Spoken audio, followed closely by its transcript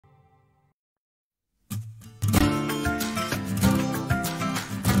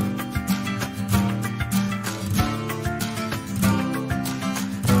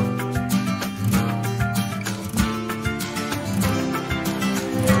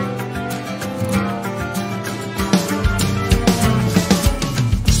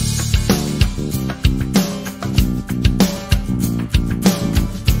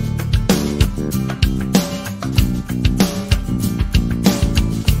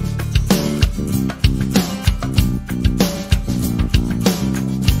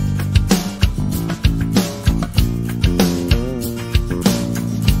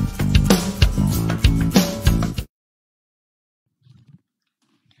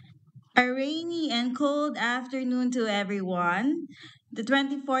A rainy and cold afternoon to everyone. The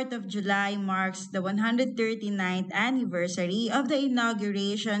 24th of July marks the 139th anniversary of the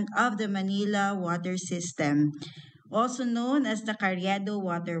inauguration of the Manila water system, also known as the Carriedo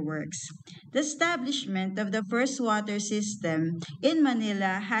Waterworks. The establishment of the first water system in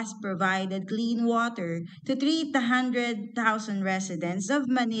Manila has provided clean water to 300,000 residents of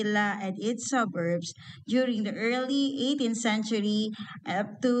Manila and its suburbs during the early 18th century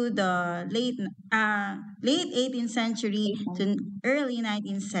up to the late 18th century to early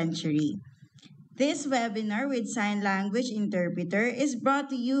 19th century. This webinar with Sign Language Interpreter is brought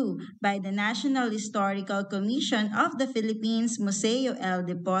to you by the National Historical Commission of the Philippines Museo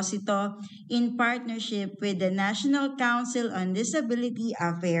Deposito in partnership with the National Council on Disability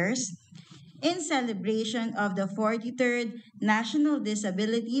Affairs in celebration of the 43rd National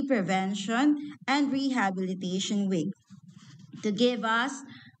Disability Prevention and Rehabilitation Week. To give us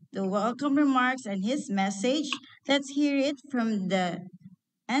the welcome remarks and his message, let's hear it from the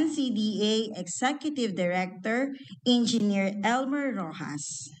NCDA Executive Director, Engineer Elmer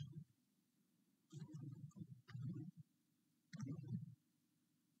Rojas.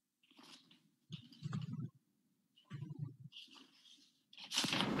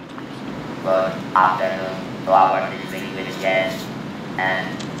 Good afternoon to our distinguished guests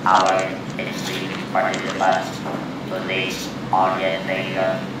and our esteemed participants. Today's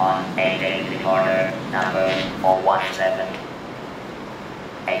orientation on Executive Order number 417.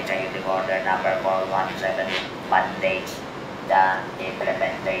 Executive Order number 417 mandates the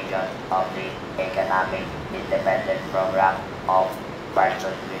implementation of the Economic Independence Program of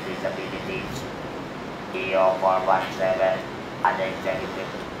Persons with Disabilities. EO 417, an executive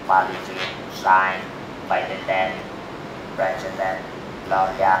policy signed by the then President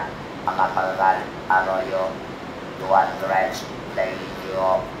Gloria Macapagal Arroyo to address the issue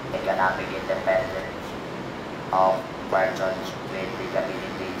of economic independence of persons with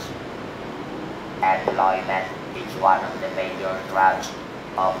disabilities. Employment is one of the major thrusts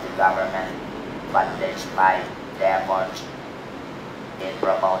of the government, but despite the efforts in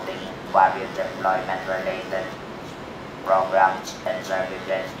promoting various employment-related programs and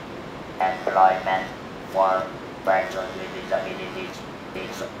services, employment for persons with disabilities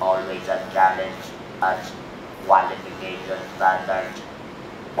is always a challenge as qualification standards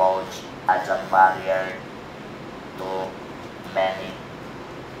pose as a barrier to many.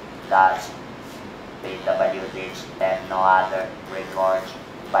 Thus, PWDs have no other recourse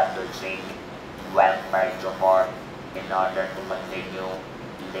but to seek welfare support in order to continue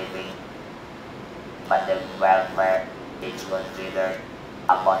living. But the welfare is considered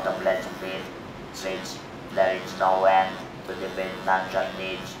a bottomless pit since there is no end to the financial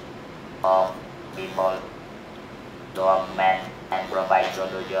needs of people. To augment and provide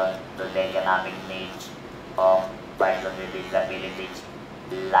solutions to the economic needs of persons with disabilities,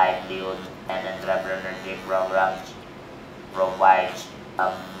 livelihood and entrepreneurship programs provides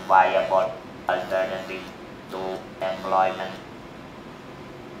a viable alternative to employment.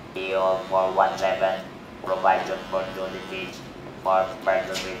 EO 417 provides opportunities for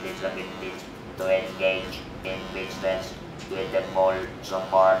persons with disabilities to engage in business with the full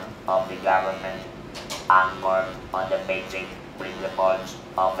support of the government, anchored on the basic principles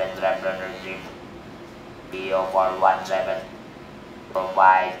of entrepreneurship. EO 417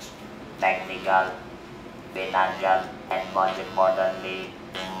 provides technical, financial, and most importantly,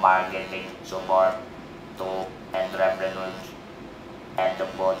 marketing support to entrepreneurs. And to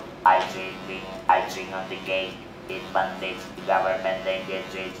put icing on the cake, it mandates government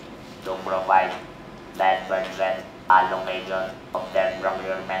agencies to provide 10% allocation of their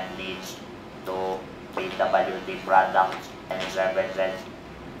procurement needs to PWD products and services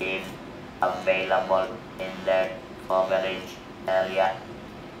if available in their coverage area.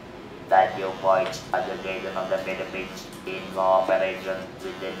 That Voice Association of the Philippines in cooperation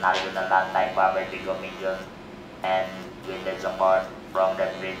with the National Anti-Poverty Commission and with the support from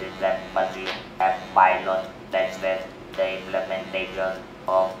the British Embassy have pilot tested the implementation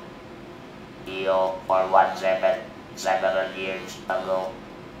of EO 417 several years ago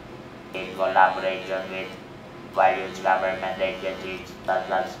in collaboration with various government agencies such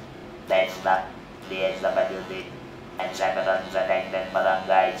as TESDA, DSWD, and several selected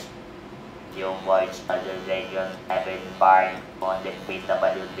barangays. New Voice Association have embarked on the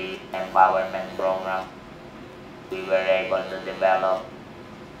PWD Empowerment Program. We were able to develop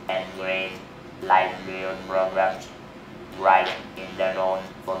and create livelihood programs right in their own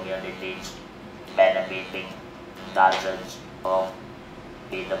communities, benefiting thousands of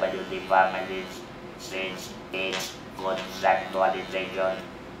PWD families since its conceptualization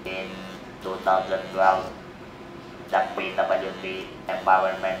In 2012, the PWD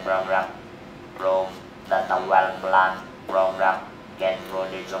Empowerment Program proved that a well-planned program can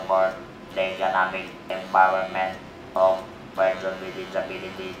truly support the economic empowerment of persons with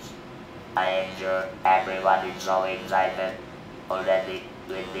disabilities. I am sure everyone is so excited already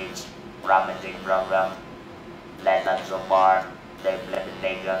with this promising program. Let us support the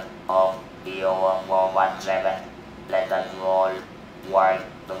implementation of EO 1417. Let us all work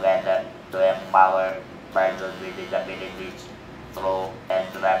together to empower persons with disabilities through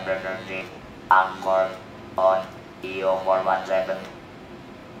entrepreneurship anchored on EO 417.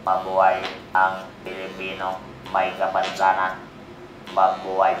 Mabuhay ang Pilipino may kapansanan.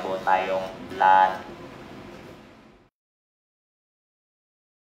 Mabuhay po tayong lahat.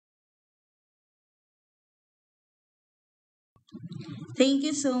 Thank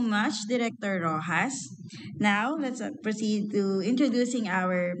you so much, Director Rojas. Now, let's proceed to introducing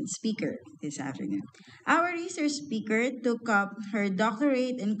our speaker this afternoon. Our research speaker took up her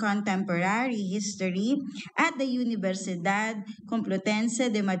doctorate in contemporary history at the Universidad Complutense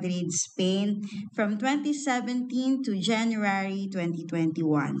de Madrid, Spain from 2017 to January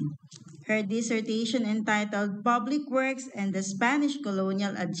 2021. Her dissertation entitled Public Works and the Spanish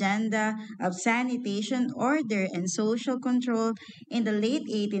Colonial Agenda of Sanitation, Order, and Social Control in the late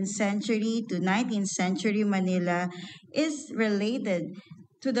 18th century to 19th century Manila is related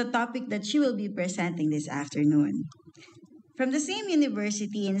to the topic that she will be presenting this afternoon. From the same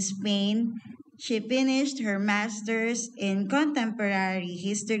university in Spain, she finished her master's in contemporary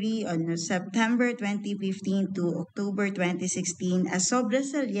history on September 2015 to October 2016 as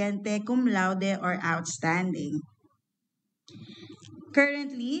sobresaliente cum laude or outstanding.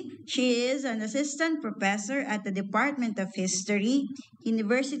 Currently, she is an assistant professor at the Department of History,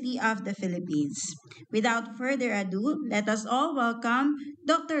 University of the Philippines. Without further ado, let us all welcome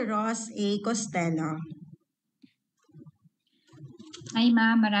Dr. Ros A. Costelo. Hi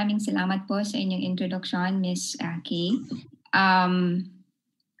ma'am, maraming salamat po sa inyong introduction, Miss Kay.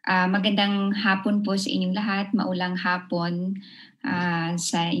 Magandang hapon po sa inyong lahat, maulang hapon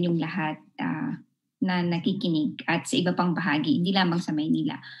sa inyong lahat na nakikinig at sa iba pang bahagi, hindi lamang sa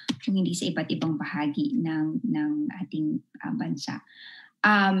Maynila, kung hindi sa iba't ibang bahagi ng ating bansa.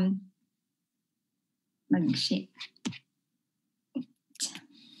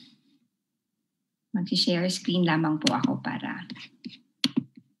 Mag-share screen lamang po ako para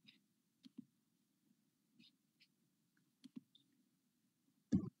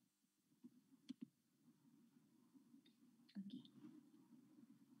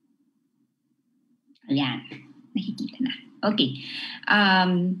ayan, nakikita na. Okay.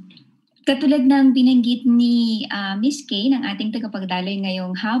 Katulad ng binanggit ni Miss Kay ng ating tagapagdaloy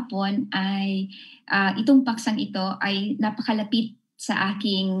ngayong hapon ay itong paksang ito ay napakalapit sa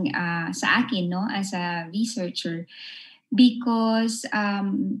akin no as a researcher because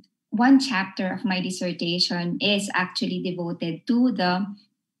one chapter of my dissertation is actually devoted to the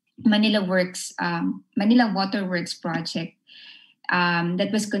Manila Waterworks project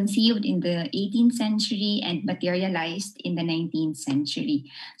that was conceived in the 18th century and materialized in the 19th century.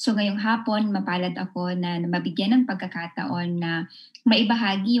 So ngayong hapon, mapalad ako na mabigyan ng pagkakataon na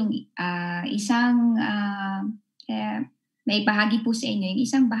maibahagi yung maibahagi po sa inyo yung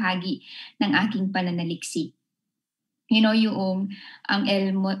isang bahagi ng aking pananaliksik. You know,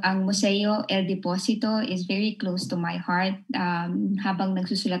 ang Museo, El Deposito is very close to my heart. Habang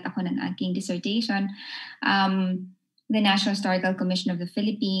nagsusulat ako ng aking dissertation, the National Historical Commission of the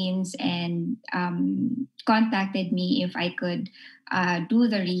Philippines and contacted me if I could do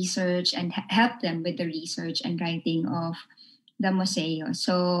the research and help them with the research and writing of the Museo.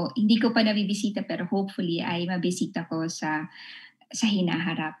 So, hindi ko pa nabibisita pero hopefully ay mabisita ko sa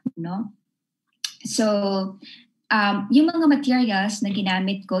hinaharap, no? So, yung mga materials na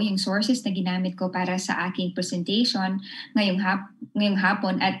ginamit ko, yung sources na ginamit ko para sa aking presentation ngayong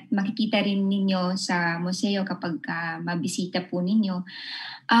hapon at makikita rin ninyo sa museo kapag mabisita po ninyo,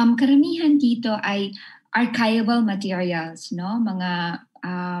 karamihan dito ay archival materials, no? Mga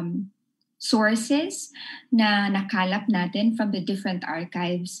sources na nakalap natin from the different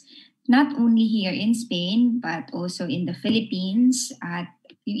archives, not only here in Spain but also in the Philippines at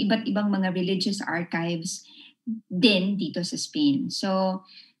yung iba't ibang mga religious archives din dito sa Spain. So,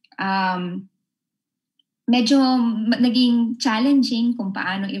 medyo naging challenging kung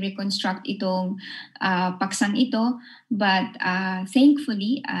paano i-reconstruct itong paksang ito. But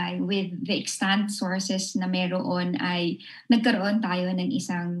thankfully, with the extant sources na meron ay nagkaroon tayo ng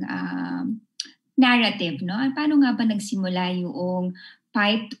isang narrative. No? Paano nga ba nagsimula yung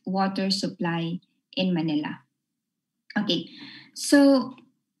piped water supply in Manila? Okay, so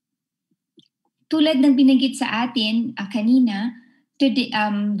tulad ng binanggit sa atin kanina,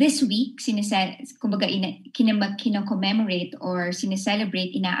 this week, kino-commemorate or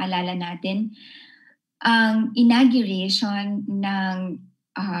sineselebrate, inaalala natin ang inauguration ng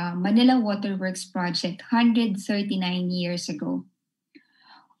Manila Waterworks Project 139 years ago.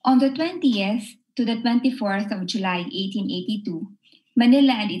 On the 20th to the 24th of July 1882,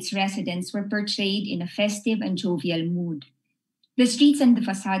 Manila and its residents were portrayed in a festive and jovial mood. The streets and the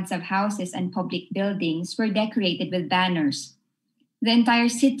facades of houses and public buildings were decorated with banners. The entire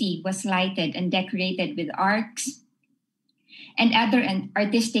city was lighted and decorated with arcs and other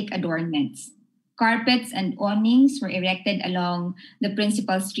artistic adornments. Carpets and awnings were erected along the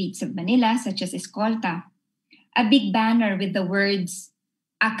principal streets of Manila, such as Escolta. A big banner with the words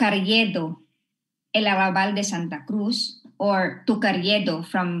 "A Carriedo, El Arrabal de Santa Cruz," or "To Carriedo"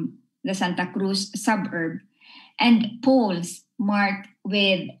 from the Santa Cruz suburb, and poles marked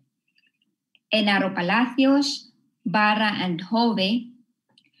with Enaro Palacios, Bara, and Jove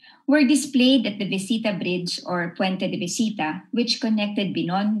were displayed at the Visita Bridge or Puente de Visita, which connected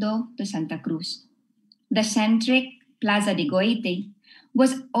Binondo to Santa Cruz. The centric Plaza de Goite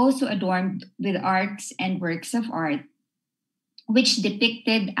was also adorned with arcs and works of art, which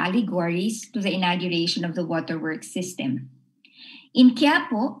depicted allegories to the inauguration of the waterworks system. In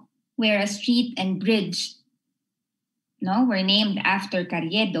Quiapo, where a street and bridge were named after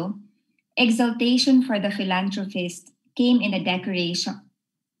Carriedo, exaltation for the philanthropist came in the decoration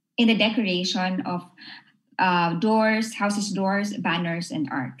of houses' doors, banners, and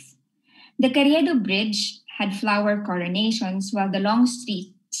arcs. The Carriedo Bridge had flower coronations, while the long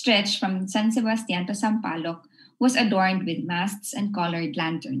stretch from San Sebastian to Sampaloc was adorned with masts and colored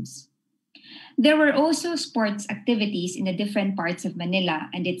lanterns. There were also sports activities in the different parts of Manila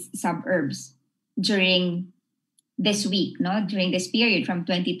and its suburbs during this week, during this period from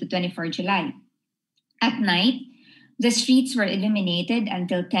 20 to 24 July. At night, the streets were illuminated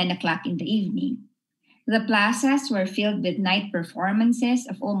until 10 o'clock in the evening. The plazas were filled with night performances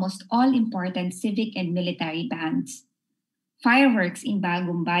of almost all important civic and military bands. Fireworks in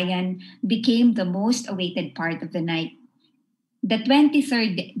Bagong Bayan became the most awaited part of the night. The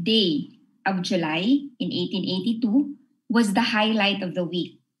 23rd day of July in 1882 was the highlight of the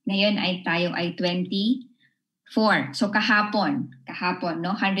week. Ngayon tayo ay 24. So kahapon,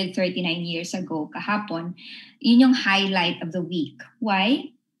 139 years ago, kahapon, yun yung highlight of the week.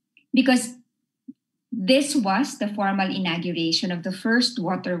 Why? Because this was the formal inauguration of the first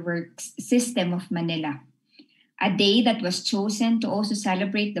waterworks system of Manila, a day that was chosen to also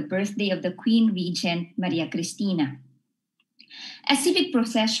celebrate the birthday of the Queen Regent Maria Cristina. A civic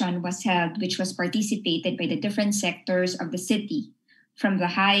procession was held, which was participated by the different sectors of the city, from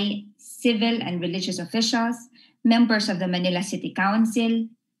the high civil and religious officials, members of the Manila City Council,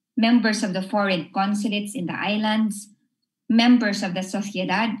 members of the foreign consulates in the islands, members of the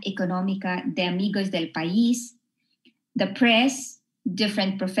Sociedad Económica de Amigos del País, the press,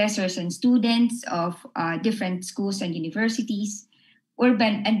 different professors and students of different schools and universities,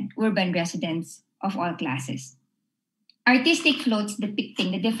 urban residents of all classes. Artistic floats depicting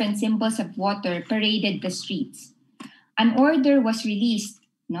the different symbols of water paraded the streets. An order was released,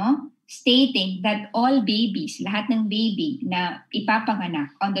 stating that all babies, lahat ng baby na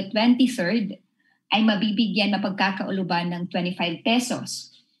ipapanganak on the 23rd ay mabibigyan mapagkakauluban ng 25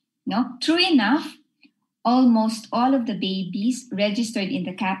 pesos. True enough, almost all of the babies registered in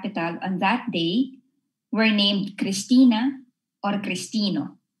the capital on that day were named Cristina or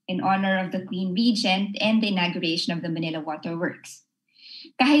Cristino in honor of the Queen Regent and the inauguration of the Manila Waterworks.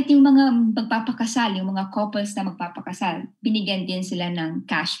 Kahit yung mga magpapakasal, yung mga couples na magpapakasal, binigyan din sila ng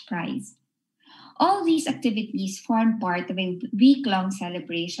cash prize. All these activities form part of a week-long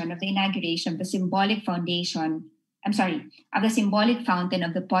celebration of the inauguration of the symbolic fountain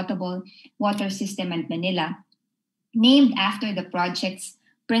of the potable water system in Manila, named after the project's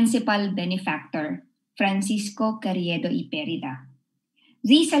principal benefactor, Francisco Carriedo y Perida.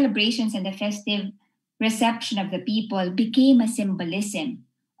 These celebrations and the festive reception of the people became a symbolism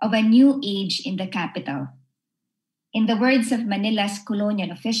of a new age in the capital. In the words of Manila's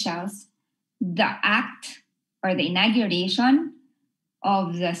colonial officials, the act or the inauguration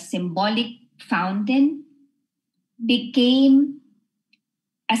of the symbolic fountain became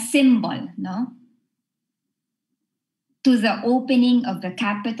a symbol, to the opening of the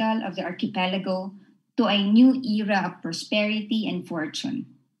capital of the archipelago to a new era of prosperity and fortune.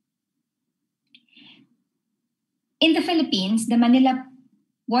 In the Philippines, the Manila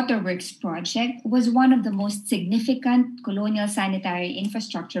Waterworks project was one of the most significant colonial sanitary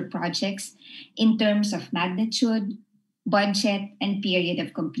infrastructure projects in terms of magnitude, budget, and period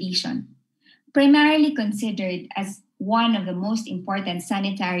of completion. primarily considered as one of the most important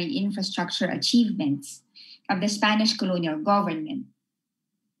sanitary infrastructure achievements of the Spanish colonial government.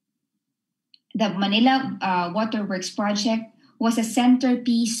 The Manila Waterworks project was a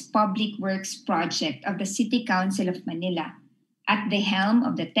centerpiece public works project of the City Council of Manila at the helm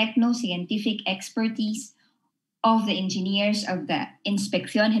of the techno-scientific expertise of the engineers of the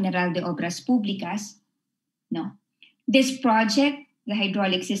Inspección General de Obras Públicas. No. This project, the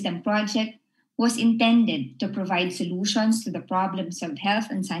hydraulic system project, was intended to provide solutions to the problems of health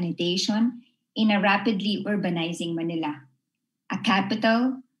and sanitation in a rapidly urbanizing Manila, a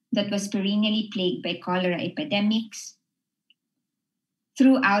capital that was perennially plagued by cholera epidemics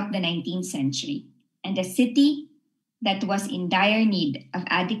throughout the 19th century, and a city that was in dire need of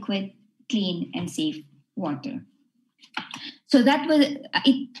adequate, clean, and safe water. So that was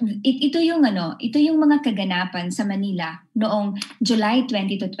ito yung mga kaganapan sa Manila noong July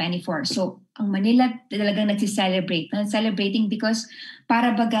 20 to 24. So ang Manila talagang celebrating because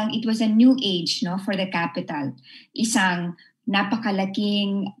para bagang it was a new age, no, for the capital. Isang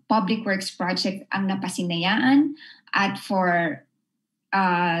napakalaking public works project ang napasinayaan, at for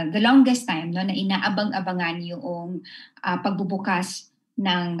the longest time, no, na inaabang-abangan yung pagbubukas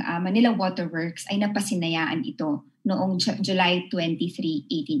ng Manila Waterworks ay napasinayaan ito noong July 23,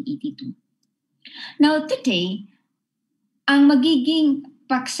 1882. Now today, ang magiging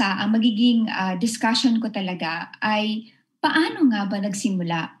paksa, ang magiging discussion ko talaga ay paano nga ba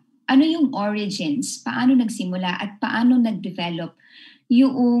nagsimula? Ano yung origins? Paano nagsimula at paano nag-develop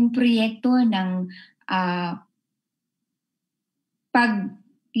yung proyekto ng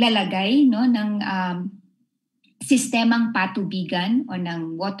paglalagay, no, ng sistemang patubigan o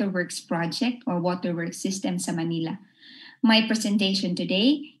ng waterworks project or waterworks system sa Manila. My presentation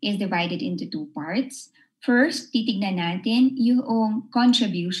today is divided into two parts. First, titignan natin yung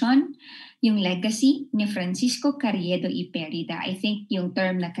contribution, yung legacy ni Francisco Carriedo y Perida. I think yung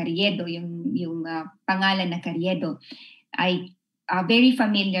term na Carriedo, yung pangalan na Carriedo ay very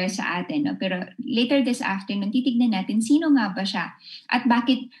familiar sa atin. No? Pero later this afternoon, titignan natin sino nga ba siya at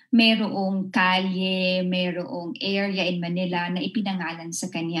bakit mayroong kalye, mayroong area in Manila na ipinangalan sa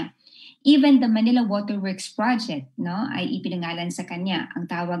kanya. Even the Manila Waterworks Project, no, ay ipinangalan sa kanya.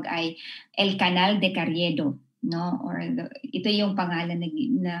 Ang tawag ay El Canal de Carriedo, no, or ito yung pangalan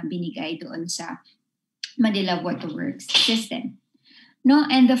na binigay doon sa Manila Waterworks system. No,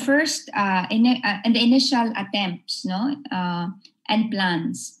 and the first and the initial attempts, no, and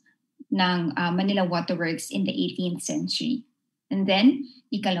plans ng Manila Waterworks in the 18th century. And then,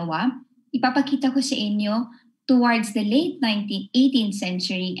 ikalawa, ipapakita ko sa inyo towards the late 18th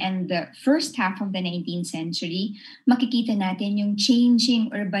century and the first half of the 19th century, makikita natin yung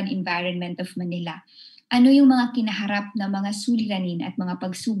changing urban environment of Manila. Ano yung mga kinaharap na mga suliranin at mga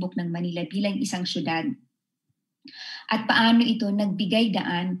pagsubok ng Manila bilang isang syudad? At paano ito nagbigay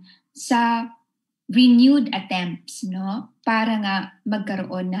daan sa renewed attempts, no, para nga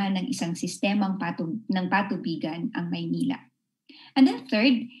magkaroon na ng isang sistemang ng patubigan ang Maynila. And then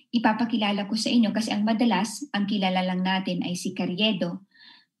third, ipapakilala ko sa inyo kasi ang madalas, ang kilala lang natin ay si Carriedo.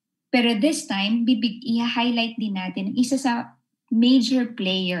 Pero this time, i-highlight din natin isa sa major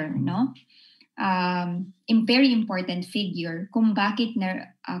player, no? Very important figure kung bakit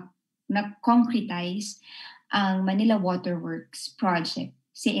na-concretize ang Manila Waterworks Project,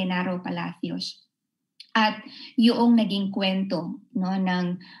 si Enaro Palacios. At yung naging kwento, no,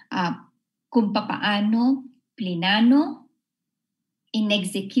 ng kung papaano plinano,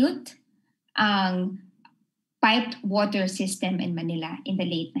 in-execute ang piped water system in Manila in the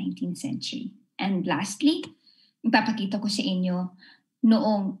late 19th century. And lastly, ipapakita ko sa inyo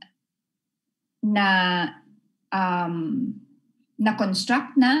noong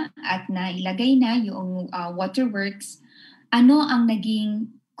na-construct na at nailagay na yung waterworks, ano ang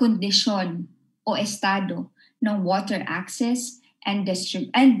naging kondisyon o estado ng water access and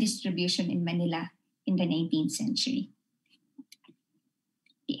distribution in Manila in the 19th century.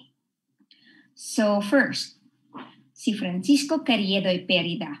 Okay. So first, si Francisco Carriedo y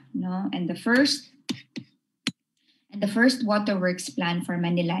Perida, no, and the first waterworks plan for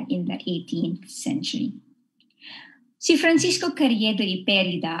Manila in the 18th century. Si Francisco Carriedo y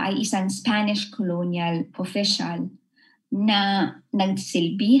Perida ay isang Spanish colonial official na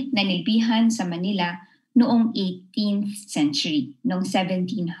nanilbihan sa Manila noong 18th century, noong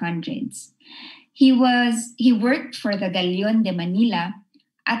 1700s. He worked for the Galleon de Manila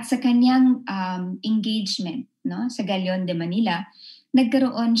at sa kanyang engagement, no, sa Galleon de Manila,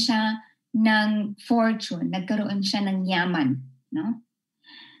 nagkaroon siya ng fortune, nagkaroon siya ng yaman, no?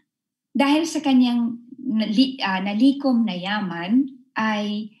 Dahil sa kanyang nalikom na yaman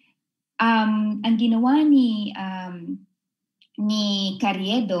ay ang ginawa ni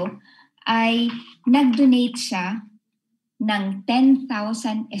Carriedo ay nag-donate siya ng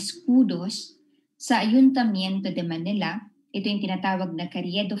 10,000 escudos sa Ayuntamiento de Manila. Ito yung tinatawag na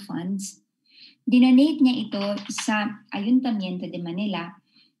Carriedo Funds. Dinonate niya ito sa Ayuntamiento de Manila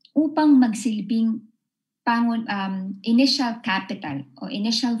upang magsilbing initial capital o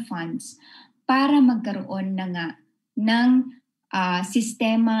initial funds para magkaroon ng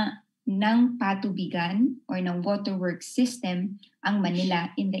sistema ng patubigan or ng waterworks system ang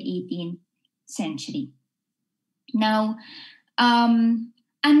Manila in the 18th century. Now,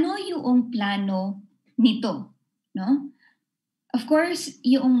 ano yung plano nito? No? Of course,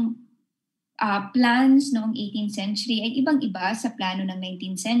 yung plans noong 18th century ay ibang-iba sa plano ng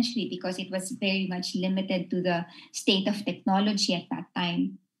 19th century because it was very much limited to the state of technology at that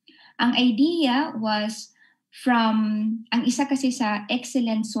time. Ang idea was ang isa kasi sa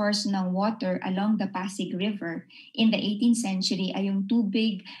excellent source ng water along the Pasig River in the 18th century ay yung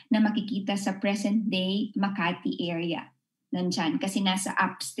tubig na makikita sa present-day Makati area. Nandyan, kasi nasa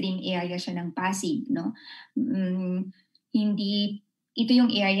upstream area siya ng Pasig, no? Ito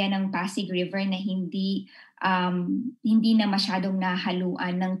yung area ng Pasig River na hindi na masyadong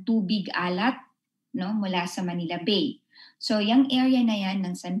nahaluan ng tubig alat, no, mula sa Manila Bay. So yung area na yan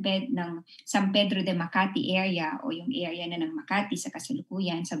ng San Pedro de Makati area o yung area na ng Makati sa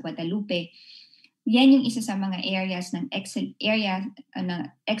kasalukuyan sa Guadalupe, yan yung isa sa mga areas ng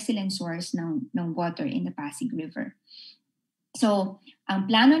excellent source ng water in the Pasig River. So ang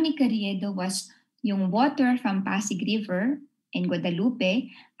plano ni Carriedo was yung water from Pasig River in Guadalupe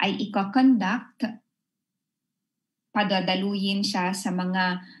ay i-conduct, padadaluyin siya sa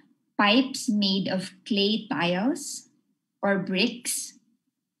mga pipes made of clay tiles or bricks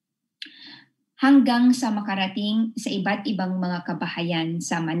hanggang sa makarating sa iba't ibang mga kabahayan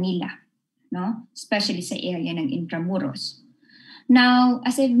sa Manila, no? Especially sa area ng Intramuros. Now,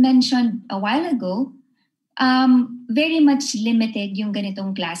 as I've mentioned a while ago, very much limited yung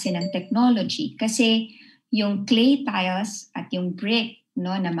ganitong klase ng technology kasi yung clay tiles at yung brick,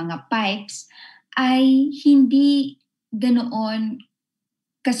 no, na mga pipes ay hindi ganoon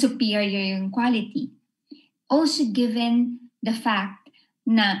ka-superior yung quality. Also given the fact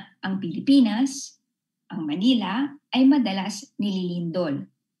na ang Pilipinas, ang Manila, ay madalas nililindol.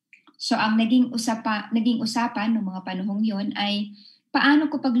 So ang naging usapan ng mga panahong yon ay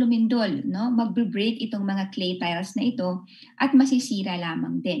paano ko pag lumindol, no? Magbe-break itong mga clay tiles na ito at masisira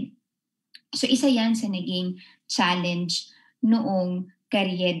lamang din. So isa yan sa naging challenge noong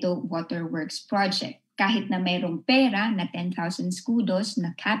Carriedo Waterworks project. Kahit na mayroong pera na 10,000 escudos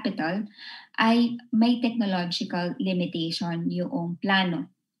na capital, ay may technological limitation yung plano.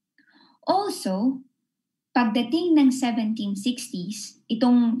 Also, pagdating ng 1760s,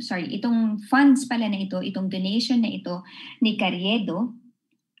 itong funds pala na ito, itong donation na ito ni Carriedo,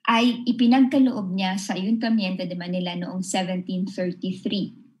 ay ipinagkaloob niya sa Ayuntamiento de Manila noong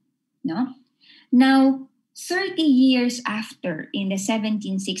 1733. No? Now, 30 years after, in the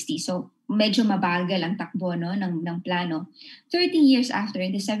 1760s, so medyo mabagal ang takbo, no, ng plano. 30 years after,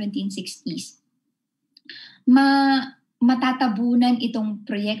 in the 1760s, matatabunan itong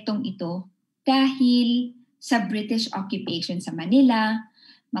proyektong ito dahil sa British occupation sa Manila,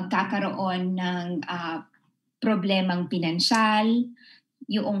 magkakaroon ng problemang pinansyal,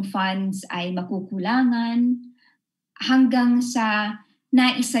 yung funds ay makukulangan, hanggang sa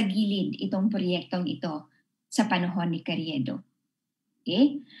naisagilid itong proyektong ito sa panahon ni Carriedo.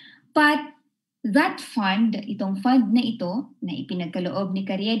 Okay? But that fund, itong fund na ito, na ipinagkaloob ni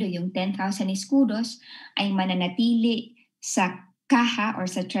Carriedo, yung 10,000 escudos, ay mananatili sa kaha or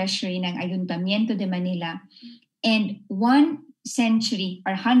sa treasury ng Ayuntamiento de Manila. And 1 century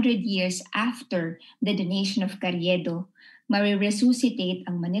or 100 years after the donation of Carriedo, mariresuscitate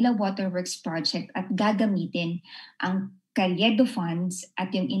ang Manila Waterworks Project at gagamitin ang Carriedo funds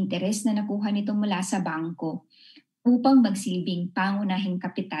at yung interes na nakuha nito mula sa bangko upang magsilbing pangunahing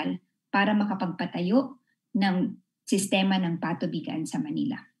kapital para makapagpatayo ng sistema ng patubigan sa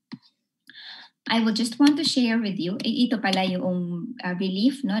Manila. I will just want to share with you, ito pala yung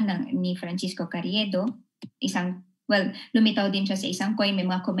relief, no, ni Francisco Carriedo. Lumitaw din siya sa isang coin, may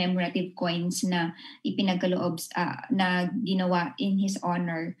mga commemorative coins na ipinagkaloob na ginawa in his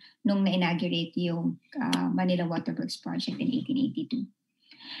honor nung na-inaugurate yung Manila Waterworks Project in 1882.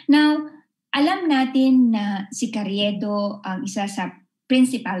 Now, alam natin na si Carriedo ang isa sa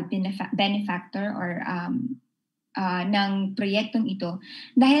principal benefactor or ng proyektong ito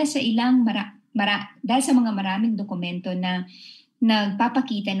dahil sa dahil sa mga maraming dokumento na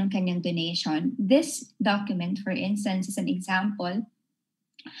nagpapakita ng kanyang donation. This document, for instance, is an example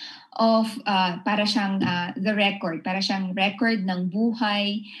para siyang the record, para siyang record ng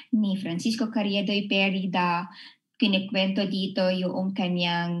buhay ni Francisco Carriedo Iperida. Kinikwento dito yung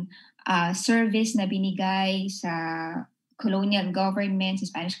kanyang service na binigay sa colonial government, sa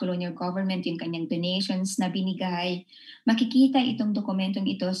Spanish colonial government, yung kanyang donations na binigay. Makikita itong dokumentong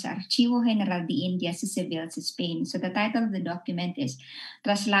ito sa Archivo General de Indias Civil sa Spain. So the title of the document is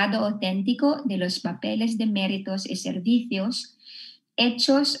Traslado Auténtico de los Papeles de Méritos y Servicios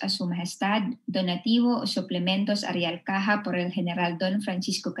hechos a su majestad, donativo o suplementos a Real Caja por el General Don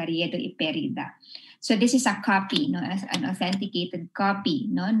Francisco Carriedo Iperida. So this is a copy, no, as an authenticated copy,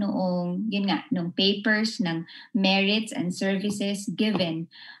 no, nung papers ng merits and services given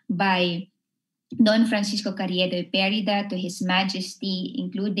by Don Francisco Carriedo Iperida to His Majesty,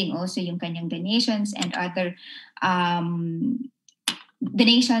 including also yung kanyang donations and other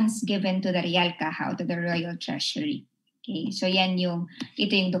donations given to the Real Caja, to the Royal Treasury. Okay, so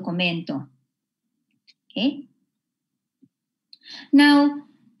ito yung dokumento. Okay? Now,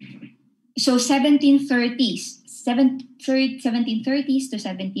 so 1730s to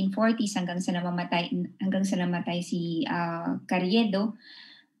 1740s hanggang sa namatay si Carriedo,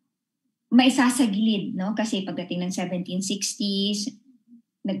 maisasagilid, no? Kasi pagdating ng 1760s,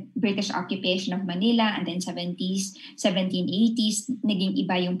 British occupation of Manila, and then 1780s, naging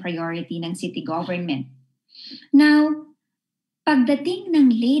iba yung priority ng city government. Now, pagdating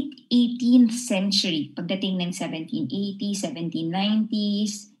ng late 18th century, pagdating ng 1780s,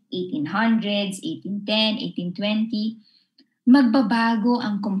 1790s, 1800s, 1810, 1820, magbabago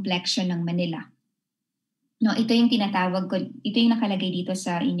ang complexion ng Manila. No, ito yung tinatawag ko, ito yung nakalagay dito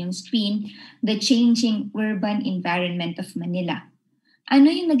sa inyong screen, the changing urban environment of Manila.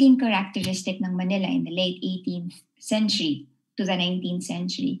 Ano yung naging characteristic ng Manila in the late 18th century to the 19th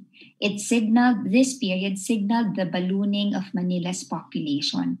century? This period signaled the ballooning of Manila's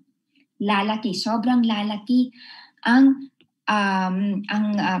population. Lalaki, sobrang lalaki ang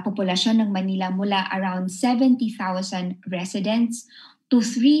populasyon ng Manila mula around 70,000 residents to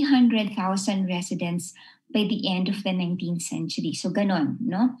 300,000 residents by the end of the 19th century. So ganon,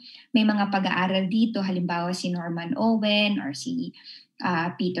 no? May mga pag-aaral dito, halimbawa si Norman Owen or si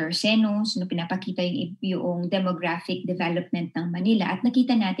Peter Senos, no, pinapakita yung demographic development ng Manila at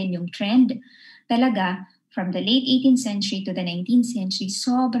nakita natin yung trend talaga from the late 18th century to the 19th century,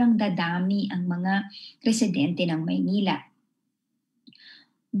 sobrang dadami ang mga residente ng Maynila.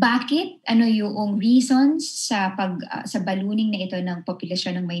 Bakit? Ano yung reasons sa ballooning na ito ng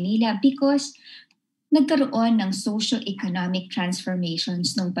populasyon ng Maynila? Because nagkaroon ng socio-economic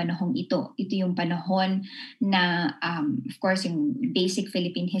transformations nung panahong ito. Ito yung panahon na, of course, yung basic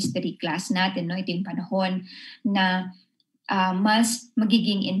Philippine history class natin, no? Ito yung panahon na mas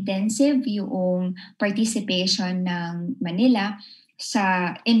magiging intensive yung participation ng Manila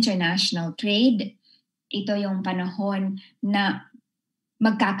sa international trade. Ito yung panahon na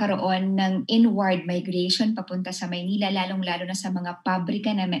magkakaroon ng inward migration papunta sa Maynila, lalong-lalo na sa mga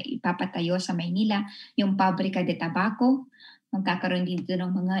pabrika na ipapatayo sa Maynila, yung pabrika de tobacco, magkakaroon dito ng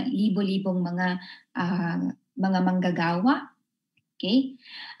mga libo-libong mga manggagawa. Okay?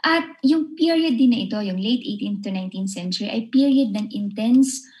 At yung period din na ito, yung late 18th to 19th century, ay period ng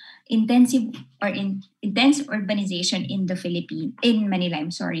intense urbanization in Manila,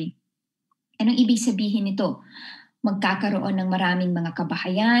 Anong ibig sabihin nito? Magkakaroon ng maraming mga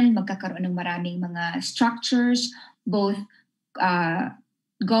kabahayan, magkakaroon ng maraming mga structures, both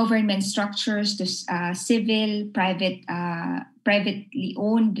government structures to civil, privately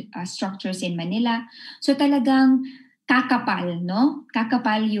owned structures in Manila. So talagang kakapal, no?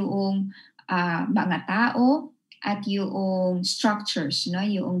 Kakapal yung mga tao at yung structures, no?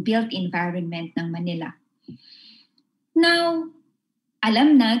 Yung built environment ng Manila. Now,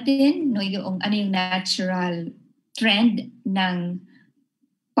 alam natin, no, yung ano yung natural trend ng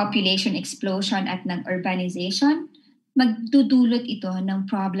population explosion at ng urbanization, magdudulot ito ng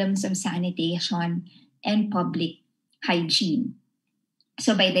problems of sanitation and public hygiene.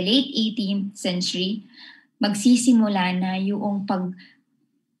 So by the late 18th century, magsisimula na yung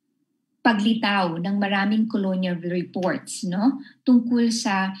paglitaw ng maraming colonial reports, no, tungkol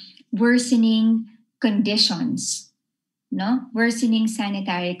sa worsening conditions, no, worsening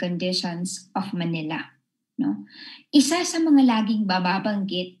sanitary conditions of Manila. No? Isa sa mga laging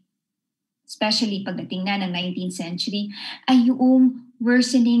bababanggit, especially pagdating na ng 19th century, ay yung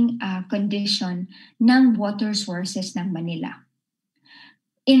worsening condition ng water sources ng Manila.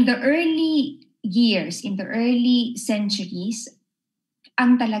 In the early centuries,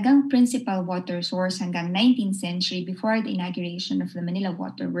 ang talagang principal water source hanggang 19th century before the inauguration of the Manila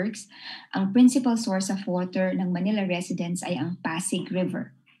Waterworks, ang principal source of water ng Manila residents ay ang Pasig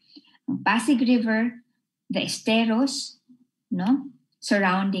River. Ang Pasig River, the esteros, no,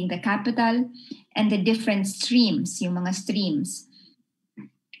 surrounding the capital, and the different streams, yung mga streams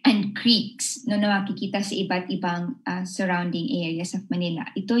and creeks no, na makikita sa iba't ibang surrounding areas of Manila.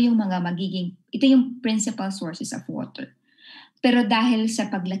 Ito yung principal sources of water. Pero dahil sa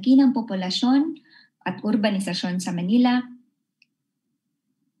paglaki ng populasyon at urbanisasyon sa Manila,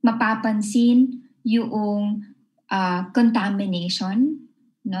 mapapansin yung contamination,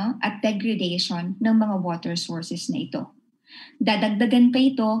 no, at degradation ng mga water sources na ito. Dadagdagan pa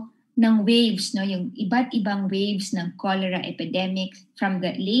ito ng waves, no, yung iba't ibang waves ng cholera epidemic from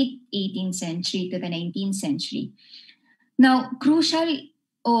the late 18th century to the 19th century. Now, crucial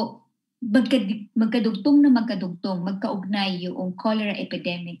o magkaugnay yung cholera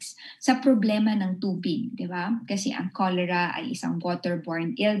epidemics sa problema ng tubig, di ba? Kasi ang cholera ay isang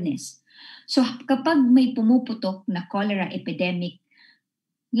waterborne illness. So kapag may pumuputok na cholera epidemic,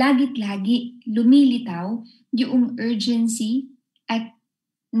 lagit-lagi lumilitaw yung urgency at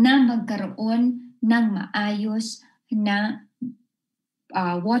na magkaroon ng maayos na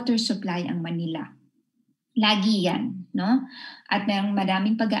water supply ang Manila. Lagi yan, no? At mayroong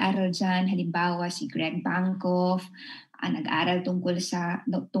maraming pag-aaral dyan. Halimbawa, si Greg Bankoff, nag-aral tungkol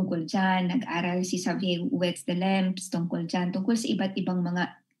dyan. Nag-aral si Xavier Uwex de Lemps tungkol dyan. Tungkol sa iba't ibang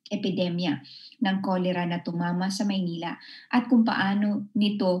mga epidemya ng cholera na tumama sa Maynila. At kung paano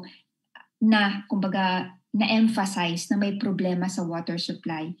nito na-emphasize na may problema sa water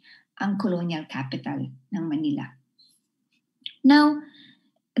supply ang colonial capital ng Manila. Now,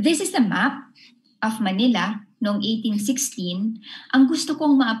 this is the map of Manila noong 1816. Ang gusto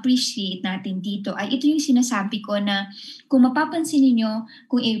kong ma-appreciate natin dito ay ito yung sinasabi ko na kung mapapansin niyo,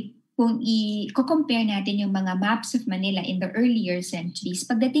 kung i-compare natin yung mga maps of Manila in the earlier centuries,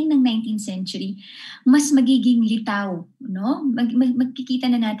 pagdating ng 19th century, mas magiging litaw, no? Magkikita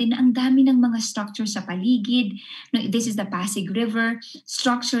na natin na ang dami ng mga structures sa paligid. No, this is the Pasig River,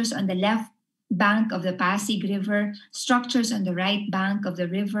 structures on the left bank of the Pasig River, structures on the right bank of the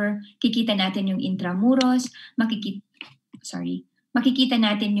river. Kikita natin yung intramuros, makikita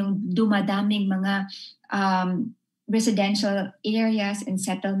natin yung dumadaming mga residential areas and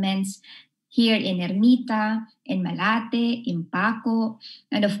settlements here in Ermita, in Malate, in Paco,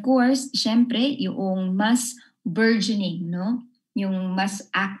 and of course, syempre, yung mas burgeoning, no? Yung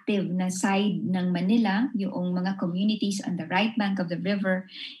mas active na side ng Manila, yung mga communities on the right bank of the river,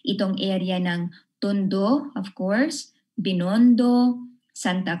 itong area ng Tondo, of course, Binondo,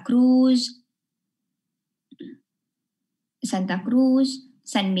 Santa Cruz,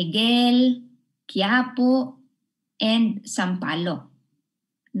 San Miguel, Quiapo, and Sampaloc,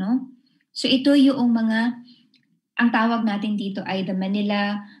 no? So ito yung ang tawag natin dito ay the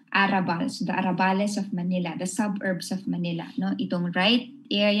Manila Arabals, the Arabales of Manila, the suburbs of Manila, no? Itong right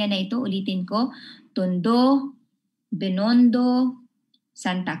area na ito, ulitin ko, Tondo, Binondo,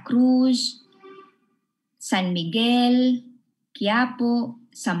 Santa Cruz, San Miguel, Quiapo,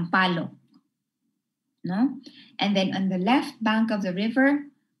 Sampaloc, no? And then on the left bank of the river,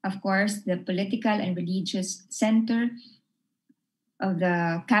 of course, the political and religious center of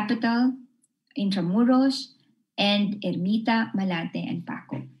the capital, Intramuros, and Ermita, Malate, and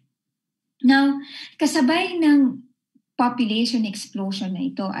Paco. Now, kasabay ng population explosion na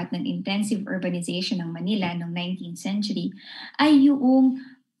ito at ng intensive urbanization ng Manila noong 19th century ay yung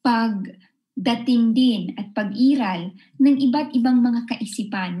pagdating din at pag-iral ng iba't ibang mga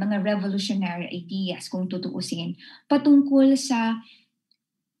kaisipan, mga revolutionary ideas kung tutuusin, patungkol sa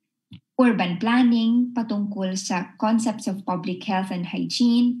urban planning, patungkol sa concepts of public health and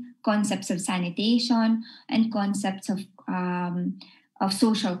hygiene, concepts of sanitation, and concepts of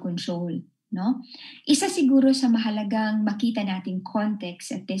social control. No? Isa siguro sa mahalagang makita nating context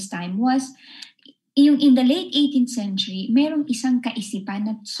at this time was yung in the late 18th century, merong isang kaisipan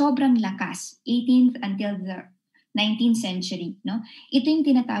na sobrang lakas, 18th until the 19th century. No? Ito yung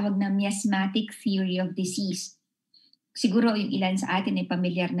tinatawag na miasmatic theory of disease. Siguro yung ilan sa atin ay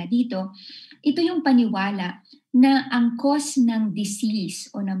pamilyar na dito. Ito yung paniwala na ang cause ng disease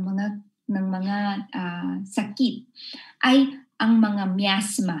o ng mga sakit ay ang mga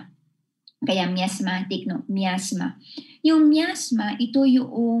miasma. Kaya miasmatic, no? Miasma. Yung miasma, ito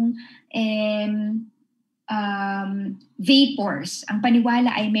yung vapors. Ang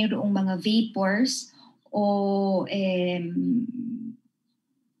paniwala ay mayroong mga vapors o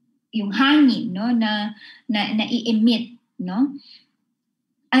yung hangin, no, na i-emit, no,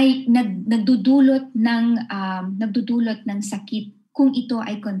 ay nagdudulot ng sakit kung ito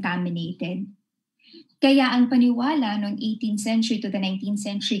ay contaminated. Kaya ang paniwala noong 18th century to the 19th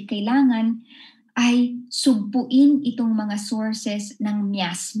century, kailangan ay sugpuin itong mga sources ng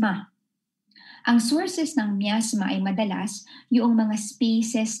miasma. Ang sources ng miasma ay madalas yung mga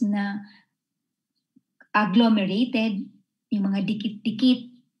spaces na agglomerated, yung mga dikit-dikit,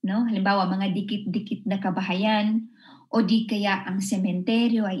 no? Halimbawa, mga dikit-dikit na kabahayan, o di kaya ang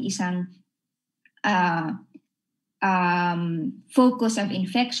sementeryo ay isang focus of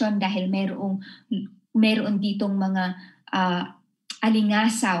infection dahil meron ditong mga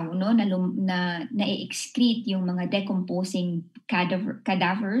alingasaw, no, na na-excrete yung mga decomposing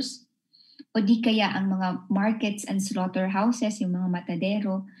cadavers, o di kaya ang mga markets and slaughterhouses, yung mga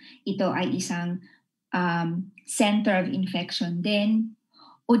matadero, ito ay isang center of infection din.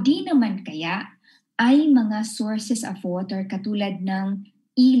 O di naman kaya ay mga sources of water katulad ng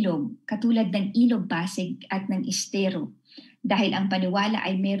ilog Pasig at ng estero. Dahil ang paniwala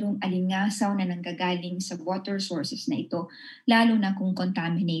ay merong alingasaw na nanggagaling sa water sources na ito, lalo na kung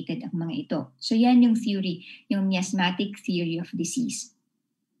contaminated ang mga ito. So yan yung theory, yung miasmatic theory of disease.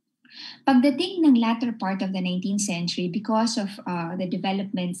 Pagdating ng latter part of the 19th century, because of the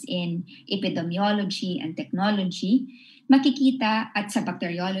developments in epidemiology and technology, makikita, at sa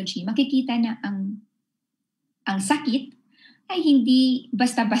bacteriology, makikita na ang sakit ay hindi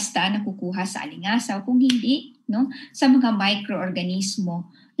basta-basta nakukuha sa alingasaw, kung hindi, no, sa mga microorganismo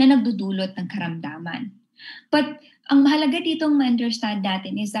na nagdudulot ng karamdaman. But ang mahalaga ditong ma-understand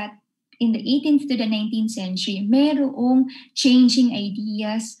natin is that in the 18th to the 19th century, mayroong changing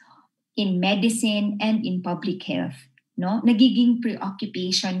ideas in medicine and in public health, no? Nagiging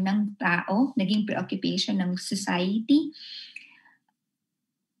preoccupation ng tao, naging preoccupation ng society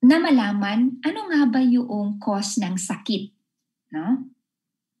na malaman ano nga ba yung cause ng sakit, no?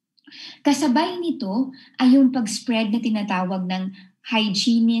 Kasabay nito ay yung pag-spread na tinatawag ng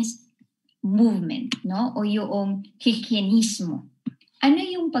hygienist movement, no? O yung higienismo. Ano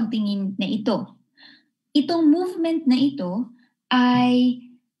yung pagtingin na ito? Itong movement na ito ay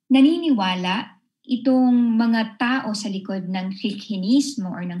naniniwala itong mga tao sa likod ng higienismo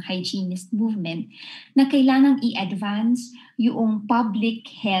or ng hygienist movement na kailangang i-advance yung public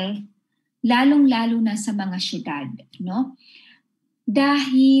health lalong-lalo na sa mga syudad, no?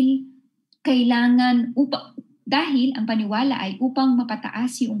 Dahil ang paniwala ay upang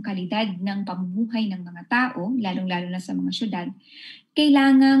mapataas yung kalidad ng pamumuhay ng mga tao, lalong-lalo na sa mga syudad,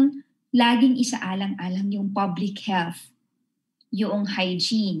 kailangang laging isaalang-alang yung public health, yung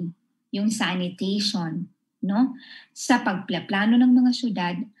hygiene, yung sanitation, no? Sa pagplaplano ng mga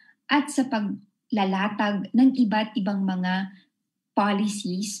syudad at sa paglalatag ng iba't ibang mga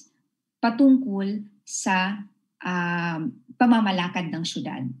policies patungkol sa pamamalakad ng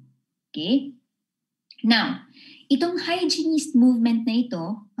syudad. Okay? Now, itong hygienist movement na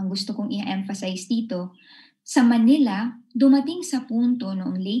ito, ang gusto kong i-emphasize dito, sa Manila, dumating sa punto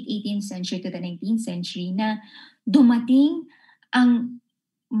noong late 18th century to the 19th century na dumating ang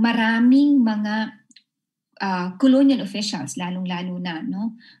maraming mga colonial officials, lalong-lalo na,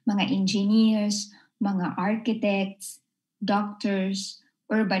 no? Mga engineers, mga architects, doctors,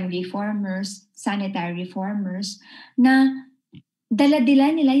 urban reformers, sanitary reformers, na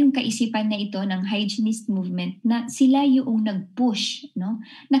dala-dala nila yung kaisipan na ito ng hygienist movement na sila yung nag-push, no?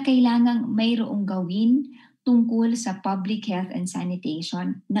 Na kailangang mayroong gawin tungkol sa public health and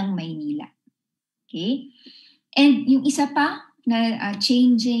sanitation ng Maynila. Okay? And yung isa pa na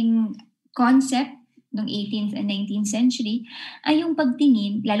changing concept ng 18th and 19th century ay yung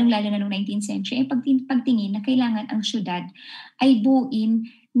pagtingin, lalong-lalo na noong 19th century, ay pagtingin na kailangan ang syudad ay buuin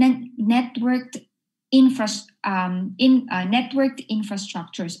ng networked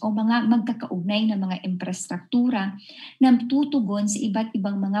infrastructures o mga magkakaugnay na mga infrastruktura na tutugon sa iba't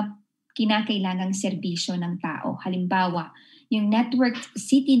ibang mga kinakailangang serbisyo ng tao. Halimbawa, yung networked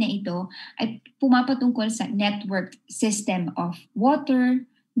city na ito ay pumapatungkol sa networked system of water,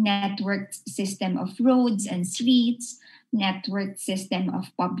 networked system of roads and streets, networked system of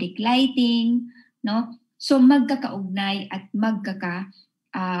public lighting, no? So magkakaugnay at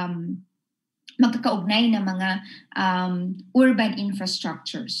magkakaugnay na mga urban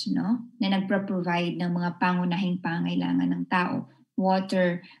infrastructures, no? Na nagpro-provide ng mga pangunahing pangailangan ng tao,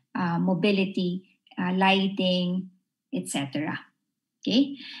 water, mobility, lighting, etc.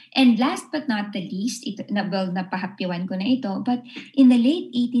 Okay? And last but not the least, napahapyawan ko na ito, but in the late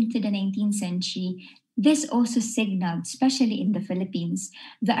 18th to the 19th century, this also signaled, especially in the Philippines,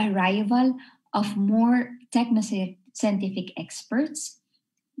 the arrival of more techno-scientific experts,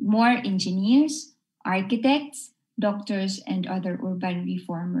 more engineers, architects, doctors, and other urban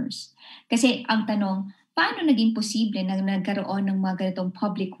reformers. Kasi ang tanong, Paano naging posible na nagkaroon ng mga ganitong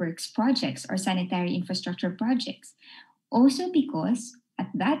public works projects or sanitary infrastructure projects? Also because at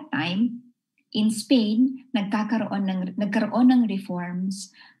that time, in Spain, nagkaroon ng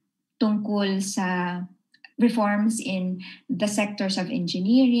reforms tungkol sa reforms in the sectors of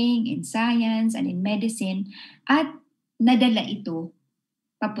engineering, in science, and in medicine, at nadala ito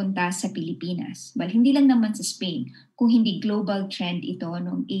papunta sa Pilipinas. Well, hindi lang naman sa Spain, kung hindi global trend ito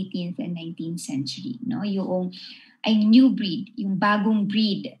noong 18th and 19th century. No? Yung ay new breed, yung bagong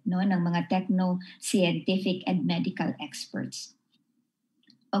breed, no, ng mga techno-scientific and medical experts.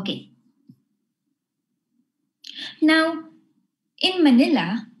 Okay. Now, in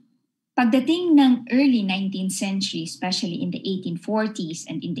Manila, pagdating ng early 19th century, especially in the 1840s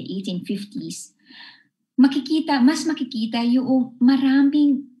and in the 1850s, mas makikita yung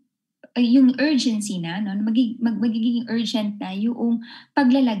maraming yung urgency na, no, magiging urgent na yung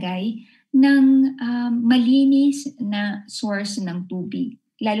paglalagay ng malinis na source ng tubig,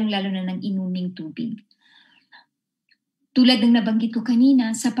 lalong-lalo na ng inuming tubig. Tulad ng nabanggit ko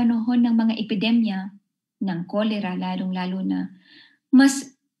kanina, sa panahon ng mga epidemya ng cholera, lalong-lalo na,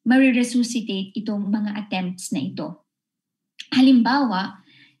 mas mariresuscitate itong mga attempts na ito. Halimbawa,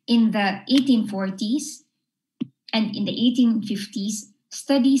 in the 1840s and in the 1850s,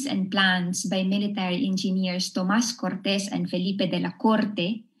 studies and plans by military engineers Tomas Cortes and Felipe de la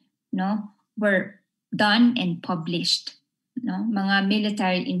Corte, no, were done and published. No? Mga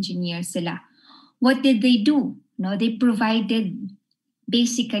military engineers sila. What did they do? No, they provided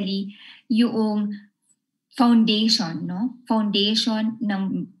basically yung foundation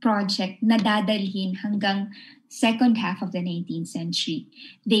ng project na dadalhin hanggang second half of the 19th century.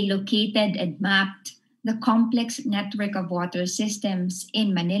 They located and mapped the complex network of water systems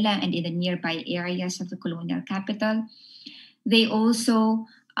in Manila and in the nearby areas of the colonial capital. They also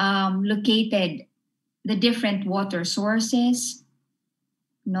located the different water sources,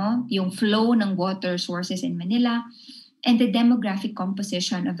 no, yung flow ng water sources in Manila, and the demographic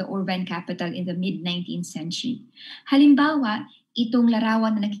composition of the urban capital in the mid-19th century. Halimbawa, itong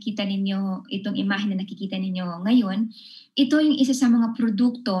larawan na nakikita ninyo, itong imahe na nakikita ninyo ngayon, ito yung isa sa mga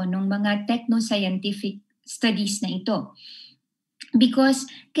produkto ng mga techno-scientific studies na ito. Because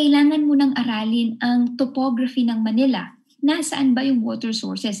kailangan mo nang aralin ang topography ng Manila. Nasaan ba yung water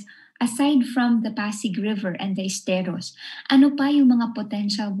sources? Aside from the Pasig River and the Esteros, ano pa yung mga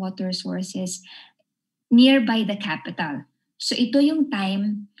potential water sources nearby the capital? So ito yung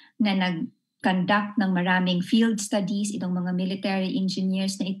time na nag-conduct ng maraming field studies, itong mga military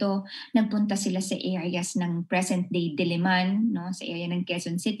engineers na ito, nagpunta sila sa areas ng present-day Diliman, no, sa area ng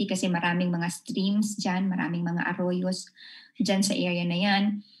Quezon City kasi maraming mga streams dyan, maraming mga arroyos dyan sa area na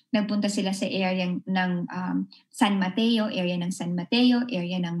yan. Nagpunta sila sa area ng San Mateo, area ng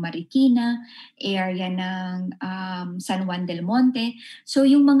Marikina, area ng San Juan del Monte. So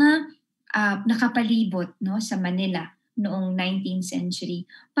yung mga nakapalibot, no, sa Manila noong 19th century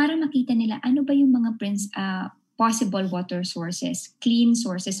para makita nila ano ba yung mga possible water sources, clean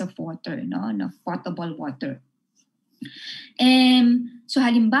sources of water, no, potable water. So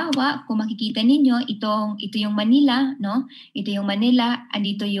halimbawa, kung makikita ninyo, ito yung Manila, no? Ito yung Manila,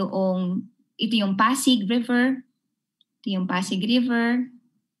 andito ito yung Pasig River. Ito yung Pasig River.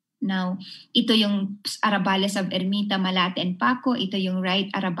 Now, ito yung Arabales of Ermita, Malate, and Paco. Ito yung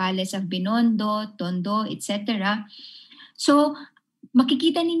right Arabales of Binondo, Tondo, etc. So,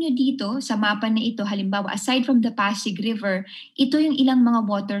 makikita ninyo dito sa mapa na ito, halimbawa, aside from the Pasig River, ito yung ilang mga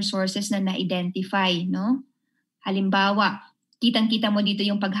water sources na na-identify, no? Halimbawa, kitang-kita mo dito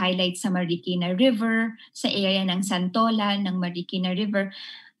yung pag-highlight sa Marikina River, sa area ng Santolan, ng Marikina River.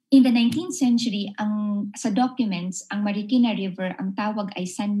 In the 19th century, sa documents, ang Marikina River, ang tawag ay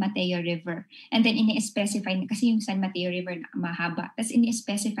San Mateo River. And then ini-specify, kasi yung San Mateo River mahaba, tapos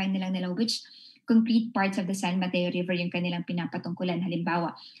ini-specify nila which concrete parts of the San Mateo River yung kanilang pinapatungkulan.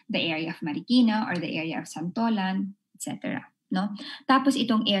 Halimbawa, the area of Marikina or the area of Santolan, etc. No? Tapos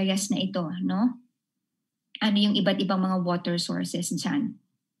itong areas na ito, no? Ano yung iba't ibang mga water sources dyan.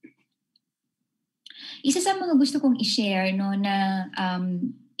 Isa sa mga gusto kong i-share, no, na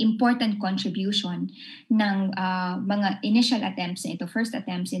important contribution ng mga initial attempts na ito, first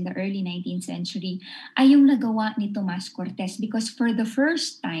attempts in the early 19th century, ay yung nagawa ni Tomas Cortes. Because for the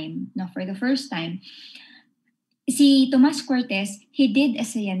first time, si Tomas Cortes, he did a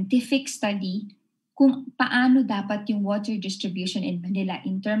scientific study kung paano dapat yung water distribution in Manila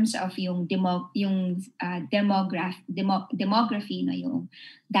in terms of yung demography, no, yung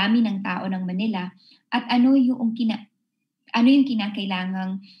dami ng tao ng Manila, at ano yung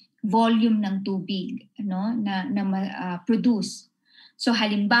kinakailangang volume ng tubig, no, na produce. So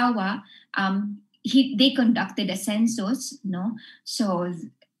halimbawa, they conducted a census, no? So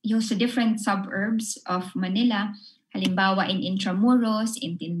sa different suburbs of Manila, halimbawa in Intramuros,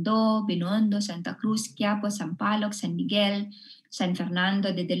 in Tindo, Binondo, Santa Cruz, Quiapo, Sampaloc, San Miguel, San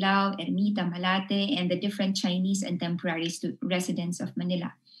Fernando de Dilao, Ermita, Malate, and the different Chinese and temporary residents of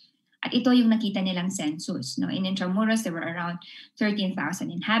Manila. At ito yung nakita nilang census. No? In Intramuros, there were around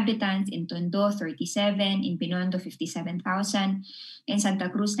 13,000 inhabitants. In Tondo, 37. In Binondo, 57,000. In Santa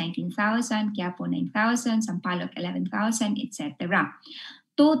Cruz, 19,000. Quiapo, 9,000. Sampaloc, 11,000, etc.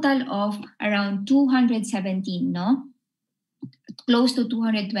 Total of around 217, no? Close to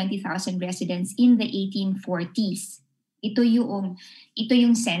 220,000 residents in the 1840s. Ito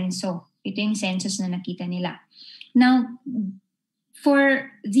yung censo. Ito yung census na nakita nila. Now, for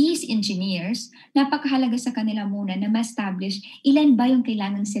these engineers, napakahalaga sa kanila muna na ma-establish ilan ba yung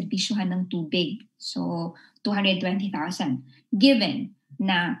kailangang serbisyuhan ng tubig. So, 220,000. Given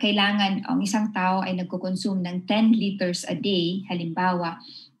na kailangan ang isang tao ay nagko-consume ng 10 liters a day, halimbawa,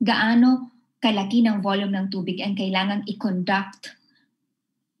 gaano kalaki ng volume ng tubig ang kailangang i-conduct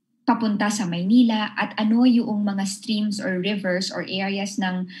papunta sa Maynila at ano yung mga streams or rivers or areas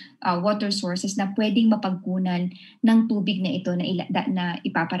ng water sources na pwedeng mapagkunan ng tubig na ito na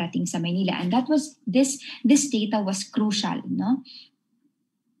ipaparating sa Maynila. And that was this data was crucial, no?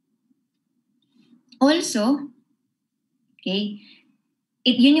 Also, okay,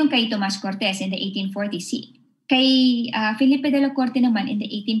 yun yung kay Tomas Cortes in the 1840s. Kay Felipe de la Corte naman in the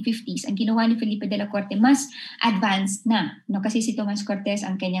 1850s, ang ginawa ni Felipe de la Corte mas advanced na. No? Kasi si Tomas Cortes,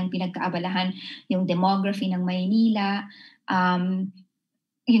 ang kanyang pinagkaabalahan, yung demography ng Maynila,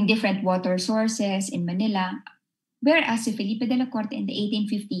 yung different water sources in Manila. Whereas si Felipe de la Corte in the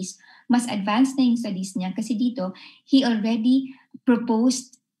 1850s, mas advanced na yung studies niya kasi dito, he already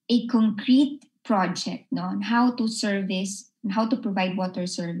proposed a concrete project, no, on how to provide water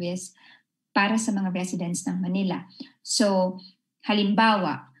service para sa mga residents ng Manila. So,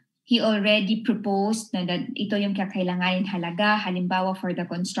 halimbawa, he already proposed na ito yung kakailanganin halaga, halimbawa for the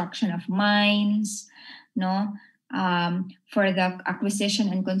construction of mines, no, for the acquisition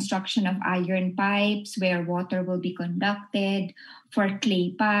and construction of iron pipes where water will be conducted, for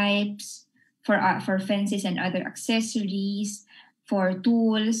clay pipes, for fences and other accessories, for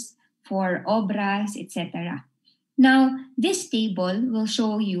tools, for obras, etc. Now, this table will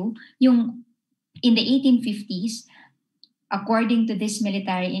show you yung in the 1850s, according to this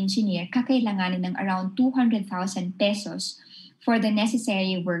military engineer, kakailanganin ng around 200,000 pesos for the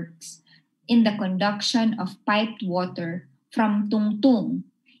necessary works in the conduction of piped water from Tungtung.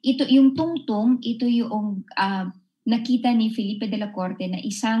 Ito yung Tungtung, ito yung nakita ni Felipe de la Corte na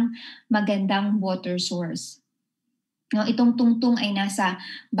isang magandang water source. No, itong Tungtung ay nasa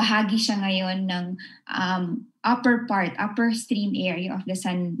bahagi siya ngayon ng upper stream area of the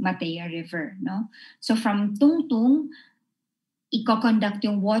San Mateo River. No? So from Tungtung, i-conduct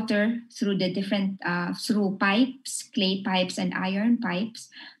yung water through the different, through pipes, clay pipes and iron pipes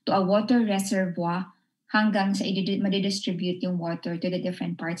to a water reservoir hanggang sa madidistribute yung water to the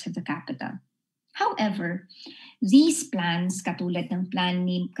different parts of the capital. However, these plans, katulad ng plan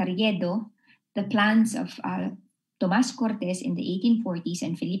ni Carriedo, the plans of Tomas Cortes in the 1840s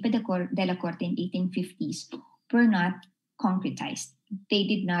and Felipe de la Corte in 1850s were not concretized. They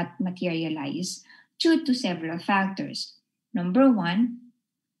did not materialize due to several factors. Number one,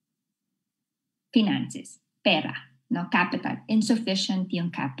 finances, pera, no, capital. Insufficient yung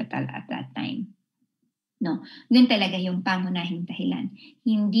capital at that time. No, yun talaga yung pangunahing dahilan.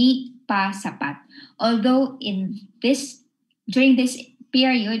 Hindi pa sapat. Although during this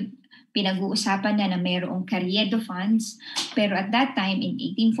period, pinag-uusapan na mayroong Carriedo funds, pero at that time, in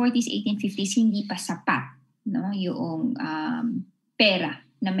 1840s, 1850s, hindi pa sapat, no, yung pera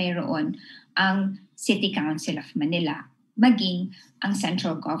na mayroon ang City Council of Manila, maging ang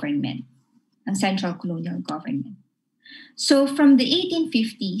central government, ang central colonial government. So from the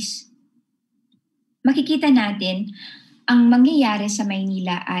 1850s, makikita natin ang mangyayari sa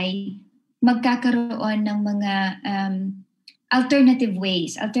Maynila ay magkakaroon ng mga alternative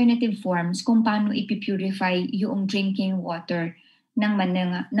ways, alternative forms kung paano ipipurify yung drinking water ng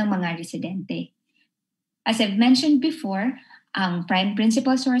mga residente. As I've mentioned before, ang prime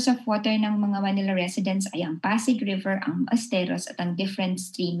principal source of water ng mga Manila residents ay ang Pasig River, ang Asteros at ang different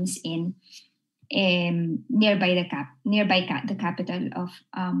streams in nearby the capital of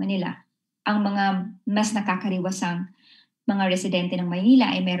Manila. Ang mga mas nakakariwasang mga residente ng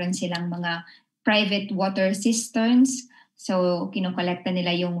Manila ay meron silang mga private water cisterns. So, kinokolekta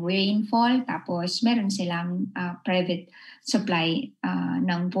nila yung rainfall, tapos meron silang private supply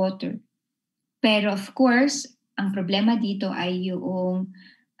ng water. Pero of course, ang problema dito ay yung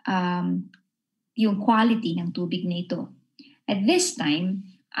yung quality ng tubig na ito. At this time,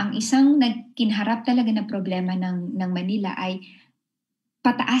 ang isang kinharap talaga na problema ng Manila ay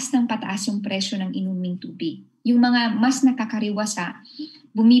pataas yung presyo ng inuming tubig. Yung mga mas nakakariwasa,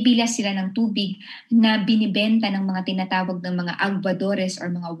 bumibila sila ng tubig na binibenta ng mga tinatawag ng mga aguadores or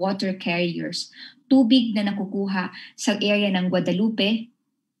mga water carriers. Tubig na nakukuha sa area ng Guadalupe,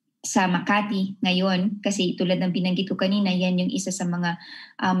 sa Makati ngayon, kasi tulad ng binanggit ko kanina, yan yung isa sa mga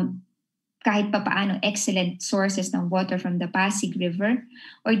kahit papaano excellent sources ng water from the Pasig River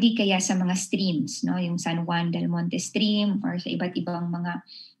or di kaya sa mga streams, no, yung San Juan del Monte stream or sa iba't ibang mga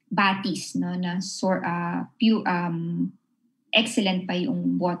batis, no, na pure excellent pa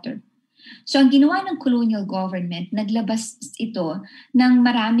yung water. So ang ginawa ng colonial government, naglabas ito ng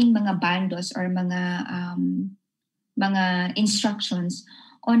maraming mga bandos or mga instructions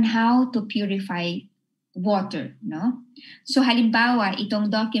on how to purify water, no? So halimbawa,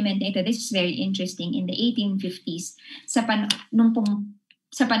 itong document na ito, this is very interesting, in the 1850s, sa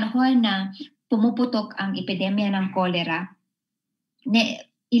panahon na pumuputok ang epidemya ng cholera,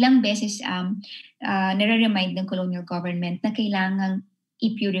 ilang beses nare-remind ng colonial government na kailangang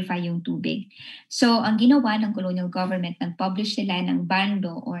i-purify yung tubig. So ang ginawa ng colonial government, nag-publish sila ng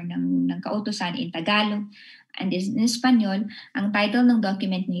bando or ng kautusan in Tagalog and in Espanyol. Ang title ng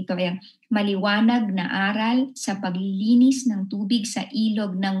document nito ay Maliwanag na Aral sa Paglilinis ng Tubig sa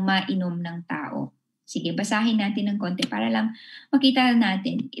Ilog ng Mainom ng Tao. Sige, basahin natin ng konti para lang makita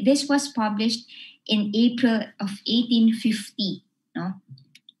natin. This was published in April of 1850, no?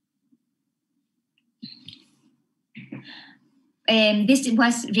 This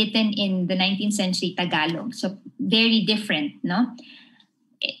was written in the 19th century Tagalog, so very different, no?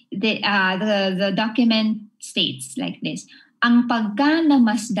 The document states like this: ang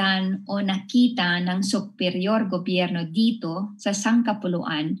pagkanamasdan o nakita ng superior gobyerno dito sa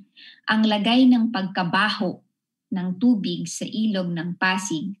sangkapuluan ang lagay ng pagkabaho ng tubig sa ilog ng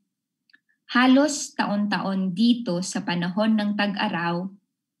Pasig, halos taon-taon dito sa panahon ng tag-araw,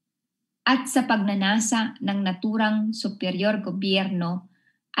 at sa pagnanasa ng naturang superior gobyerno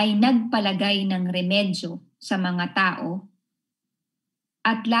ay nagpalagay ng remedyo sa mga tao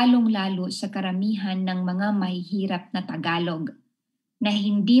at lalong-lalo sa karamihan ng mga mahihirap na Tagalog na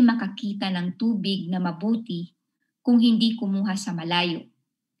hindi makakita ng tubig na mabuti kung hindi kumuha sa malayo.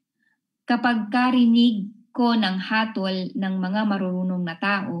 Kapag karinig ko ng hatol ng mga marurunong na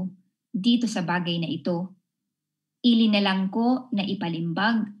tao dito sa bagay na ito, ilinalang ko na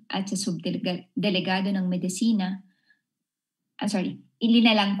ipalimbag at sa subdelegado ng medisina,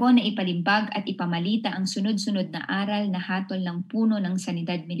 ilinalang ko na ipalimbag at ipamalita ang sunod-sunod na aral na hatol ng puno ng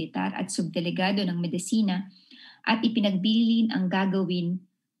sanidad militar at subdelegado ng medisina at ipinagbilin ang gagawin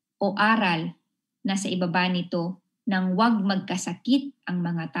o aral na sa ibaba nito nang huwag magkasakit ang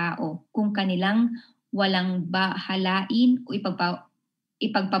mga tao kung kanilang walang bahalain o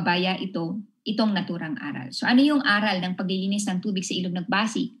ipagpabaya itong naturang aral. So ano yung aral ng paglilinis ng tubig sa ilog ng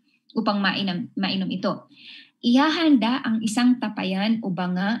Pasig upang mainom ito? Ihahanda ang isang tapayan o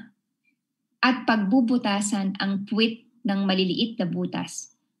banga at pagbubutasan ang puwit ng maliliit na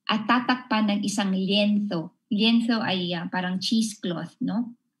butas at tatakpan ng isang lienzo. Lienzo ay parang cheesecloth,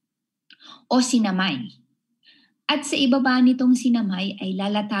 no? O sinamay. At sa ibaba nitong sinamay ay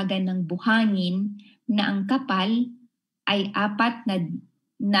lalatagan ng buhangin na ang kapal ay 4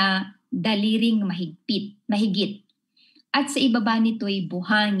 na daliring mahigit. At sa ibaba nito ay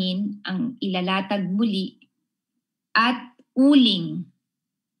buhangin ang ilalatag muli at uling.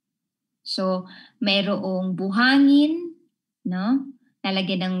 So, mayroong buhangin, no?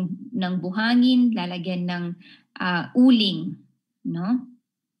 Lalagyan ng buhangin, lalagyan ng uling, no?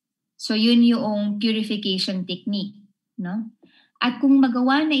 So, yun yung purification technique, no? At kung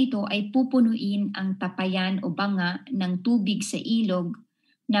magawa na ito ay pupunuin ang tapayan o banga ng tubig sa ilog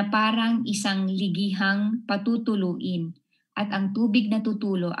na parang isang ligihang patutuluin at ang tubig na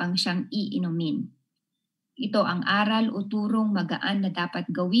tutulo ang siyang iinumin. Ito ang aral o turong magaan na dapat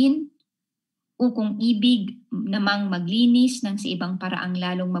gawin o kung ibig namang maglinis ng sa ibang paraang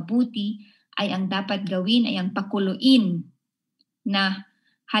lalong mabuti ay ang dapat gawin ay ang pakuluin na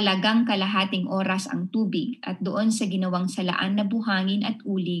halagang kalahating oras ang tubig at doon sa ginawang salaan na buhangin at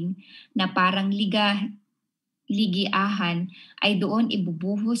uling na parang ligiahan ay doon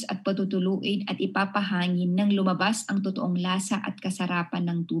ibubuhos at patutuluin at ipapahangin nang lumabas ang totoong lasa at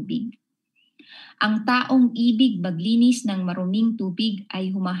kasarapan ng tubig. Ang taong ibig maglinis ng maruming tubig ay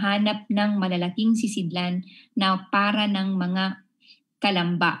humahanap ng malalaking sisidlan na para ng mga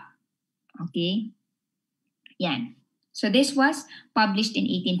kalamba. Okay? Yan. So this was published in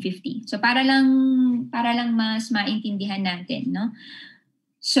 1850. So para lang mas maintindihan natin, no?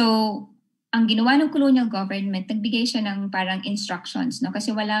 So ang ginawa ng colonial government, nagbigay siya ng parang instructions, no?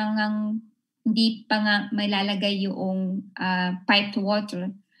 Kasi hindi pa nga may lalagay yung piped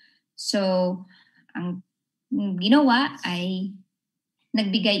water. So, ang ginawa ay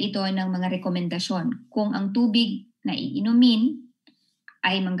nagbigay ito ng mga rekomendasyon. Kung ang tubig na iinumin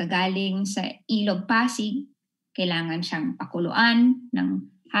ay manggagaling sa ilog Pasig, kailangan siyang pakuluan ng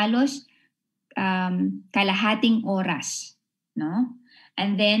halos kalahating oras, no?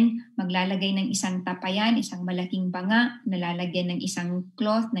 And then maglalagay ng isang tapayan, isang malaking banga, nalalagyan ng isang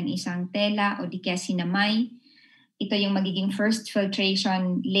cloth, ng isang tela o di kaya sinamay. Ito yung magiging first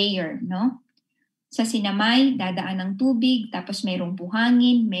filtration layer, no? Sa sinamay, dadaan ng tubig, tapos mayroong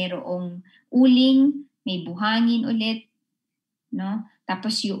buhangin, mayroong uling, may buhangin ulit, no?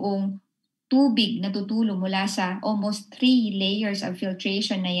 Tapos yung tubig na tutulo mula sa almost 3 layers of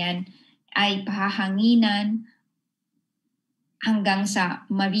filtration na yan ay pahahanginan hanggang sa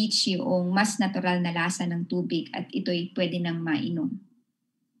ma-reach yung mas natural na lasa ng tubig at ito'y pwede nang mainom.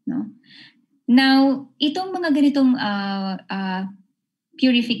 No? Now, itong mga ganitong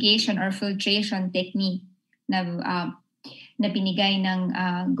purification or filtration technique na binigay ng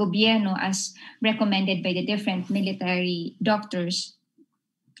gobyerno as recommended by the different military doctors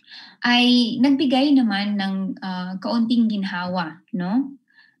ay nagbigay naman ng kaunting ginhawa, no,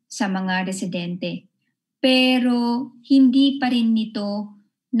 sa mga residente. Pero hindi pa rin nito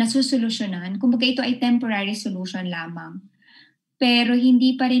nasusolusyonan. Kumbaga ito ay temporary solution lamang. Pero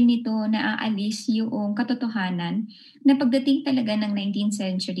hindi pa rin nito naaalis yung katotohanan na pagdating talaga ng 19th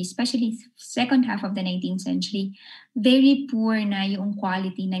century, especially second half of the 19th century, very poor na yung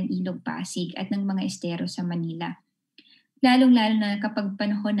quality ng ilog Pasig at ng mga estero sa Manila. Lalong-lalo na kapag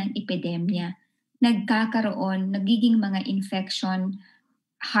panahon ng epidemya, nagiging mga infection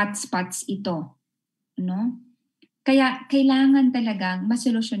hotspots ito. No? Kaya kailangan talagang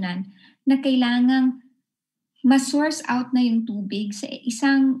masolusyonan na kailangang ma-source out na yung tubig sa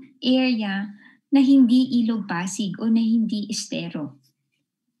isang area na hindi ilog Pasig o na hindi estero.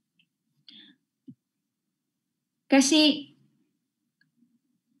 Kasi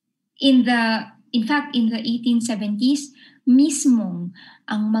in fact in the 1870s mismong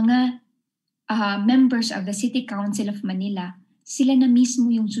ang mga members of the City Council of Manila, sila na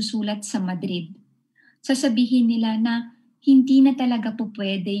mismo yung susulat sa Madrid. Sasabihin nila na hindi na talaga po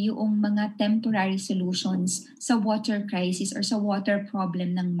pwede yung mga temporary solutions sa water crisis or sa water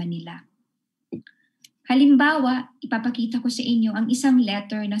problem ng Manila. Halimbawa, ipapakita ko sa inyo ang isang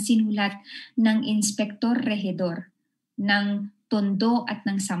letter na sinulat ng Inspektor Regidor ng Tondo at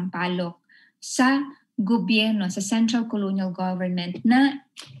ng Sampaloc sa gobyerno, sa Central Colonial Government na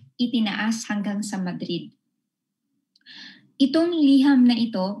itinaas hanggang sa Madrid. Itong liham na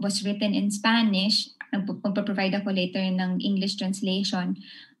ito was written in Spanish. Magpaprovide ako later ng English translation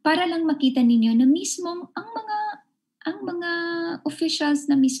para lang makita ninyo na mismong ang mga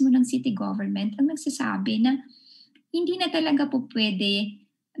officials na mismo ng city government ang nagsasabi na hindi na talaga po pwede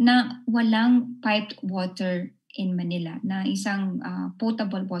na walang piped water in Manila, na isang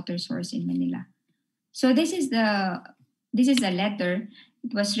potable water source in Manila. So this is the letter.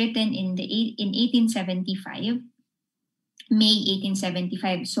 It was written in 1875, May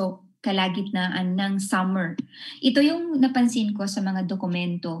 1875. So kalagitnaan ng summer. Ito yung napansin ko sa mga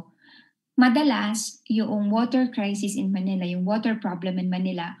dokumento. Madalas, yung water crisis in Manila, yung water problem in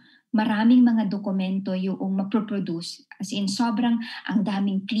Manila, maraming mga dokumento yung maproproduce. As in, sobrang ang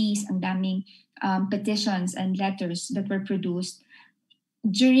daming pleas, ang daming petitions and letters that were produced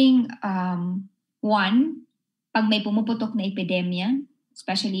during pag may pumuputok na epidemya,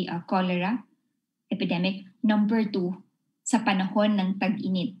 especially cholera epidemic. Number 2, sa panahon ng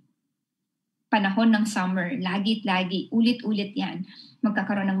tag-init. Panahon ng summer, lagi, ulit-ulit yan,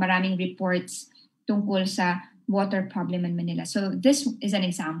 magkakaroon ng maraming reports tungkol sa water problem in Manila. So this is an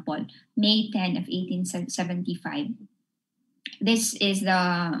example, May 10 of 1875. This is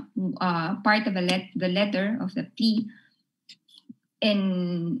the part of the letter of the plea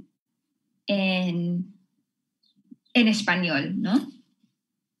in Espanol, no?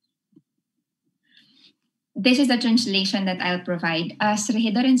 This is the translation that I'll provide. As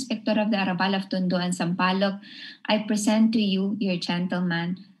Regidor Inspector of the Arrabal of Tondo and Sampaloc, I present to you, your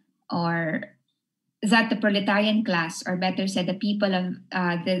gentleman, or that the proletarian class, or better said, the people of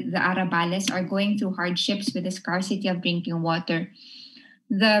the Arrabales are going through hardships with the scarcity of drinking water.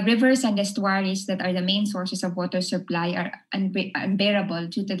 The rivers and estuaries that are the main sources of water supply are unbearable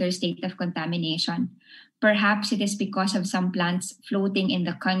due to their state of contamination. Perhaps it is because of some plants floating in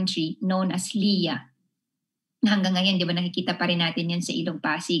the country known as lia. Hanggang ngayon, di ba, nakikita pa rin natin yan sa Ilog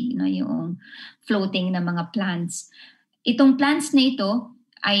Pasig, no? Yung floating na mga plants. Itong plants na ito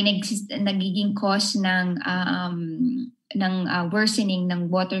ay nagiging cause ng worsening ng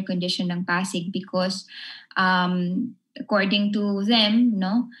water condition ng Pasig because according to them,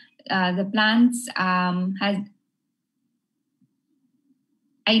 no, the plants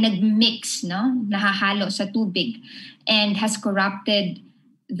ay nagmix, no, nahahalo sa tubig and has corrupted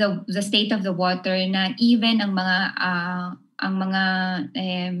the state of the water na even ang mga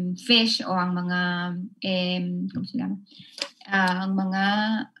fish o ang mga ang mga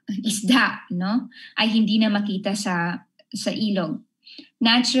isda, no, ay hindi na makita sa ilog.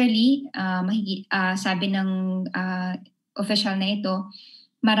 Naturally, sabi ng official na ito,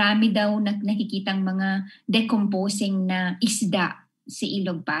 marami daw nakikitang mga decomposing na isda sa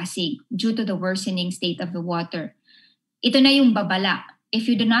Ilog Pasig due to the worsening state of the water. Ito na yung babala. If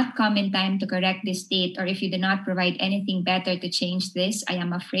you do not come in time to correct this state, or if you do not provide anything better to change this, I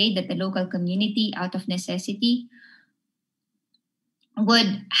am afraid that the local community, out of necessity,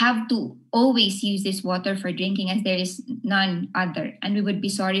 would have to always use this water for drinking as there is none other. And we would be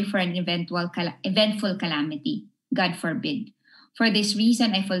sorry for an eventful calamity. God forbid. For this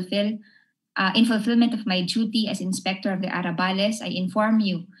reason, in fulfillment of my duty as Inspector of the Arabales, I inform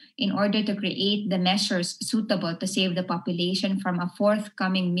you in order to create the measures suitable to save the population from a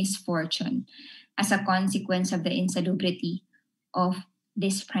forthcoming misfortune as a consequence of the insalubrity of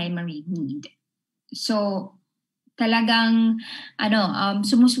this primary need. So, talagang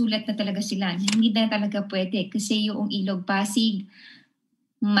sumusulat na talaga sila. Hindi na talaga pwede kasi yung Ilog Pasig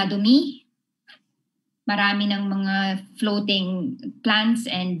madumi, marami ng mga floating plants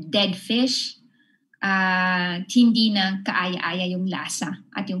and dead fish, hindi na kaaya-aya yung lasa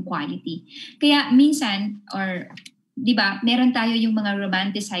at yung quality. Kaya minsan, or di ba, meron tayo yung mga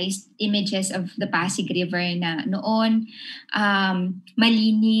romanticized images of the Pasig River na noon,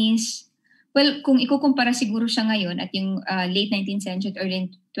 malinis. Well, kung ikukumpara siguro siya ngayon at yung late 19th century or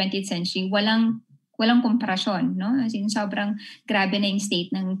early 20th century, walang komparasyon, no? As in, sobrang grabe na yung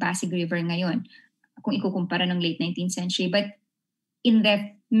state ng Pasig River ngayon kung ikukumpara ng late 19th century. But in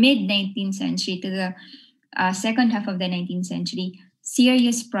the mid-19th century to the second half of the 19th century,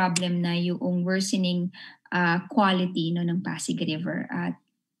 serious problem na yung worsening quality no, ng Pasig River. At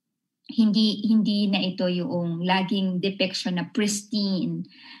hindi na ito yung laging depiction na pristine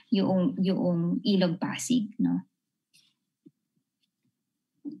yung Ilog Pasig. No?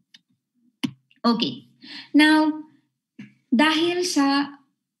 Okay. Now, dahil sa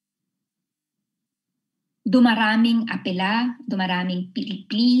dumaraming apela, dumaraming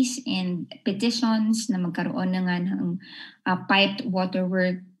pleas and petitions na magkaroon na nga ng piped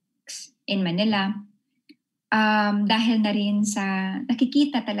waterworks in Manila, dahil na rin sa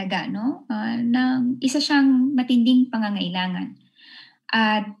nakikita talaga na isa siyang matinding pangangailangan.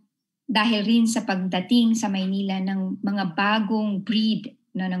 At dahil rin sa pagdating sa Maynila ng mga bagong breed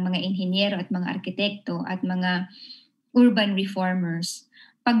ng mga inhinyero at mga arkitekto at mga urban reformers,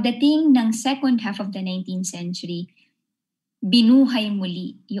 pagdating ng second half of the 19th century, binuhay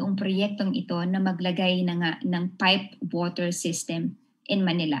muli yung proyektong ito na maglagay ng pipe water system in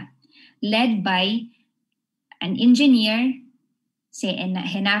Manila. Led by an engineer, si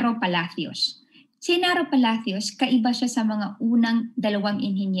Genaro Palacios. Si Genaro Palacios, kaiba siya sa mga unang dalawang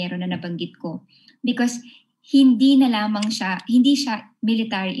inhinyero na nabanggit ko. Because hindi siya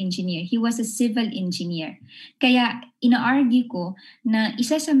military engineer. He was a civil engineer. Kaya ina-argue ko na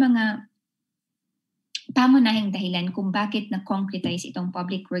isa sa mga pangunahing dahilan kung bakit na-concretize itong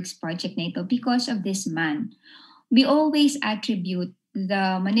public works project na ito because of this man. We always attribute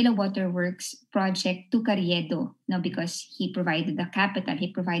the Manila Waterworks project to Carriedo, because he provided the capital, he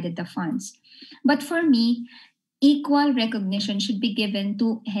provided the funds. But for me, equal recognition should be given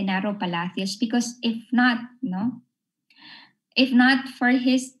to Genaro Palacios because if not for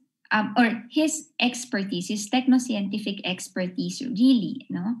his or his expertise, his techno-scientific expertise, really,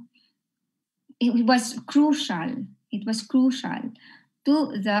 it was crucial. It was crucial to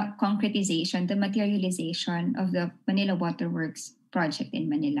the concretization, the materialization of the Manila Waterworks project in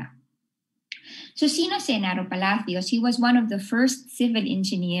Manila. So sino si Genaro Palacios? He was one of the first civil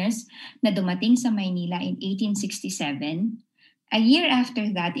engineers na dumating sa Maynila in 1867. A year after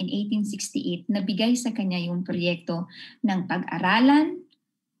that, in 1868, nabigay sa kanya yung proyekto ng pag-aralan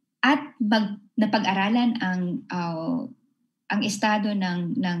at napag-aralan ang estado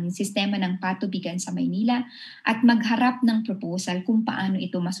ng sistema ng patubigan sa Maynila at magharap ng proposal kung paano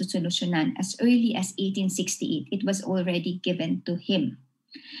ito masusolusyonan. As early as 1868, it was already given to him.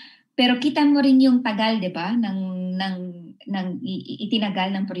 Pero kita mo rin yung tagal, di ba, ng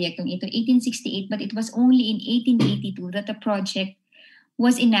itinagal ng proyektong ito, 1868, but it was only in 1882 that the project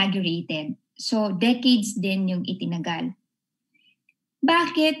was inaugurated. So decades din yung itinagal.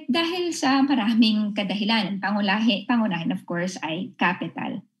 Bakit? Dahil sa maraming kadahilan. Pangunahin of course ay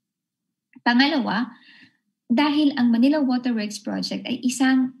capital. Pangalawa, dahil ang Manila Waterworks Project ay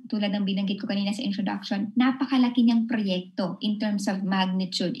isang, tulad ng binanggit ko kanina sa introduction, napakalaki niyang proyekto in terms of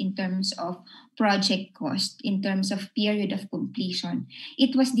magnitude, in terms of project cost, in terms of period of completion.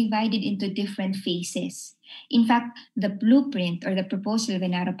 It was divided into different phases. In fact, the blueprint or the proposal of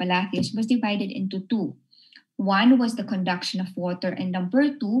Genaro Palacios was divided into two. One was the conduction of water, and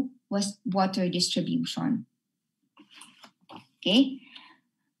number two was water distribution. Okay?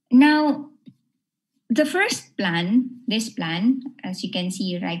 Now, the first plan, this plan, as you can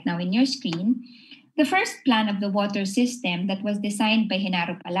see right now in your screen, the first plan of the water system that was designed by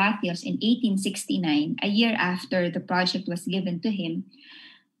Genaro Palacios in 1869, a year after the project was given to him,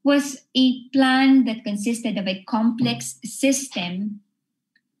 was a plan that consisted of a complex system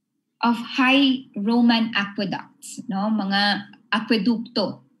of high Roman aqueducts, no, mga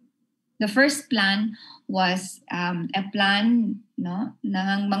aquedukto. The first plan was a plan, no,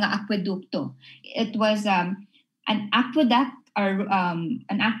 ng mga aquedukto. It was an aqueduct or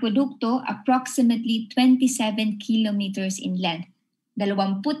an aquedukto approximately 27 kilometers in length.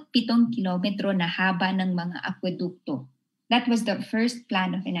 27 kilometro na haba ng mga aquedukto. That was the first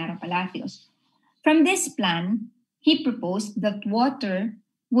plan of Genaro Palacios. From this plan, he proposed that water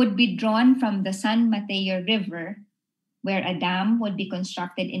would be drawn from the San Mateo River, where a dam would be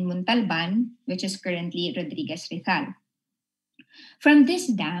constructed in Montalban, which is currently Rodriguez Rizal. From this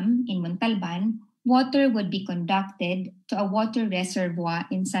dam in Montalban, water would be conducted to a water reservoir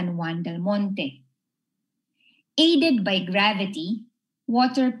in San Juan del Monte. Aided by gravity,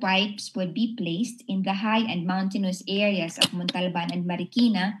 water pipes would be placed in the high and mountainous areas of Montalban and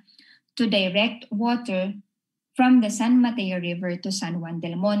Marikina to direct water from the San Mateo River to San Juan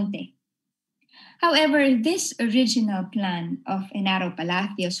del Monte. However, this original plan of Genaro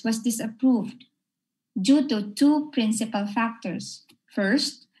Palacios was disapproved due to two principal factors.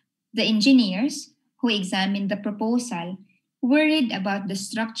 First, the engineers who examined the proposal worried about the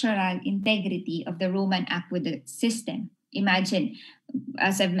structural integrity of the Roman aqueduct system. Imagine,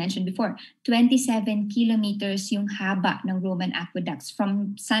 as I've mentioned before, 27 kilometers yung haba ng Roman aqueducts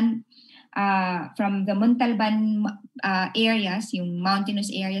from the Montalban areas, yung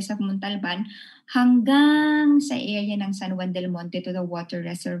mountainous areas of Montalban, hanggang sa area ng San Juan del Monte to the water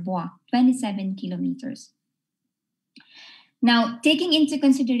reservoir, 27 kilometers. Now, taking into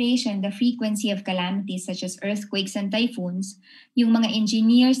consideration the frequency of calamities such as earthquakes and typhoons, yung mga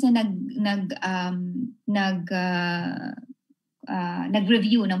engineers na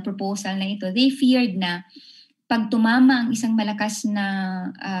nag-review ng proposal na ito, they feared na pag tumama ang isang malakas na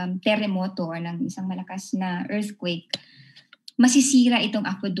terremoto or ng isang malakas na earthquake, masisira itong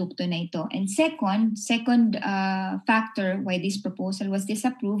aquedukto na ito. And second factor why this proposal was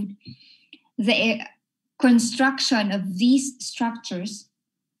disapproved, the construction of these structures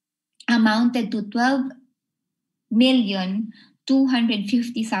amounted to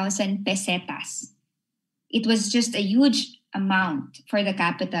 12,250,000 pesetas. It was just a huge amount for the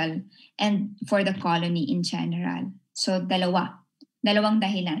capital and for the colony in general. So dalawang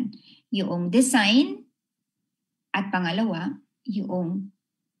dahilan. Yung design at pangalawa, yung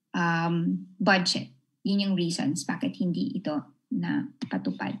budget. Yun yung reasons bakit hindi ito na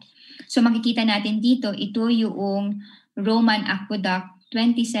patupad. So makikita natin dito, ito yung Roman aqueduct,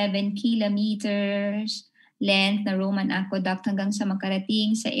 27 kilometers length na Roman aqueduct hanggang sa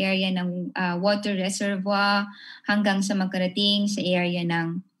makarating sa area ng water reservoir, hanggang sa makarating sa area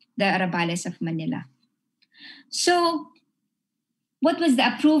ng the Arrabales of Manila. So, what was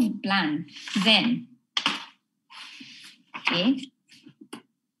the approved plan then? Okay.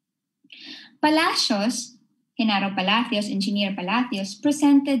 Genaro Palacios, Engineer Palacios,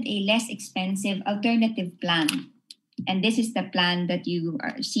 presented a less expensive alternative plan. And this is the plan that you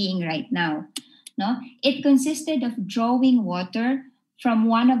are seeing right now. No? It consisted of drawing water from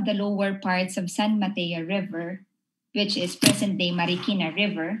one of the lower parts of San Mateo River, which is present-day Marikina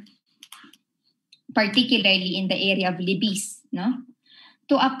River, particularly in the area of Libis, no?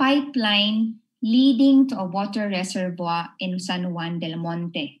 To a pipeline leading to a water reservoir in San Juan del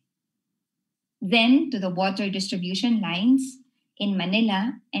Monte. Then to the water distribution lines in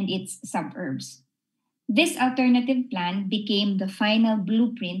Manila and its suburbs. This alternative plan became the final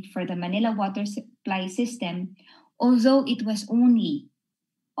blueprint for the Manila water supply system, although it was only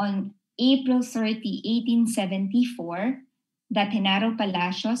on April 30, 1874, that Genaro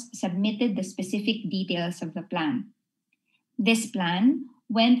Palacios submitted the specific details of the plan. This plan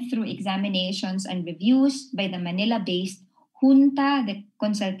went through examinations and reviews by the Manila-based Junta de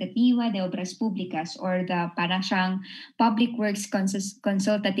Consultativa de Obras Públicas, or the parang siyang Public Works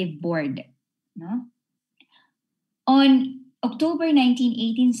Consultative Board. No? On October 19,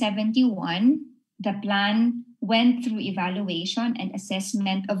 1871, the plan went through evaluation and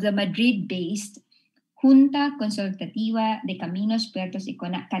assessment of the Madrid-based Junta Consultativa de Caminos, Puertos y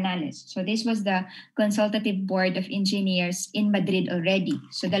Canales. So this was the Consultative Board of Engineers in Madrid already.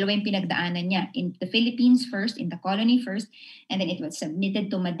 So dalawa yung pinagdaanan niya. In the Philippines first, in the colony first, and then it was submitted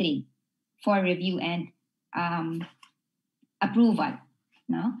to Madrid for review and approval.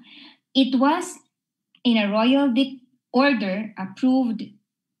 No? It was in a royal order approved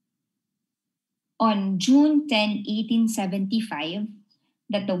on June 10, 1875,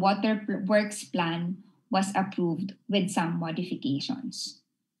 that the waterworks plan was approved with some modifications.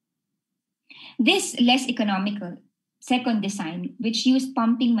 This less economical second design, which used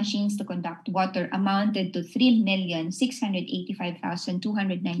pumping machines to conduct water, amounted to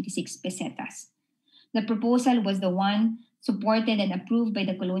 3,685,296 pesetas. The proposal was the one supported and approved by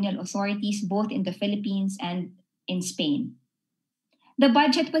the colonial authorities both in the Philippines and in Spain. The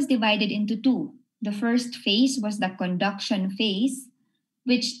budget was divided into two. The first phase was the conduction phase,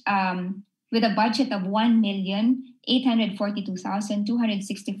 which with a budget of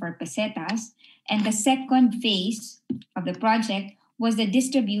 1,842,264 pesetas, and the second phase of the project was the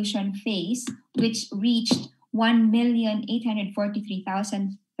distribution phase, which reached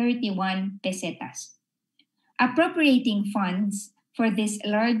 1,843,031 pesetas. Appropriating funds for this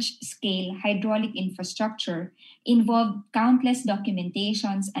large-scale hydraulic infrastructure involved countless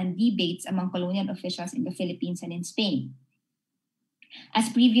documentations and debates among colonial officials in the Philippines and in Spain.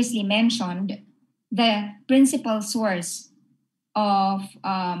 As previously mentioned, the principal source of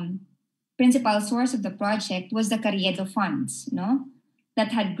the project was the Carriedo funds, no,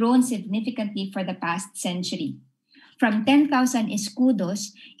 that had grown significantly for the past century. From 10,000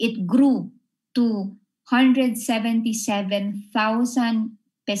 escudos, it grew to 177,000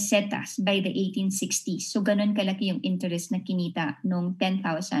 pesetas by the 1860s. So ganun kalaki yung interest na kinita nung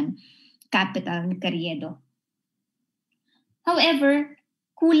 10,000 capital ni Carriedo. However,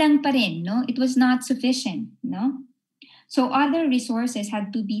 kulang pa rin, no? It was not sufficient, no? So other resources had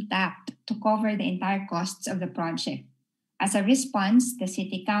to be tapped to cover the entire costs of the project. As a response, the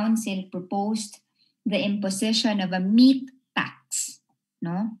City Council proposed the imposition of a meat tax,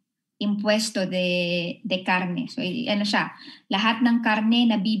 no? Impuesto de carne. So ano siya, lahat ng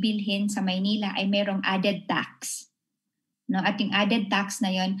karne na bibilhin sa Maynila ay merong added tax. No, at yung added tax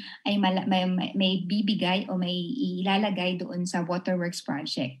na yon ay may bibigay o may ilalagay doon sa waterworks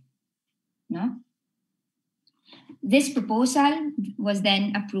project. No? This proposal was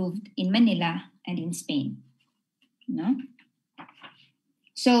then approved in Manila and in Spain. No?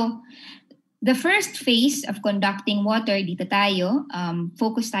 So, the first phase of conducting water, dito tayo,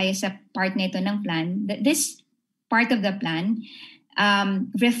 focus tayo sa part nito ng plan. This part of the plan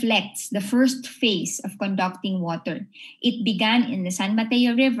reflects the first phase of conducting water. It began in the San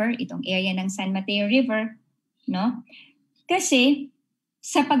Mateo River, itong area ng San Mateo River, no? Kasi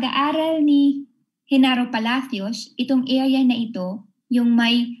sa pag-aaral ni Genaro Palacios, itong area na ito yung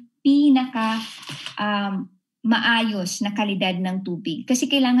may pinaka maayos na kalidad ng tubig. Kasi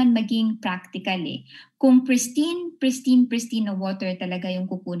kailangan maging practical eh. Kung pristine na water talaga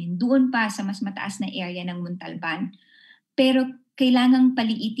yung kukunin, doon pa sa mas mataas na area ng Montalban. Pero kailangang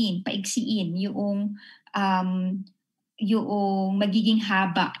paliitin, paiksiin yung magiging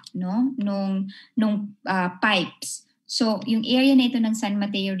haba, no, nung pipes. So yung area na ito ng San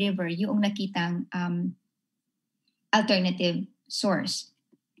Mateo River, yung nakitang alternative source.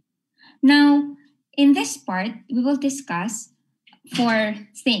 Now, in this part, we will discuss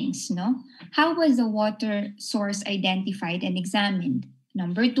 4 things, no? How was the water source identified and examined?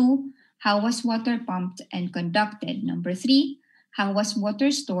 Number 2, how was water pumped and conducted? Number 3, how was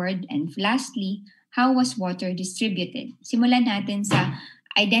water stored? And lastly, how was water distributed? Simulan natin sa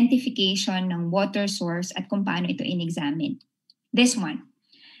identification ng water source at kung paano ito in-examine. This one.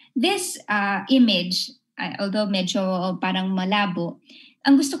 This image, although medyo parang malabo,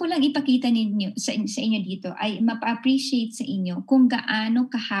 ang gusto ko lang ipakita ninyo, sa inyo dito ay mapa-appreciate sa inyo kung gaano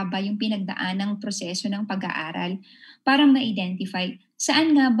kahaba yung pinagdaanang proseso ng pag-aaral para ma-identify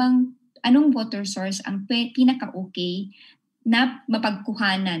saan nga bang, anong water source ang pinaka-okay na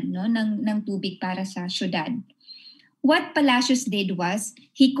mapagkuhanan, no, ng tubig para sa syudad. What Palacios did was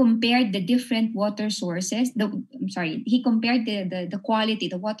he compared the different water sources. He compared the quality,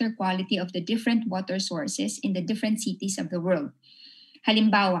 the water quality of the different water sources in the different cities of the world.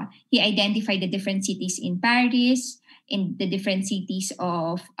 Halimbawa, he identified the different cities in Paris, in the different cities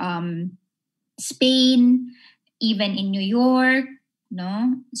of Spain, even in New York,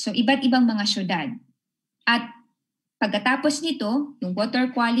 no? So iba't ibang mga syudad. At pagkatapos nito, yung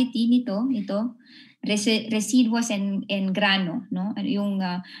water quality nito, residuos and grano, no? Yung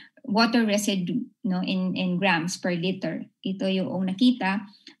water residue, no, in grams per liter. Ito yung nakita.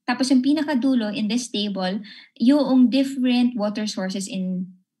 Tapos yung pinakadulo in this table, yung different water sources in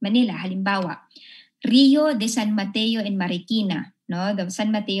Manila. Halimbawa, Rio de San Mateo in Marikina, no, the San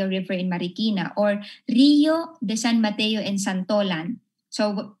Mateo River in Marikina, or Rio de San Mateo in Santolan.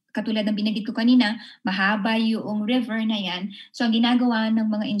 So katulad ng binanggit ko kanina, mahaba yung river na yan. So ang ginagawa ng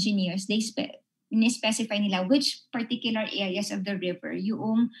mga engineers, in-specify nila which particular areas of the river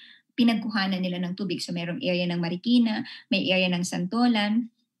yung pinagkuhanan nila ng tubig. So merong area ng Marikina, may area ng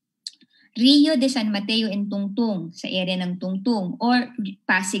Santolan, Rio de San Mateo in Tungtung, sa area ng Tungtung, or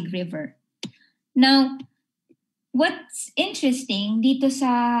Pasig River. Now, what's interesting dito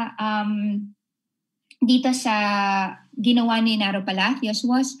sa ginawa ni Naro Palacios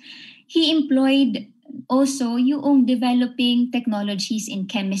was he employed also yung developing technologies in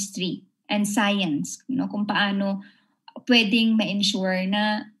chemistry and science, no, kung paano pwedeng ma-ensure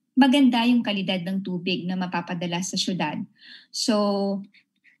na maganda yung kalidad ng tubig na mapapadala sa syudad. So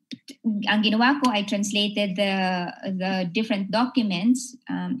ang ginawa ko, I translated the different documents.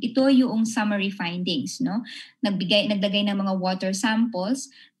 Ito yung summary findings, no? Naglagay ng mga water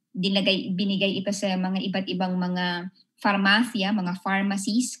samples, binigay ito sa mga iba't ibang mga farmasya, mga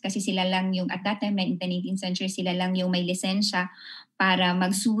pharmacies, kasi sila lang yung at that time, in the 19th century, sila lang yung may lisensya para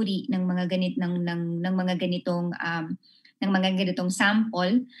magsuri ng mga mga ganitong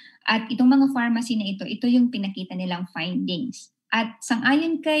sample. At itong mga pharmacy na ito yung pinakita nilang findings. At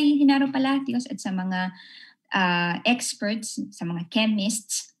sang-ayon kay Genaro Palacios at sa mga experts, sa mga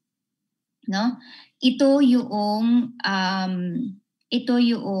chemists, no? Ito yung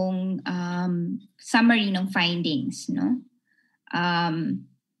summary ng findings, no?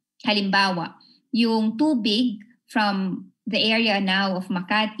 Halimbawa, yung tubig from the area now of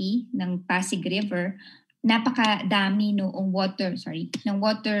Makati ng Pasig River, napakadami ng water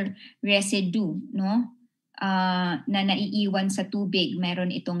residue, no? Na naiiwan sa tubig. Meron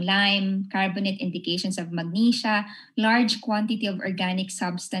itong lime, carbonate, indications of magnesia, large quantity of organic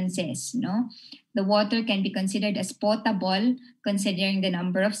substances, no? The water can be considered as potable considering the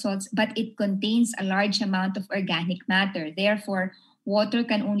number of salts, but it contains a large amount of organic matter. Therefore, water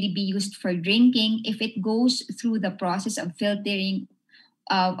can only be used for drinking if it goes through the process of filtering,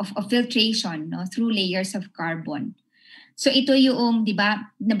 of filtration, no, through layers of carbon. So ito yung, di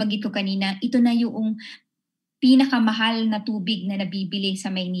ba, nabanggit ko kanina, ito na yung pinakamahal na tubig na nabibili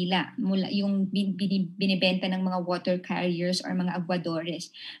sa Maynila, mula yung binibenta ng mga water carriers or mga aguadores.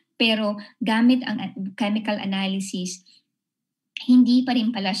 Pero gamit ang chemical analysis, hindi pa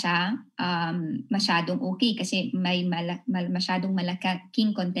rin pala siya masyadong okay kasi may masyadong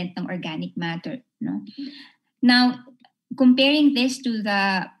malaking content ng organic matter, no? Now, comparing this to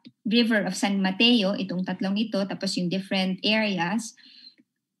the river of San Mateo, itong tatlong ito, tapos yung different areas,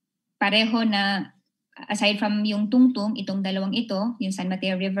 pareho na, aside from yung Tungtung, itong dalawang ito, yung San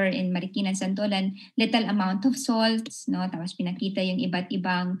Mateo River in Marikina and Santolan, little amount of salts, no? Tapos pinakita yung iba't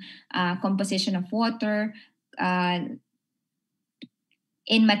ibang composition of water.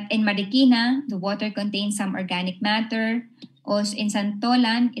 In Marikina, the water contains some organic matter. Also in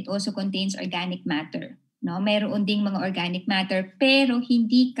Santolan, it also contains organic matter, no? Mayroon ding mga organic matter, pero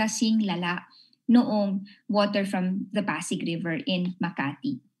hindi kasing lala noong water from the Pasig River in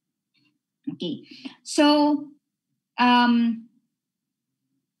Makati. Okay, so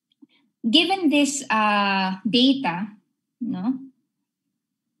given this data, no,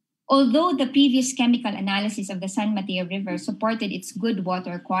 although the previous chemical analysis of the San Mateo River supported its good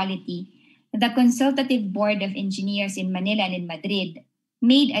water quality, the Consultative Board of Engineers in Manila and in Madrid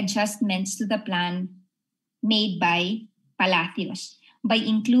made adjustments to the plan made by Palacios by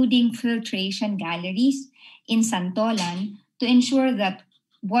including filtration galleries in Santolan to ensure that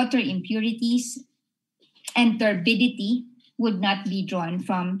water impurities and turbidity would not be drawn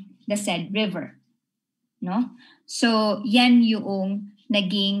from the said river, no? So yan yung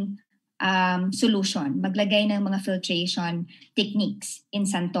naging solution, maglagay ng mga filtration techniques in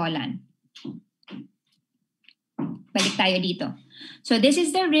Santolan. Balik tayo dito. So this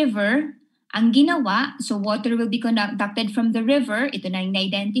is the river. Ang ginawa, so water will be conducted from the river, ito na yung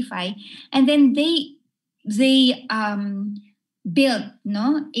na-identify, and then they built,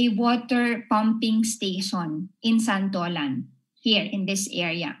 no, a water pumping station in Santolan, here in this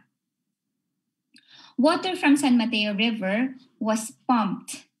area. Water from San Mateo River was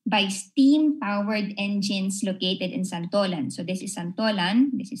pumped by steam-powered engines located in Santolan. So this is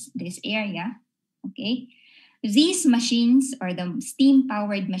Santolan, this is this area, okay? These machines, or the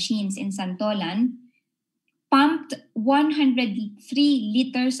steam-powered machines in Santolan, pumped 103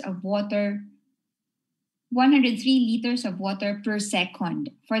 liters of water 103 liters of water per second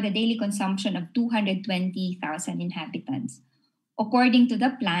for the daily consumption of 220,000 inhabitants. According to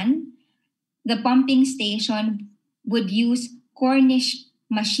the plan, the pumping station would use Cornish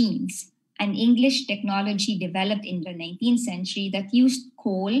machines, an English technology developed in the 19th century that used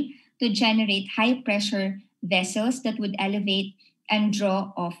coal to generate high-pressure vessels that would elevate and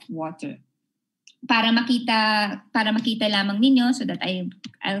draw off water. Para makita lamang ninyo, so that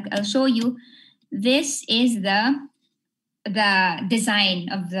I'll show you, this is the design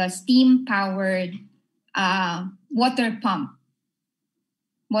of the steam-powered water pump.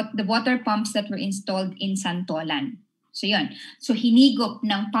 The water pumps that were installed in Santolan. So yun. So hinigop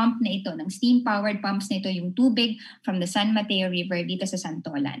ng pump na ito, ng steam-powered pumps na ito, yung tubig from the San Mateo River dito sa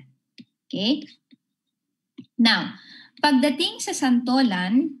Santolan. Okay? Now, pagdating sa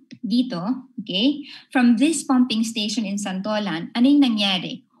Santolan, dito, okay, from this pumping station in Santolan, ano yung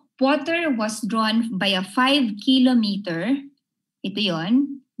nangyari? Water was drawn by a 5-kilometer, ito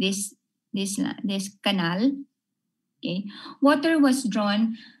yon, this canal. Okay. Water was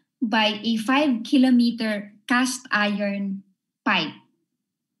drawn by a 5-kilometer cast iron pipe,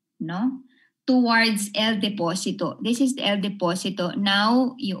 no, towards El Deposito. This is the El Deposito.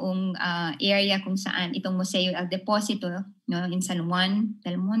 Now, yung area kung saan itong Museo El Deposito, no, in San Juan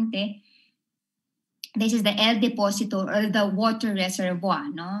del Monte. This is the El Deposito, or the water reservoir,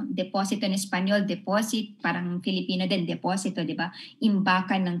 no? Deposito in Espanyol, deposit, parang Filipino din, deposito, di ba?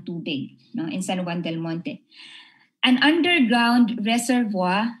 Imbakan ng tubig, no? In San Juan del Monte. An underground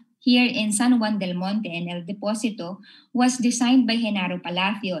reservoir here in San Juan del Monte and El Deposito was designed by Genaro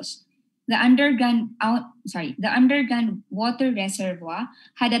Palacios. The underground water reservoir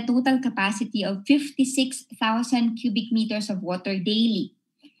had a total capacity of 56,000 cubic meters of water daily.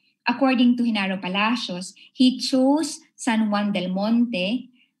 According to Genaro Palacios, he chose San Juan del Monte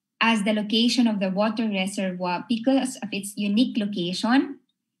as the location of the water reservoir because of its unique location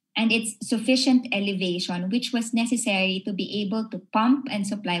and its sufficient elevation, which was necessary to be able to pump and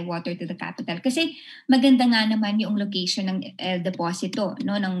supply water to the capital. Kasi maganda nga naman yung location ng El Deposito,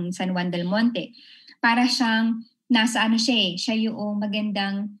 no, ng San Juan del Monte. Para siyang nasa siya yung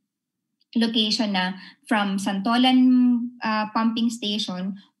magandang location na from Santolan pumping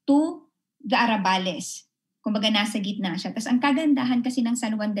station to the Arabales. Kumbaga nasa gitna siya. Tapos ang kagandahan kasi ng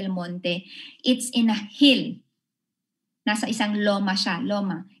San Juan del Monte, it's in a hill. Nasa isang loma siya,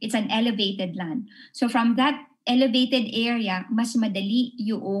 loma. It's an elevated land. So from that elevated area, mas madali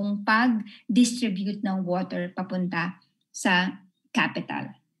yung pag-distribute ng water papunta sa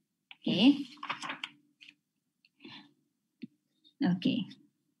capital. Okay? Okay.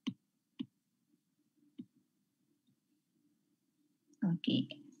 Okay.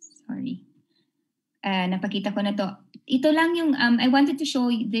 Sorry. Napakita ko na to. Ito lang yung, I wanted to show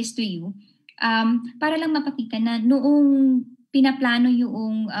this to you. Para lang mapakita na noong pinaplano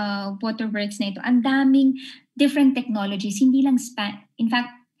yung waterworks na ito, ang daming different technologies, hindi lang in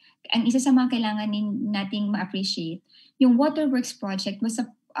fact, ang isa sa mga kailangan nating ma-appreciate, yung waterworks project was a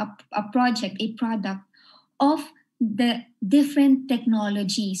product of the different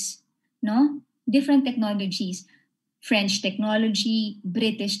technologies, no? Different technologies. French technology,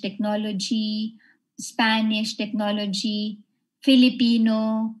 British technology, Spanish technology,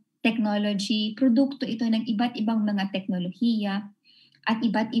 Filipino technology. Produkto ito ng iba't ibang mga teknolohiya at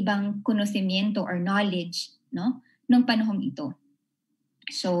iba't ibang konocimiento or knowledge, no, nung panahong ito.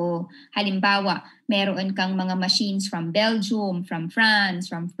 So, halimbawa, meron kang mga machines from Belgium, from France,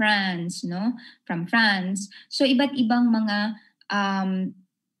 no? From France. So, iba't ibang mga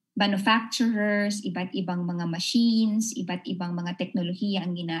manufacturers, iba't ibang mga machines, iba't ibang mga teknolohiya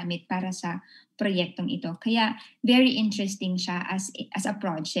ang ginamit para sa proyektong ito. Kaya very interesting siya as a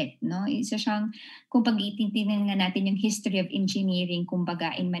project, no? Isa siyang, kung pag-itintingnan natin yung history of engineering,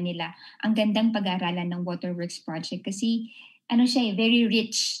 kumbaga in Manila, ang gandang pag-aaralan ng Waterworks project kasi siya, very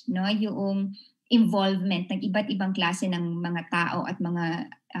rich, no? Yung involvement ng iba't ibang klase ng mga tao at mga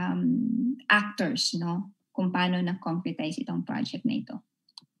actors, no? Kung paano na-concretize itong project na ito.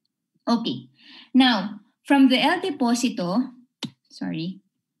 Okay. Now, from the El Deposito,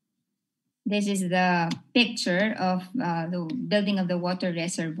 this is the picture of the building of the water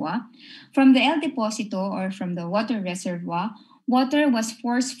reservoir. From the El Deposito, or from the water reservoir, water was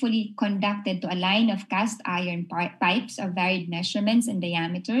forcefully conducted to a line of cast iron pipes of varied measurements and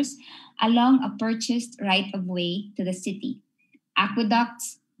diameters along a purchased right-of-way to the city.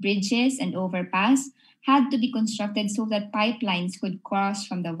 Aqueducts, bridges, and overpass had to be constructed so that pipelines could cross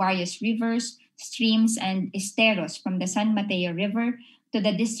from the various rivers, streams, and esteros from the San Mateo River to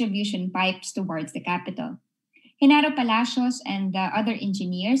the distribution pipes towards the capital. Genaro Palacios and the other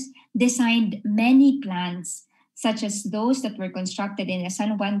engineers designed many plants, such as those that were constructed in the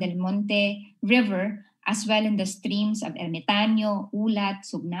San Juan del Monte River, as well in the streams of Ermitaño, Ulat,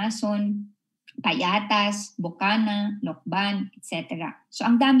 Sugnason, Payatas, Bocana, Lokban, etc. So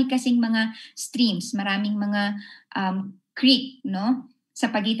ang dami kasing mga streams, maraming mga creek, no? Sa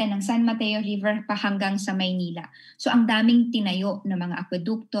pagitan ng San Mateo River pa hanggang sa Maynila. So ang daming tinayo na mga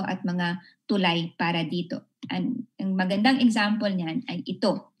aquedukto at mga tulay para dito. And ang magandang example niyan ay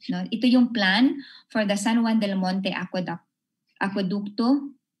ito. No? Ito yung plan for the San Juan del Monte Aqueducto.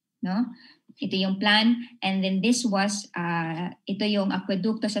 No? Ito yung plan. And then this was, ito yung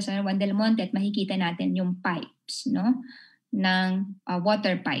aqueducto sa San Juan del Monte at makikita natin yung pipes, no? Ng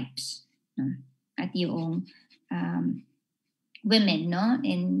water pipes. No? At yung women, no?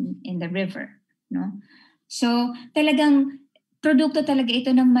 In the river. No? So talagang produkto talaga ito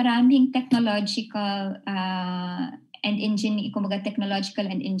ng maraming technological and technological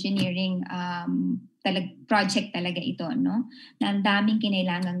and engineering project talaga ito, no? Na ang daming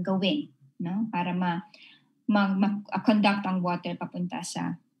kinailangang gawin, no? Para conduct ang water papunta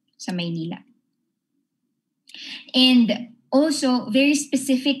sa Maynila. And also very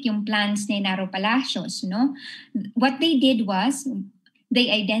specific yung plans ni Genaro Palacios, no? What they did was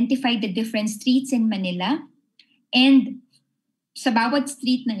they identified the different streets in Manila, and sa bawat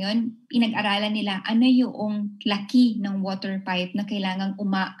street na yon, pinag-aralan nila ano yung laki ng water pipe na kailangang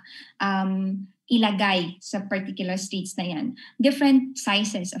ilagay sa particular streets na yan. Different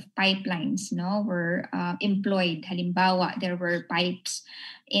sizes of pipelines, no, were employed. Halimbawa, there were pipes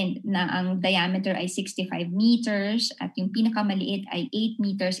na ang diameter ay 65 meters at yung pinakamaliit ay 8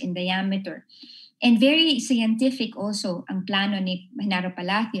 meters in diameter. And very scientific also ang plano ni Genaro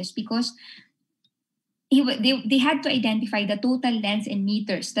Palacios because they had to identify the total lengths in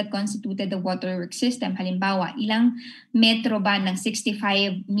meters that constituted the waterworks system. Halimbawa, ilang metro ba ng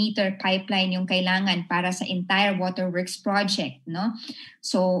 65-meter pipeline yung kailangan para sa entire waterworks project, no?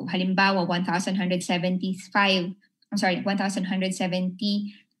 So, halimbawa, 1,170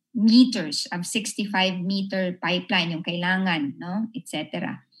 meters of 65-meter pipeline yung kailangan, no? Etc.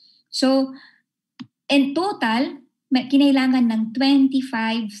 So, in total, kinailangan ng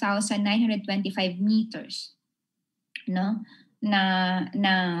 25,925 meters, no, na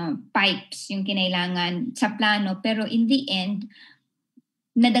pipes yung kinailangan sa plano, pero in the end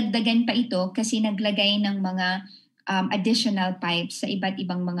nadagdagan pa ito kasi naglagay ng mga additional pipes sa iba't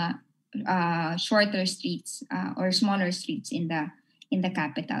ibang mga shorter streets or smaller streets in the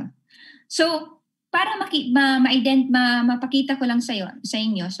capital. So para mapakita ko lang sa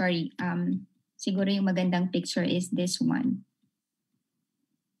inyo, sorry. Siguro yung magandang picture is this one.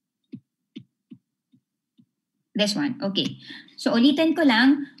 This one, okay. So ulitin ko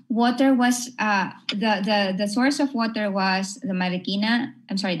lang, water was, the source of water was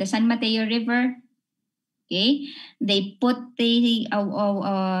the San Mateo River. Okay, they put a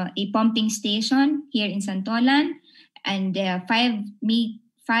pumping station here in Santolan and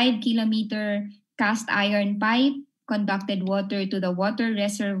 5-kilometer cast iron pipe conducted water to the water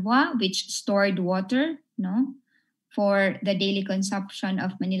reservoir, which stored water, no, for the daily consumption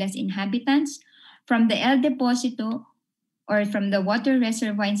of Manila's inhabitants. From the El Deposito, or from the water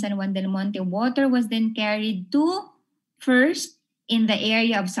reservoir in San Juan del Monte, water was then carried to first in the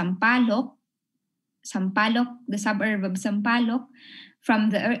area of Sampaloc, the suburb of Sampaloc.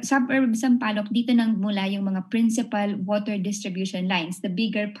 From the suburb of Sampaloc, dito nang mula yung mga principal water distribution lines, the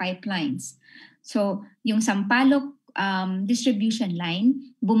bigger pipelines. So, yung Sampaloc distribution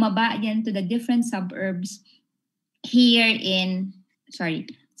line, bumaba yan to the different suburbs here in,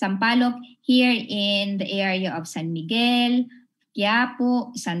 Sampaloc, here in the area of San Miguel,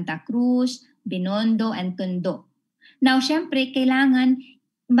 Quiapo, Santa Cruz, Binondo, and Tondo. Now, syempre, kailangan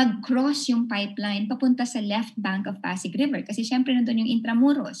mag-cross yung pipeline papunta sa left bank of Pasig River kasi syempre nandun yung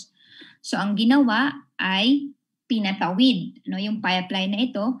Intramuros. So, ang ginawa ay pinatawid, no, yung pipeline na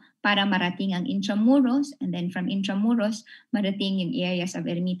ito para marating ang Intramuros, and then from Intramuros, marating yung areas of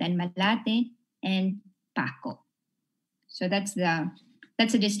Ermitan, Malate, and Paco. So that's a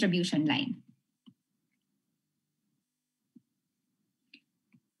distribution line.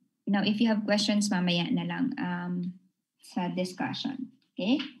 Now, if you have questions, mamaya na lang sa discussion.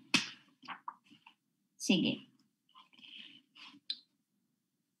 Okay? Sige.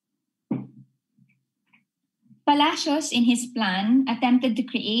 Palacios, in his plan, attempted to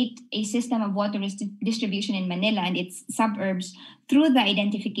create a system of water distribution in Manila and its suburbs through the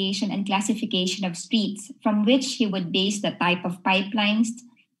identification and classification of streets from which he would base the type of pipelines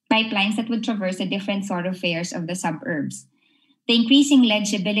pipelines that would traverse the different thoroughfares of the suburbs. The increasing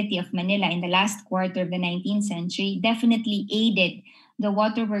legibility of Manila in the last quarter of the 19th century definitely aided the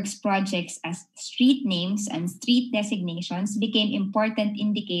waterworks projects, as street names and street designations became important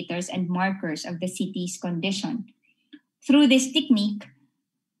indicators and markers of the city's condition. Through this technique,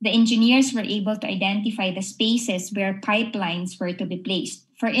 the engineers were able to identify the spaces where pipelines were to be placed.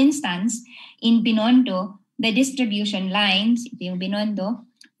 For instance, in Binondo, the distribution lines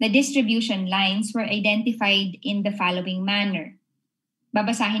were identified in the following manner.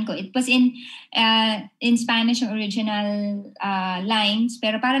 Babasahin ko. It was in Spanish yung original lines,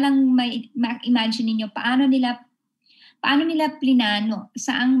 pero para lang ma-imagine niyo paano nila plinano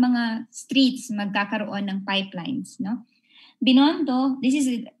saang mga streets magkakaroon ng pipelines, no? Binondo, this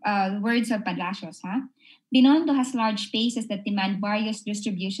is words of Palacios, ha? Binondo has large spaces that demand various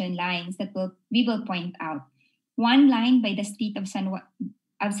distribution lines that we will point out. One line by the street of San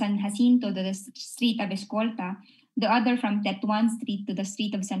Jacinto to the street of Escolta, the other from Tetuan Street to the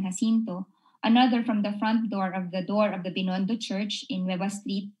street of San Jacinto, another from the front door of the Binondo Church in Nueva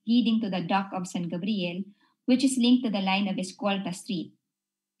Street leading to the dock of San Gabriel, which is linked to the line of Escolta Street.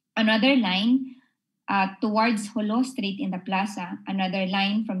 Another line towards Jolo Street in the plaza, another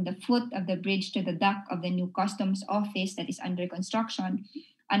line from the foot of the bridge to the dock of the new customs office that is under construction,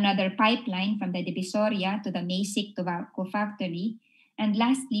 another pipeline from the Divisoria to the Masic Tobacco Factory, and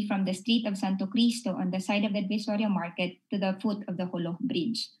lastly, from the street of Santo Cristo on the side of the Divisoria Market to the foot of the Jolo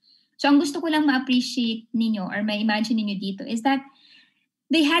Bridge. So ang gusto ko lang ma-appreciate ninyo or ma-imagine ninyo dito is that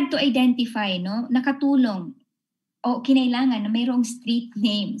they had to identify, no, nakatulong o kinailangan na mayroong street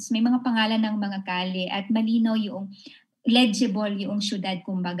names, may mga pangalan ng mga kalye at malinaw yung legible yung syudad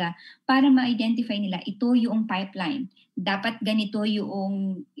kumbaga para ma-identify nila ito yung pipeline. Dapat ganito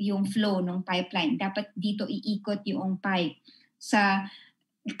yung flow ng pipeline. Dapat dito iikot yung pipe. Sa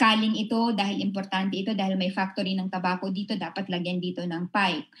kaling ito, dahil importante ito, dahil may factory ng tabako dito, dapat lagyan dito ng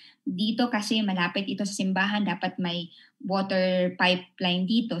pipe. Dito kasi malapit ito sa simbahan, dapat may water pipeline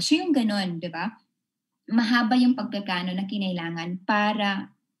dito. So yung ganun, di ba? Mahaba yung pagpaplano na kinailangan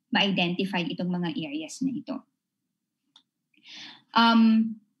para ma-identify itong mga areas na ito.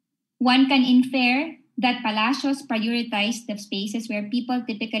 One can infer that Palacios prioritized the spaces where people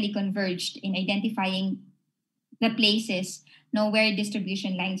typically converged in identifying the places where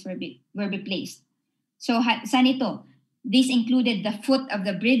distribution lines were be placed. So saan ito? This included the foot of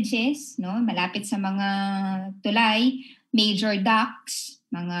the bridges, no, malapit sa mga tulay, major docks,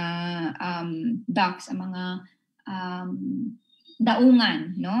 mga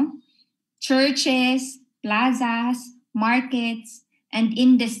daungan, no? Churches, plazas, markets, and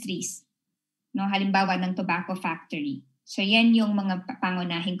industries. No, halimbawa ng tobacco factory. So yan yung mga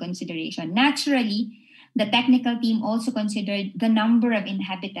pangunahing consideration. Naturally, the technical team also considered the number of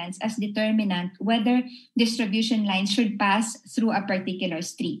inhabitants as determinant whether distribution lines should pass through a particular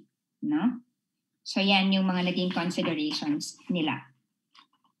street. No? So yan yung mga naging considerations nila.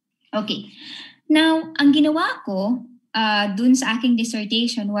 Okay. Now, ang ginawa ko dun sa aking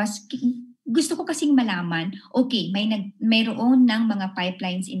dissertation was gusto ko kasing malaman, okay, mayroon ng mga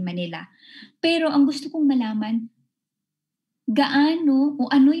pipelines in Manila. Pero ang gusto kong malaman, gaano o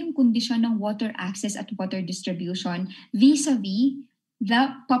ano yung kondisyon ng water access at water distribution vis-a-vis the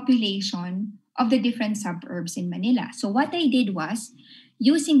population of the different suburbs in Manila. So what I did was,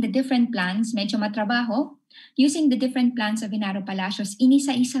 using the different plans, medyo matrabaho, using the different plans of Genaro Palacios,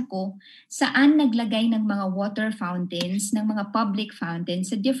 inisa-isa ko saan naglagay ng mga water fountains, ng mga public fountains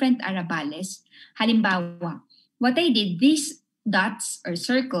sa different arrabales. Halimbawa, what I did, these dots or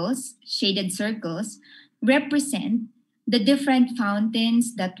circles, shaded circles, represent the different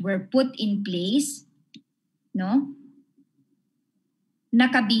fountains that were put in place, no?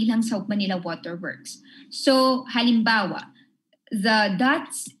 Nakabilang sa Manila Waterworks. So, halimbawa, the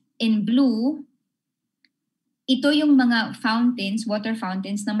dots in blue, ito yung mga fountains, water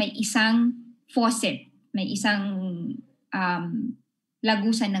fountains na may isang faucet, may isang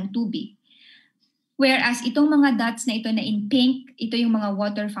lagusan ng tubig. Whereas itong mga dots na ito na in pink, ito yung mga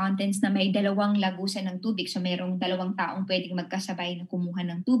water fountains na may dalawang lagusan ng tubig. So mayroong dalawang taong pwedeng magkasabay na kumuha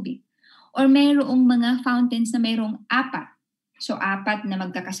ng tubig. Or mayroong mga fountains na mayroong apat. So apat na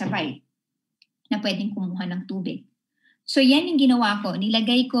magkakasabay na pwedeng kumuha ng tubig. So yan yung ginawa ko.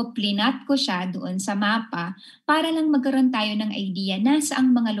 Nilagay ko, plinat ko siya doon sa mapa para lang magkaroon tayo ng idea na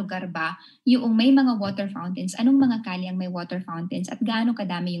saang mga lugar ba yung may mga water fountains, anong mga kalyang may water fountains at gaano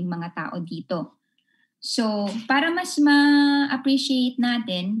kadami yung mga tao dito. So, para mas ma-appreciate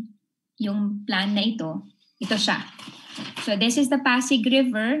natin yung plan na ito siya. So, this is the Pasig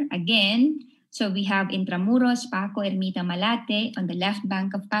River. Again, So we have Intramuros, Paco, Ermita, Malate. On the left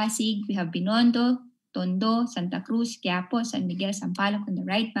bank of Pasig, we have Binondo, Tondo, Santa Cruz, Quiapo, San Miguel, Sampaloc on the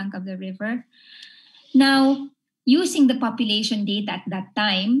right bank of the river. Now, using the population data at that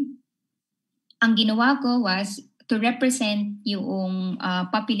time, ang ginawa ko was to represent yung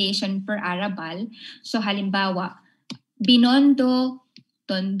population per arabal. So halimbawa, Binondo,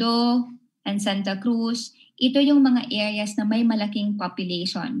 Tondo, and Santa Cruz, ito yung mga areas na may malaking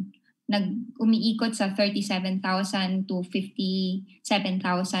population. Umiikot sa 37,000 to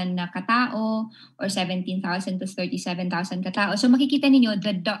 57,000 na katao or 17,000 to 37,000 katao. So makikita ninyo,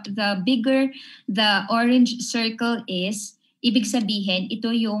 the bigger the orange circle is, ibig sabihin,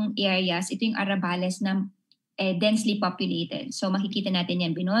 ito yung areas, ito yung arabales na densely populated. So makikita natin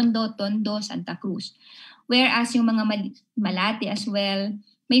yan, Binondo, Tondo, Santa Cruz. Whereas yung mga Malate as well,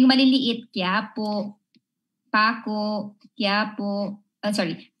 may maliliit, Quiapo, Paco, Quiapo,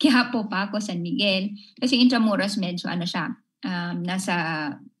 Paco, San Miguel. Kasi Intramuros medyo nasa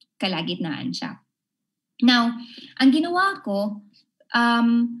kalagitnaan siya. Now, ang ginawa ko,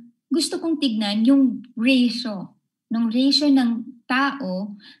 gusto kong tignan yung ratio ng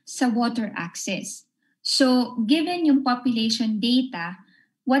tao sa water access. So, given yung population data,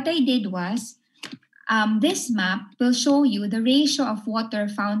 what I did was, this map will show you the ratio of water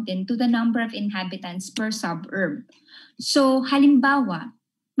fountain to the number of inhabitants per suburb. So, halimbawa,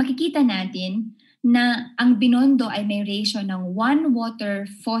 makikita natin na ang Binondo ay may ratio ng 1 water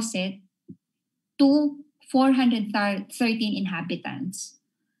faucet to 413 inhabitants.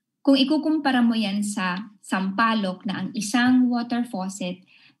 Kung ikukumpara mo yan sa Sampaloc na ang isang water faucet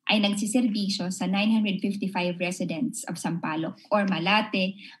ay nagsiservisyo sa 955 residents of Sampaloc, or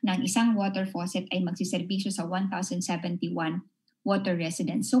Malate na ang isang water faucet ay magsiservisyo sa 1,071 water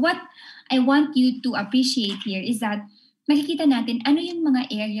residents. So what I want you to appreciate here is that makikita natin ano yung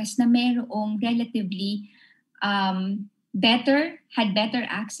mga areas na mayroong relatively had better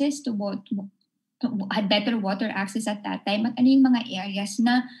access to had better water access at that time, at ano yung mga areas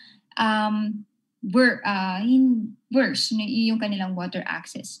na worse yung kanilang water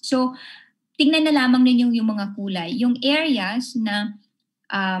access. So, tingnan na lamang ninyo yung mga kulay. Yung areas na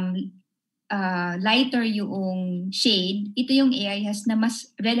lighter yung shade, ito yung areas na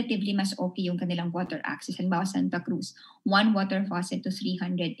relatively mas okay yung kanilang water access. Halimbawa, Santa Cruz, 1 water faucet to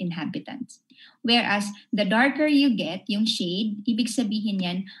 300 inhabitants. Whereas, the darker you get, yung shade, ibig sabihin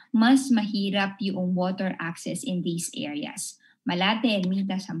yan, mas mahirap yung water access in these areas. Malate,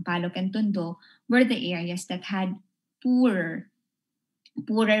 Ermita, Sampaloc, and Tondo were the areas that had poorer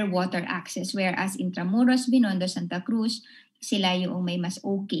water access, whereas Intramuros, Binondo, Santa Cruz, sila yung may mas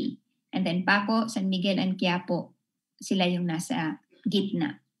okay. And then Paco, San Miguel, and Quiapo, sila yung nasa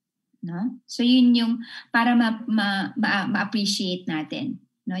gitna. No? So yun yung para ma-appreciate natin,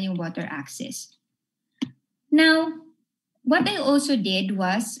 no, yung water access. Now, what I also did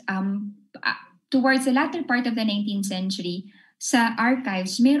was, towards the latter part of the 19th century, sa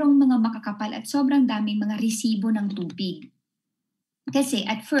archives, merong mga makakapal at sobrang daming mga resibo ng tubig. Kasi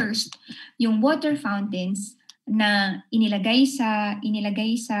at first, yung water fountains na inilagay sa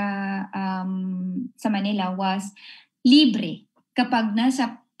Manila was libre. Pag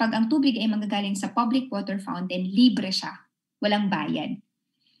ang tubig ay manggagaling sa public water fountain, libre siya, walang bayad.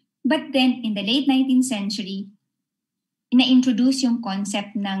 But then in the late 19th century, ina-introduce yung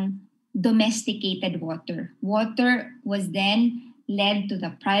concept ng domesticated water. Water was then led to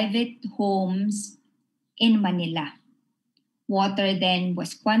the private homes in Manila. Water then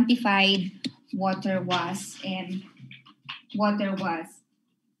was quantified. Water was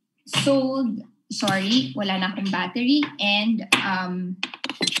sold. Sorry, wala na akong battery. And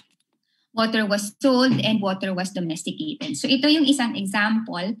water was sold and water was domesticated. So ito yung isang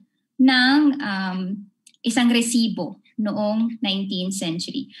example ng isang resibo noong 19th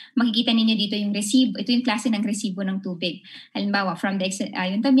century. Makikita ninyo dito yung resibo. Ito yung klase ng resibo ng tubig. Halimbawa, from the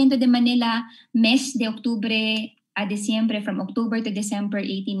Ayuntamiento de Manila, Mes de Octubre a Diciembre, from October to December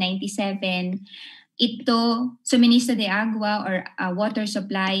 1897, ito, Suministro de Agua or Water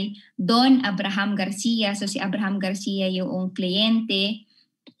Supply, Don Abraham Garcia. So si Abraham Garcia yung kliyente.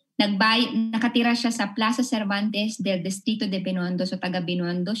 Nakatira siya sa Plaza Cervantes del Distrito de Binondo. So taga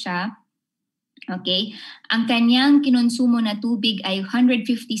Binondo siya. Okay? Ang kanyang kinonsumo na tubig ay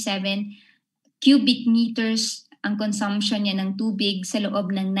 157 cubic meters ang consumption niya ng tubig sa loob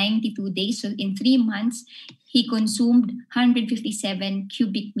ng 92 days. So in 3 months, he consumed 157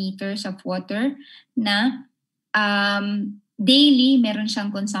 cubic meters of water na daily meron siyang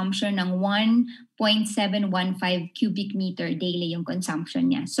consumption ng 1.715 cubic meter daily yung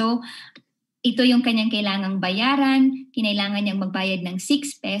consumption niya. So ito yung kanyang kailangang bayaran. Kinailangan niyang magbayad ng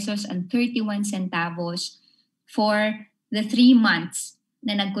 6 pesos and 31 centavos for the 3 months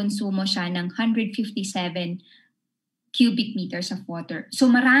na nagkonsumo siya ng 157 cubic meters of water.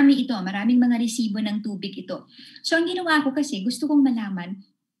 So marami ito, maraming mga resibo ng tubig ito. So ang ginawa ko kasi, gusto kong malaman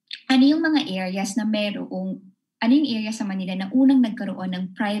ano yung mga areas na ano yung area sa Manila na unang nagkaroon ng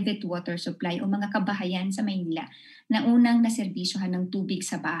private water supply o mga kabahayan sa Manila na unang naserbisyohan ng tubig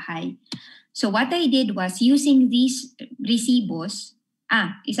sa bahay. So what I did was using these recibos,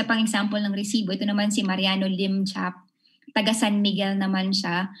 isa pang example ng resibo, ito naman si Mariano Limchap, taga San Miguel naman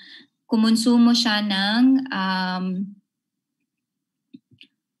siya. Kumonsumo siya ng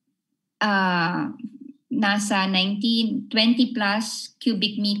nasa 20 plus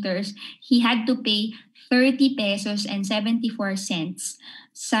cubic meters. He had to pay 30 pesos and 74 cents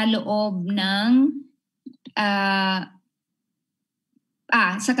sa loob ng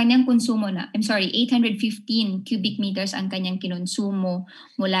sa kanyang konsumo na. 815 cubic meters ang kanyang kinonsumo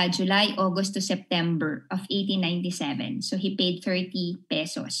mula July, August to September of 1897. So he paid 30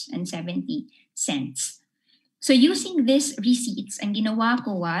 pesos and 70 cents. So using these receipts, ang ginawa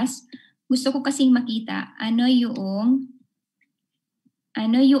ko was, gusto ko kasing makita ano yung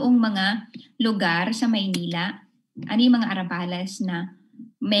mga lugar sa Maynila, ano yung mga arabales na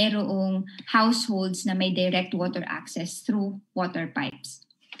mayroong households na may direct water access through water pipes.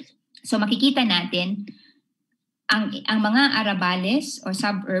 So makikita natin ang mga arabales o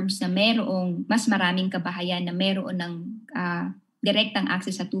suburbs na mayroong mas maraming kabahayan na mayroon ng direktang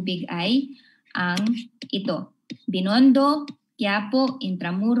access sa tubig ay ang ito: Binondo, Quiapo,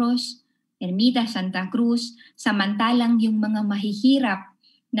 Intramuros, Ermita, Santa Cruz, samantalang yung mga mahihirap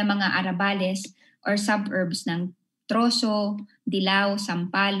na mga arabales or suburbs ng Troso, Dilao,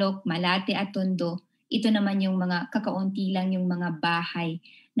 Sampaloc, Malate at Tondo, ito naman yung mga kakaunti lang yung mga bahay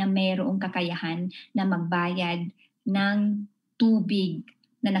na mayroong kakayahan na magbayad ng tubig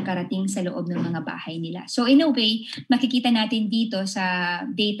na nakarating sa loob ng mga bahay nila. So in a way, makikita natin dito sa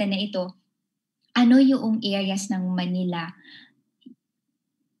data na ito, ano yung areas ng Manila,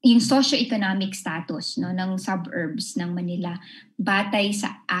 yung socio-economic status ng suburbs ng Manila batay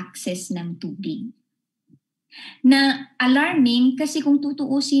sa access ng tubig. Na alarming kasi kung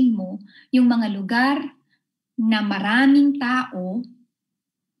tutuusin mo yung mga lugar na maraming tao,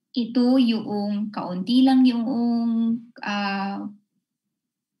 ito yung kaunti lang yung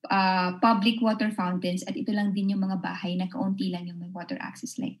public water fountains at ito lang din yung mga bahay na kaunti lang yung may water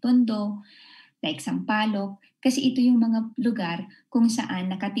access like Tondo, like Sampaloc, kasi ito yung mga lugar kung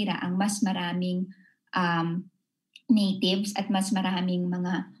saan nakatira ang mas maraming natives at mas maraming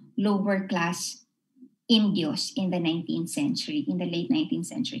mga lower class Indios in the 19th century, in the late 19th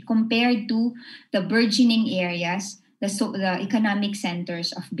century, compared to the burgeoning areas, the economic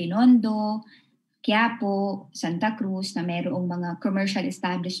centers of Binondo, Quiapo, Santa Cruz, na mayroong mga commercial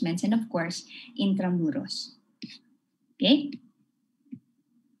establishments, and of course, Intramuros. Okay?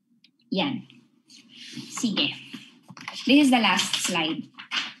 Yan. Sige. This is the last slide.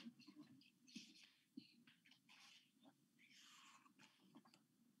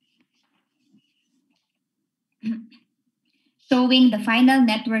 Showing the final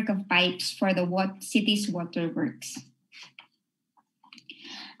network of pipes for the city's waterworks.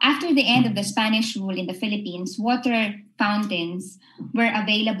 After the end of the Spanish rule in the Philippines, water fountains were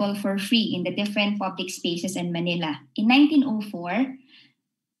available for free in the different public spaces in Manila. In 1904,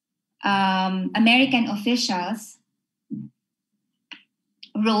 American officials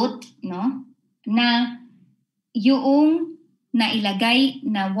wrote na yung nailagay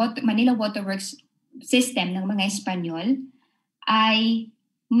na Manila Waterworks system ng mga Espanyol ay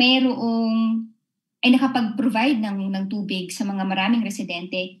nakapag-provide ng tubig sa mga maraming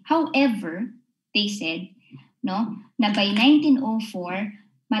residente. However, they said na by 1904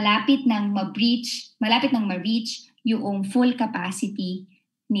 malapit nang ma-reach yung full capacity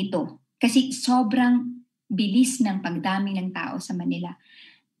nito kasi sobrang bilis ng pagdami ng tao sa Manila.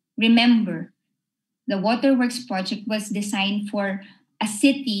 Remember, the Waterworks project was designed for a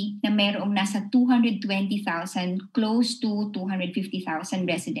city na mayroong nasa 220,000, close to 250,000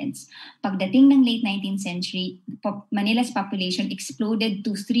 residents. Pagdating ng late 19th century, Manila's population exploded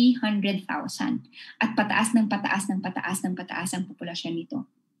to 300,000 at pataas ng pataas ang populasyon nito.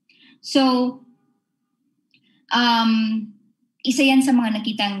 So, isa yan sa mga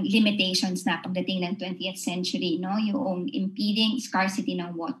nakitang limitations na pagdating ng 20th century, yung impeding scarcity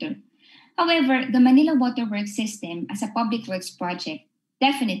ng water. However, the Manila Waterworks system as a public works project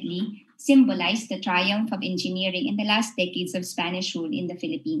definitely symbolized the triumph of engineering in the last decades of Spanish rule in the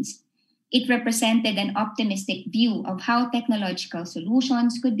Philippines. It represented an optimistic view of how technological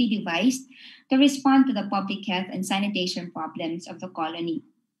solutions could be devised to respond to the public health and sanitation problems of the colony.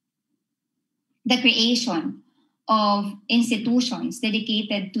 The creation of institutions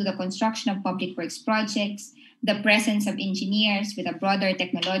dedicated to the construction of public works projects, the presence of engineers with a broader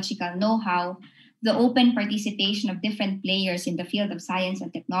technological know-how, the open participation of different players in the field of science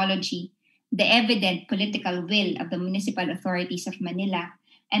and technology, the evident political will of the municipal authorities of Manila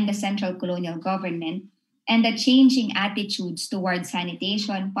and the central colonial government, and the changing attitudes towards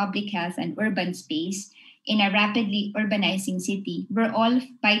sanitation, public health, and urban space in a rapidly urbanizing city were all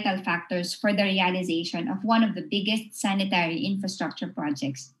vital factors for the realization of one of the biggest sanitary infrastructure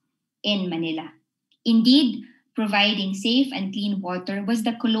projects in Manila. Indeed, providing safe and clean water was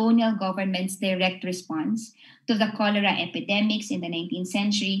the colonial government's direct response to the cholera epidemics in the 19th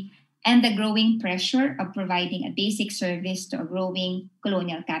century and the growing pressure of providing a basic service to a growing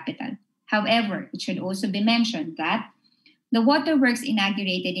colonial capital. However, it should also be mentioned that the waterworks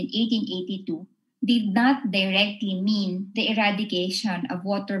inaugurated in 1882 did not directly mean the eradication of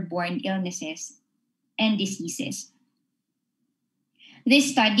waterborne illnesses and diseases.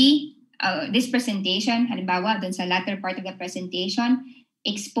 This presentation, halimbawa, dun sa latter part of the presentation,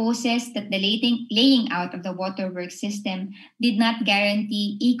 exposes that the laying out of the waterworks system did not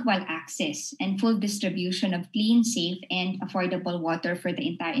guarantee equal access and full distribution of clean, safe, and affordable water for the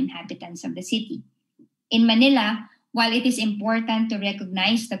entire inhabitants of the city. In Manila, while it is important to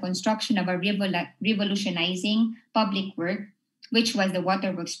recognize the construction of a revolutionizing public work, which was the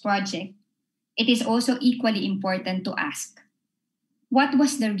waterworks project, it is also equally important to ask, what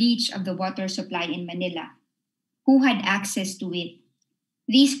was the reach of the water supply in Manila? Who had access to it?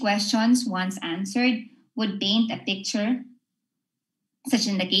 These questions, once answered, would paint a picture, such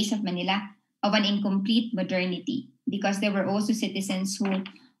in the case of Manila, of an incomplete modernity, because there were also citizens who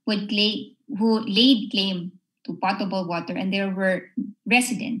laid claim to potable water, and there were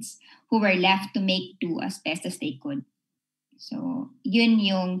residents who were left to make do as best as they could. So, yun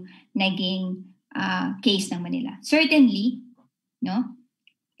yung naging case ng Manila. Certainly, no,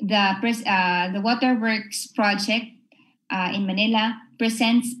 the waterworks project in Manila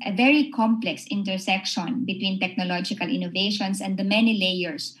presents a very complex intersection between technological innovations and the many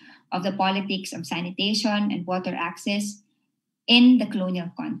layers of the politics of sanitation and water access in the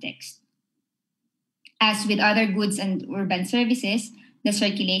colonial context. As with other goods and urban services, the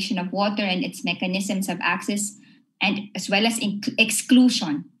circulation of water and its mechanisms of access and as well as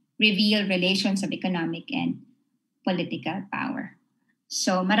exclusion reveal relations of economic and political power.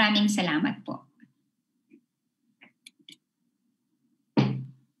 So maraming salamat po.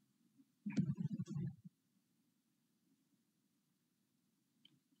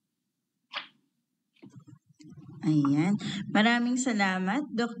 Ayan. Maraming salamat,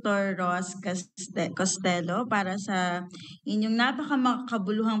 Dr. Ros Costelo, para sa inyong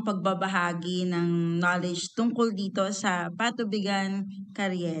napakamakabuluhang pagbabahagi ng knowledge tungkol dito sa Patubigan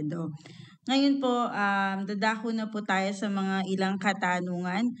Carriedo. Ngayon po, dadako na po tayo sa mga ilang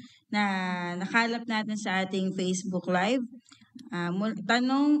katanungan na nakalap natin sa ating Facebook Live.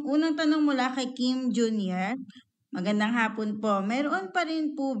 Unang tanong mula kay Kim Jr. Magandang hapon po. Meron pa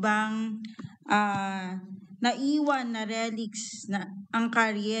rin po bang naiwan na relics na ang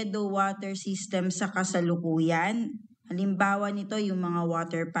Carriedo water system sa kasalukuyan? Halimbawa nito yung mga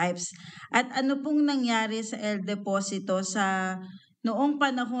water pipes. At ano pong nangyari sa El Deposito sa noong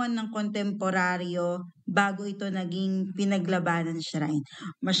panahon ng kontemporaryo bago ito naging pinaglabanan shrine?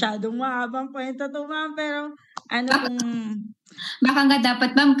 Masyadong mahabang kwento to, ma'am, pero ano pong... Baka nga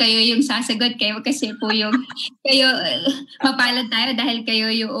dapat, ma'am, kayo yung sasagot kayo kasi po yung kayo mapalad tayo dahil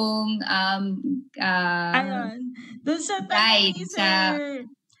kayo yung ayun, dun sa tanong ni Sir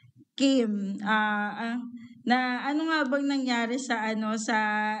Kim, na ano nga bang nangyari sa sa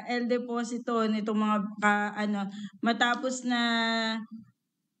El Deposito nitong mga matapos na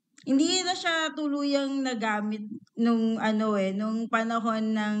hindi na siya tuluyang nagamit nung nung panahon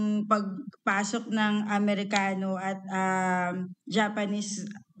ng pagpasok ng Amerikano at Japanese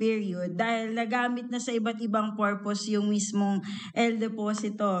period dahil nagamit na sa iba't ibang purpose yung mismong El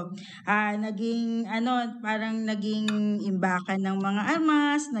Deposito. Naging parang naging imbakan ng mga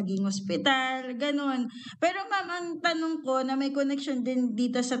armas, naging ospital, ganun. Pero ma'am, ang tanong ko na may connection din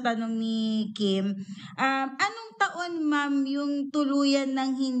dito sa tanong ni Kim, anong taon ma'am yung tuluyan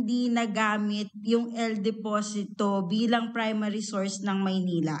ng hindi nagamit yung El Deposito bilang primary source ng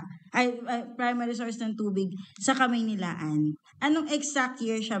Maynila? Primary source ng tubig sa Kamaynilaan. Anong exact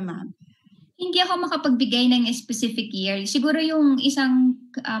year siya, ma'am? Hindi ako makapagbigay ng specific year. Siguro yung isang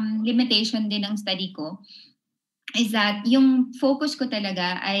limitation din ng study ko is that yung focus ko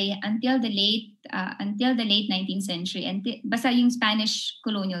talaga ay until the late 19th century, and basta yung Spanish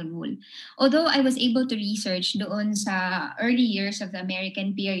colonial rule. Although I was able to research doon sa early years of the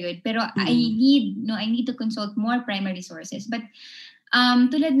American period, pero I need to consult more primary sources. But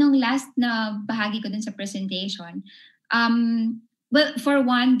tulad nung last na bahagi ko dun sa presentation, well, for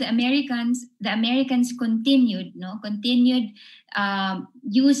one, the Americans continued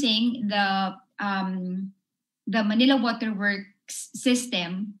using the Manila Waterworks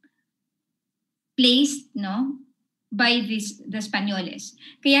system placed by the Spanyoles.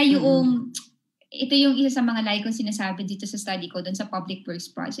 Kaya ito yung isa sa mga lagi kong sinasabi dito sa study ko doon sa public works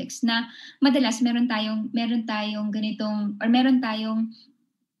projects, na madalas meron tayong ganitong, or meron tayong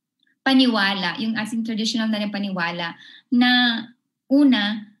paniwala, yung ating traditional na paniwala, na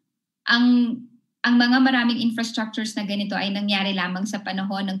una, ang mga maraming infrastructures na ganito ay nangyari lamang sa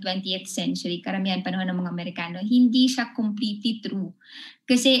panahon ng 20th century, karamihan panahon ng mga Amerikano. Hindi siya completely true.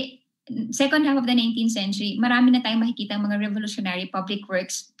 Kasi second half of the 19th century, marami na tayong makikita ang mga revolutionary public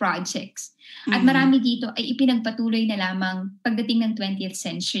works projects. At marami dito ay ipinagpatuloy na lamang pagdating ng 20th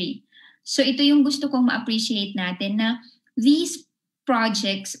century. So ito yung gusto kong ma-appreciate natin, na these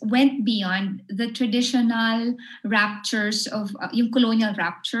projects went beyond the traditional raptures of yung colonial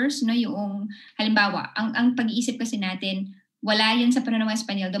raptures, yung halimbawa ang pag-iisip kasi natin, wala yan sa panahon ng mga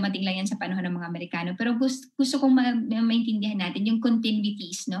Espanyol, dumating lang yan sa panahon ng mga Amerikano. Pero gusto kong maintindihan natin yung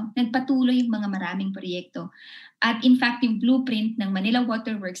continuities, nagpatuloy yung mga maraming proyekto. At in fact, yung blueprint ng Manila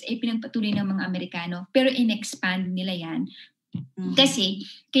Waterworks ay pinagpatuloy ng mga Amerikano, pero in-expand nila yan. Kasi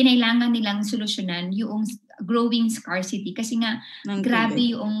kinailangan nilang solusyonan yung growing scarcity, kasi nga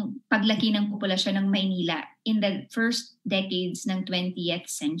grabe yung paglaki ng populasyon ng Maynila in the first decades ng 20th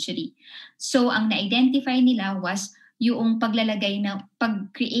century. So ang na-identify nila was yung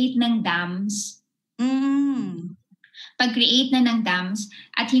pag-create ng dams. Pag-create na ng dams,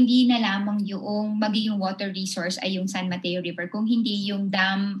 at hindi na lamang yung magiging water resource ay yung San Mateo River, kung hindi yung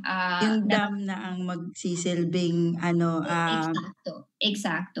dam dam na ang magsisilbing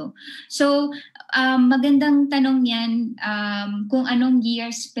Exacto. So magandang tanong yan, kung anong year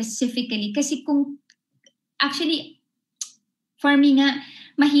specifically, kasi kung actually for me nga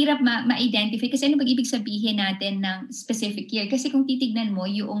mahirap ma-identify kasi ano ibig sabihin natin ng specific year, kasi kung titignan mo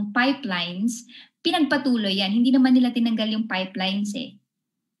yung pipelines, pinagpatuloy yan. Hindi naman nila tinanggal yung pipelines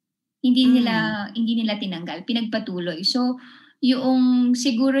Hindi nila tinanggal, pinagpatuloy. So yung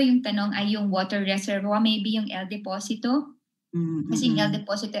siguro yung tanong ay yung water reservoir, maybe yung El Deposito. Kasi yung El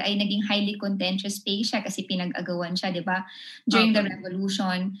Deposito ay naging highly contentious space siya kasi pinag-agawan siya, di ba? During the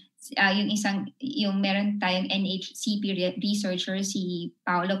Revolution, yung meron tayong NHCP researcher, si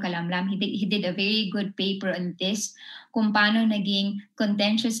Paolo Calamlam, he did a very good paper on this, kung paano naging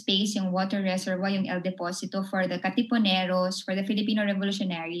contentious space yung water reservoir, yung El Deposito, for the Katipuneros, for the Filipino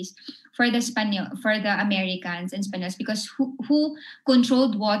revolutionaries, for the Americans and Spaniards, because who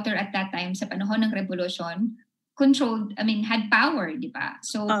controlled water at that time sa panahon ng Revolution, had power, di ba?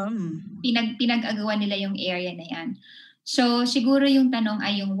 So, pinag-agawan nila yung area na yan. So, siguro yung tanong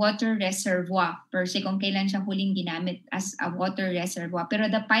ay yung water reservoir, per se, kung kailan siya huling ginamit as a water reservoir. Pero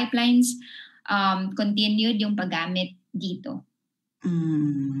the pipelines continued yung paggamit dito.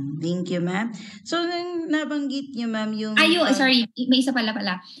 Thank you, ma'am. So, nabanggit niyo, ma'am, yung... sorry, may isa pala.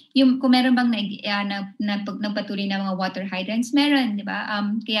 Yung kung meron bang nagpatuloy na mga water hydrants, meron, di ba?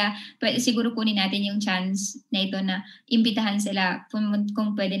 Kaya siguro kunin natin yung chance na ito na imbitahan sila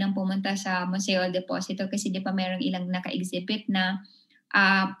kung pwede nang pumunta sa Museo Deposito, kasi di pa meron ilang naka-exhibit na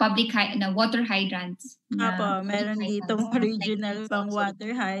public na water hydrants. Meron ditong original pang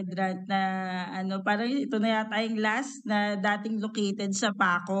water hydrant na parang ito na yata yung last na dating located sa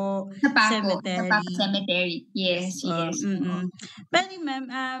Paco Cemetery. Yes. Pero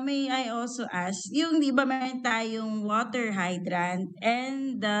ma'am, may I also ask, yung di ba meron tayong water hydrant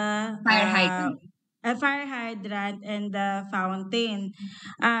and the fire hydrant and the fountain.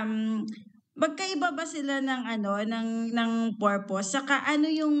 Magkaiba ba sila ng ng purpose? Saka ano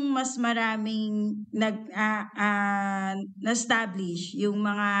yung mas maraming na-establish, yung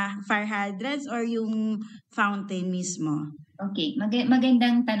mga fire hydrants or yung fountain mismo? Okay,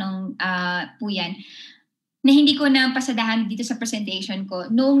 magandang tanong po yan, na hindi ko na pasadahan dito sa presentation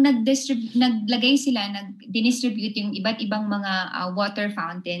ko. Noong nag-distribute yung iba't ibang mga water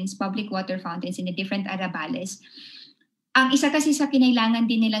fountains, public water fountains in the different arrabales, ang isa kasi sa kinailangan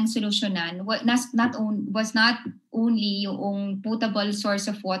din nilang solusyonan was not only yung potable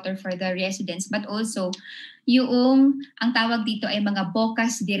source of water for the residents, but also yung ang tawag dito ay mga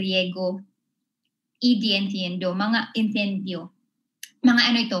bocas de riego y de incendio, mga incendio. Mga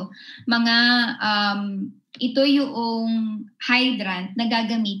mga ito yung hydrant na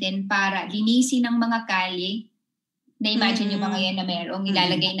gagamitin para linisin ng mga kalye. Na-imagine yung mga yan na merong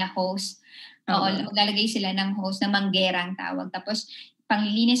ilalagay na hose. Oo, lalagay sila ng hose na manggerang tawag. Tapos,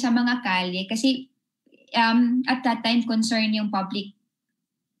 panglilinis sa mga kalye. Kasi at that time, concern yung public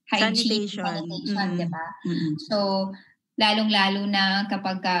hygiene, sanitation, diba? So, lalong-lalo na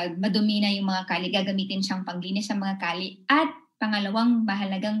kapag madumi na yung mga kalye, gagamitin siyang panglinis sa mga kalye. At pangalawang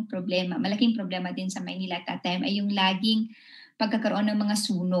mahalagang problema, malaking problema din sa Manila at that time ay yung laging pagkakaroon ng mga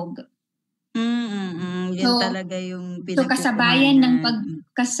sunog. Yan talaga yung So kasabayan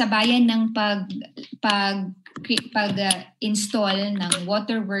ng install ng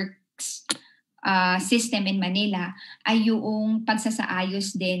waterworks system in Manila ay yung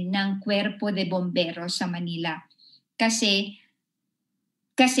pagsasaayos din ng Cuerpo de Bomberos sa Manila. Kasi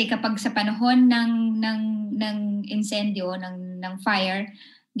kapag sa panahon ng insendyo, ng fire,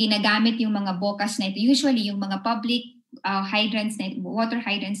 ginagamit yung mga bokas na ito. Usually yung mga public hydrants na ito, water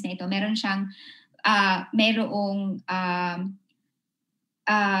hydrants na ito, meron siyang merong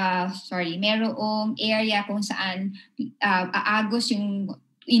area kung saan aagos yung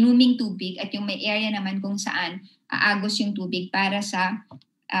inuming tubig at yung may area naman kung saan aagos yung tubig para sa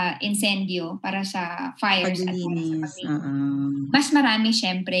insendyo, para sa fires at paglinis. Mas marami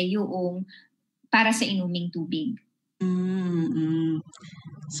syempre yung para sa inuming tubig.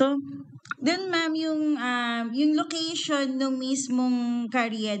 So, dun ma'am, yung location ng mismong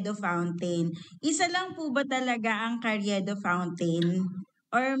Carriedo Fountain, isa lang po ba talaga ang Carriedo Fountain?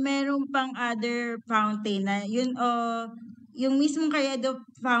 Or meron pang other fountain na yun yung mismong Carriedo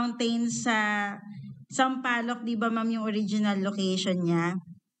Fountain sa Sampaloc, di ba ma'am yung original location niya?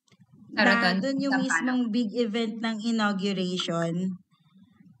 Doon yung mismong big event ng inauguration.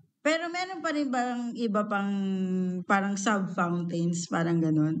 Pero meron pa rin bang iba pang parang sub-fountains, parang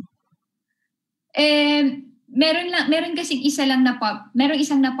ganun? Meron kasing merong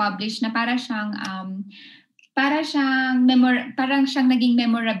isang na-publish na parang siyang naging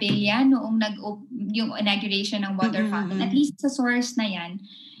memorabilia noong yung inauguration ng water fountain. At least sa source na yan,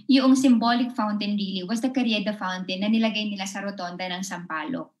 yung symbolic fountain really was the Carriedo Fountain na nilagay nila sa rotonda ng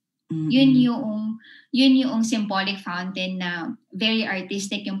Sampaloc. Yun yung symbolic fountain na very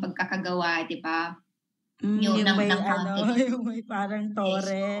artistic yung pagkakagawa, di ba? Yung may parang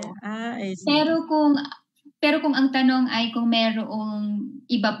tore. Yes. Pero kung ang tanong ay kung merong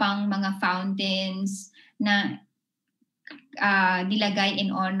iba pang mga fountains na nilagay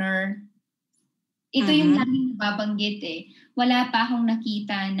in honor, ito yung laging nababanggit eh. Wala pa akong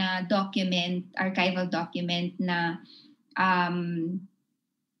nakita na archival document na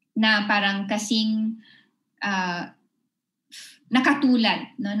parang kasing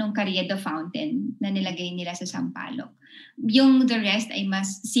nakatulad nung Carriedo Fountain na nilagay nila sa Sampaloc. Yung the rest ay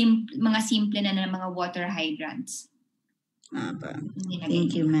mas mga simple na mga water hydrants.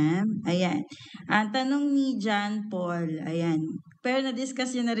 Thank you, ma'am. Ayan. Ang tanong ni John Paul, ayan. Pero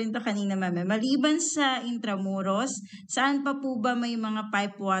na-discuss yun na rin to kanina, ma'am. Maliban sa Intramuros, saan pa po ba may mga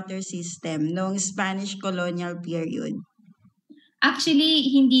pipe water system noong Spanish colonial period? Actually,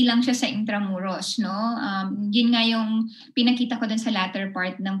 hindi lang siya sa Intramuros, no? Yun nga yung pinakita ko dun sa latter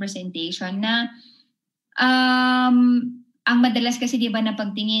part ng presentation na ang madalas kasi di ba na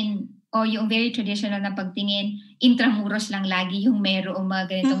pagtingin o yung very traditional na pagtingin, Intramuros lang lagi yung merong mga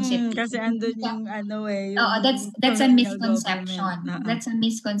ganitong city. Kasi andun yung that's a misconception. That's a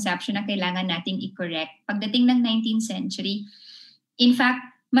misconception na kailangan nating i-correct. Pagdating ng 19th century, in fact,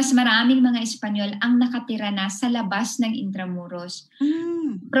 mas maraming mga Espanyol ang nakatira na sa labas ng Intramuros.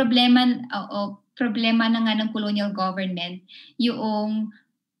 Problema na nga ng colonial government, yung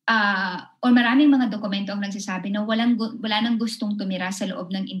o maraming mga dokumento ang nagsasabi na wala nang gustong tumira sa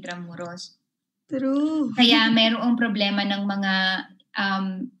loob ng Intramuros. True. Kaya mayroong problema ng mga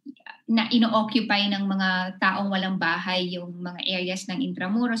na ino-occupy ng mga taong walang bahay yung mga areas ng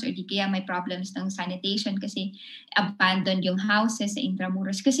Intramuros or di kaya may problems ng sanitation kasi abandoned yung houses sa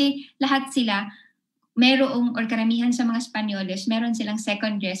Intramuros. Kasi lahat sila, karamihan sa mga Spanyoles, meron silang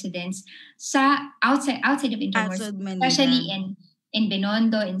second residence sa outside of Intramuros. Especially in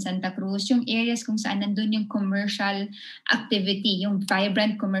Binondo, in Santa Cruz, yung areas kung saan nandun yung commercial activity, yung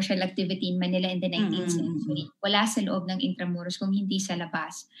vibrant commercial activity in Manila in the 19th century. Wala sa loob ng Intramuros kung hindi sa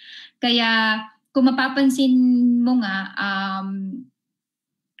labas. Kaya kung mapapansin mo nga,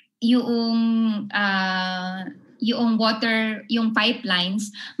 yung water, yung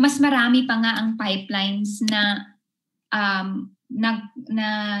pipelines, mas marami pa nga ang pipelines na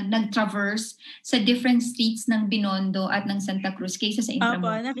nag-traverse sa different streets ng Binondo at ng Santa Cruz kaysa sa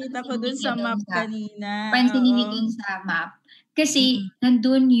Intramuros. Nakita ko dun sa map kanina. Pansinin niyo dun sa map. Kasi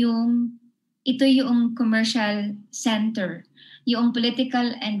nandun yung ito yung commercial center. Yung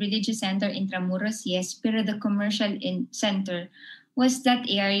political and religious center Intramuros, yes, pero the commercial center was that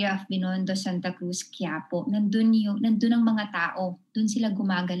area of Binondo, Santa Cruz, Quiapo. Nandun ang mga tao. Doon sila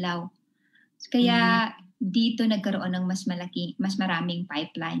gumagalaw. Kaya dito nagkaroon ng mas maraming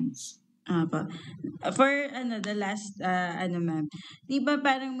pipelines. Opo. For the last ma'am. 'Di ba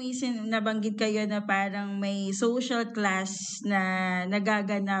parang may nabanggit kayo na parang may social class na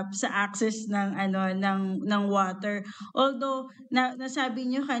nagaganap sa access ng ng water. Although nasabi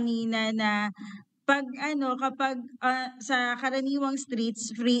niyo kanina na kapag sa karaniwang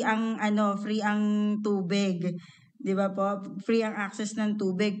streets free ang tubig. 'Di ba po? Free ang access ng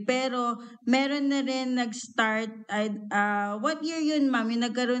tubig. Pero meron na rin nag-start what year yun, ma'am? Yung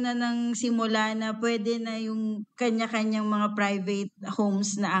nagkaroon na ng simula na pwede na yung kanya-kanyang mga private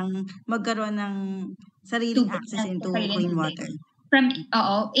homes na ang magkaroon ng sariling access into clean water. From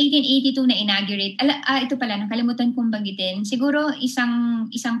 1882 na inaugurate. Ito pala, nakalimutan kong banggitin. Siguro isang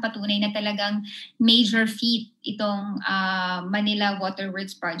patunay na talagang major feat itong Manila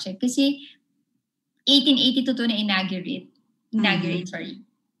Waterworks project kasi 1882 to na inaugurate, sorry.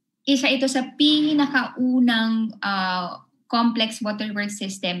 Isa ito sa pinakaunang complex waterworks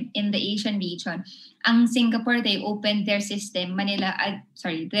system in the Asian region. Ang Singapore, they opened their system,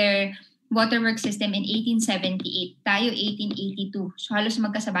 their waterworks system in 1878. Tayo 1882. So halos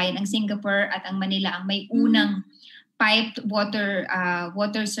magkasabayan ang Singapore at ang Manila ang may unang piped water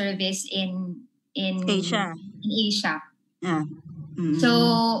service in Asia. Yeah. So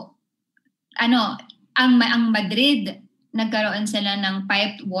ang Madrid nagkaroon sila ng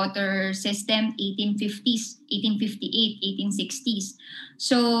piped water system 1850s, 1858, 1860s.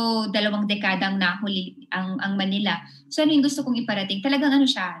 So 2 dekadang nahuli ang Manila. So yung gusto kong iparating, talagang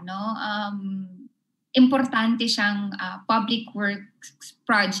siya, no? Importante siyang public works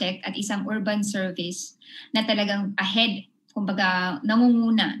project at isang urban service na talagang ahead, kumbaga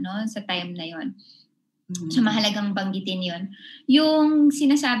nangunguna, no, sa time na 'yon. So mahalagang banggitin 'yon. Yung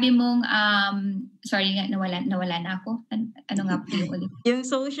sinasabi mong sorry nga nawala na ako. Ano nga po yung ulit? Yung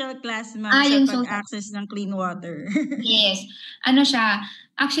social class, ma'am, sa pag-access ng clean water. Yes. Siya?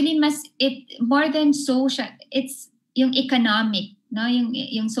 Actually more than social, it's yung economic, no?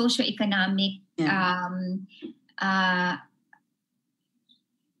 Yung socio-economic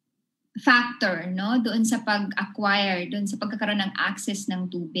factor, no, doon sa pag-acquire, doon sa pagkakaroon ng access ng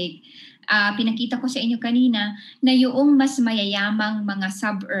tubig. Pinakita ko sa inyo kanina na yung mas mayayamang mga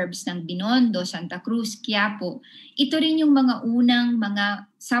suburbs ng Binondo, Santa Cruz, Quiapo, ito rin yung mga unang mga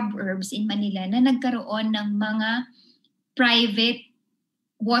suburbs in Manila na nagkaroon ng mga private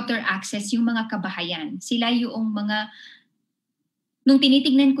water access, yung mga kabahayan. Sila yung mga, nung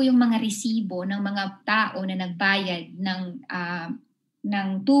tinitignan ko yung mga resibo ng mga tao na nagbayad ng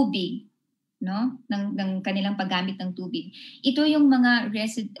tubig, no, ng kanilang paggamit ng tubig. Ito yung mga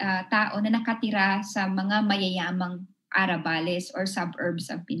tao na nakatira sa mga mayayamang arrabales or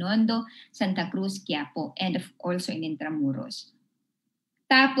suburbs of Binondo, Santa Cruz, Quiapo, and also in Intramuros.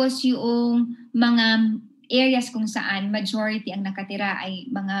 Tapos yung mga areas kung saan majority ang nakatira ay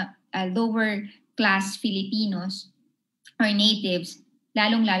mga lower class Filipinos or natives,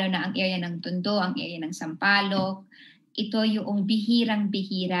 lalong-lalo na ang area ng Tondo, ang area ng Sampaloc. Ito yung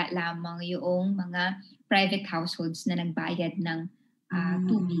bihirang-bihira lamang yung mga private households na nagbayad ng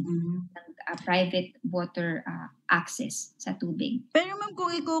tubig, ng private water access sa tubig. Pero ma'am,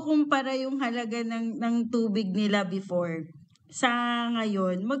 kung ikukumpara yung halaga ng tubig nila before sa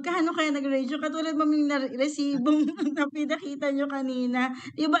ngayon, magkano kaya nag-range? Katulad ma'am yung resibong na pinakita nyo kanina,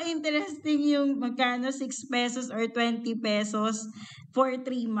 di ba interesting yung magkano 6 pesos or 20 pesos for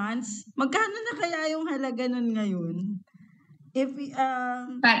 3 months? Magkano na kaya yung halaga nun ngayon?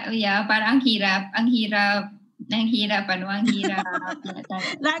 Para ang hirap.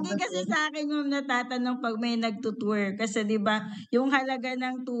 Lagi kasi sa akin yung natatanong pag may nagtutour kasi 'di ba yung halaga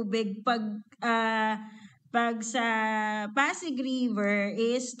ng tubig pag sa Pasig River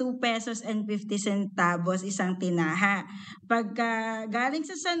is 2 pesos and 50 centavos isang tinaha. Pagka galing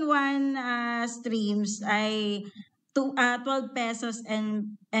sa San Juan streams ay 12 pesos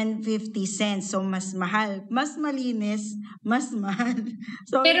and 50 cents. So mas mahal, mas malinis, mas mahal.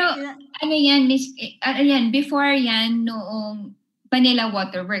 So pero yan before yan noong Manila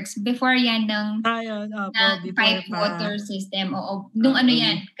Waterworks, before yan ng pipe water system. Nung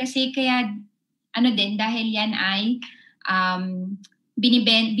yan kasi kaya din dahil yan ay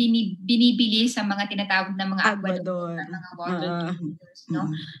binibili sa mga tinatawag na mga aqueduct, mga water treaters, no?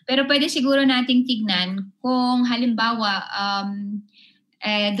 Pero pwede siguro nating tignan kung halimbawa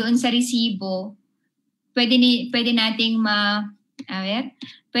doon sa resibo pwede nating Alright?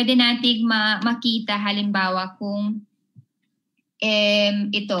 Pwede nating makita halimbawa kung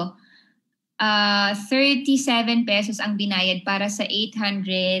ito, 37 pesos ang binayad para sa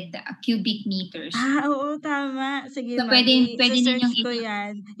 800 cubic meters. Oo, tama. Sige, So, pwede search ninyong ko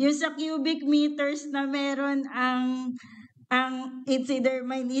yan. Yung sa cubic meters na meron ang it's either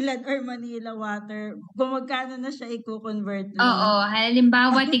Maynila or Manila water, kung magkano na siya i-convert mo. Oo,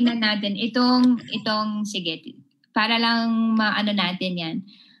 halimbawa tingnan natin itong sige, para lang maano natin 'yan.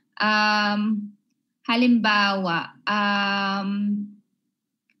 Halimbawa,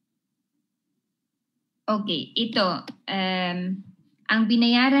 okay, ito ang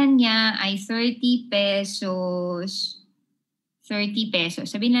binayaran niya ay 30 pesos. 30 pesos.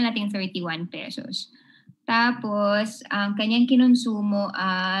 Sabihin na natin 31 pesos. Tapos, ang kanyang kinonsumo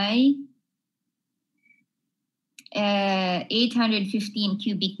ay 815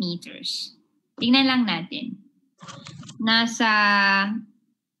 cubic meters. Tingnan lang natin. Nasa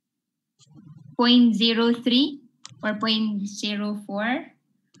 0.03 or 0.04.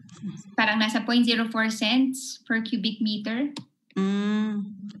 Parang nasa 0.04 cents per cubic meter.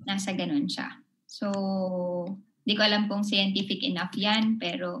 Nasa ganun siya. So, di ko alam kung scientific enough yan,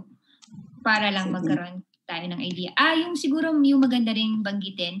 pero para lang magkaroon tayo ng idea. Yung siguro yung maganda ring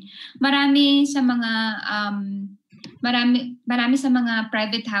banggitin, marami sa mga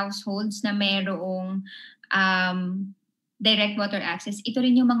private households na mayroong direct water access. Ito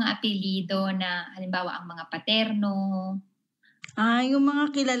rin yung mga apelyido na halimbawa ang mga paterno. Yung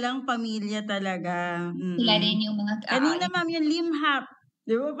mga kilalang pamilya talaga. Sila rin yung mga... Kanina ma'am, yung limhap.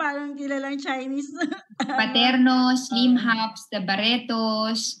 Di ba parang kilalang Chinese? Paternos, limhaps, the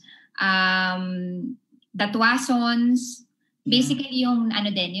Barretos, the Tuasons. Basically yung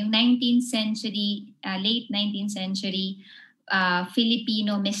yung 19th century, late 19th century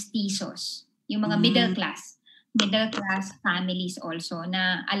Filipino mestizos. Yung mga middle class families also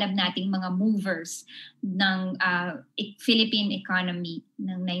na alam nating mga movers ng Philippine economy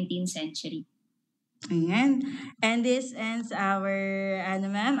ng 19th century. Ayan. And this ends our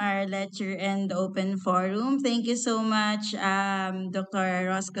our lecture and open forum. Thank you so much, Dr.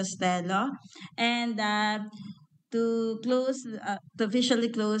 Ros Costelo. And to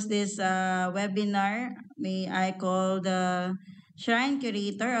officially close this webinar, may I call the Shrine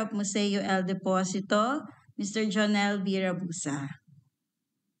Curator of Museo El Deposito, Mr. Jonel Birabusa.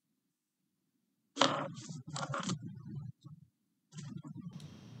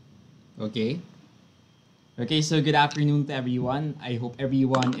 Okay. Okay, so good afternoon to everyone. I hope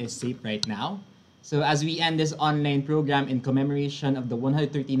everyone is safe right now. So as we end this online program in commemoration of the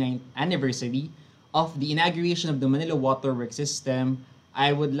 139th anniversary of the inauguration of the Manila Waterworks system, I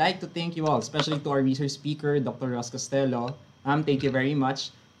would like to thank you all, especially to our research speaker, Dr. Ros Costelo. Thank you very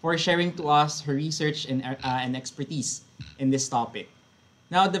much for sharing to us her research and expertise in this topic.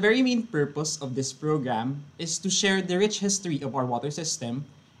 Now, the very main purpose of this program is to share the rich history of our water system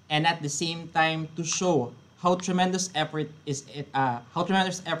and at the same time to show how tremendous effort is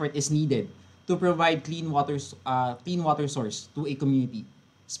needed to provide clean water source to a community,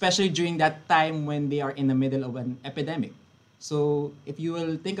 especially during that time when they are in the middle of an epidemic. So if you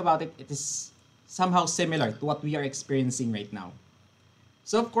will think about it, it is somehow similar to what we are experiencing right now.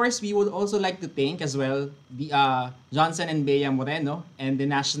 So of course, we would also like to thank as well the Johnson and Bea Moreno and the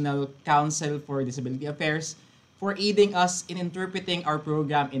National Council for Disability Affairs for aiding us in interpreting our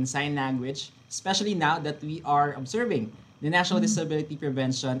program in sign language, especially now that we are observing the National Disability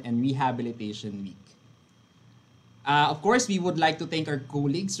Prevention and Rehabilitation Week. Of course, we would like to thank our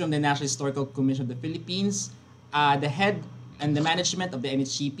colleagues from the National Historical Commission of the Philippines, the head and the management of the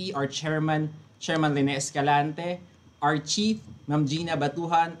NHCP, our Chairman Rene Escalante, our Chief, Ma'am Gina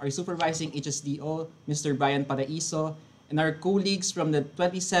Batuhan, our Supervising HSDO, Mr. Brian Paraiso, and our colleagues from the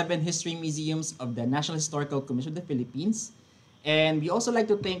 27 history museums of the National Historical Commission of the Philippines. And we also like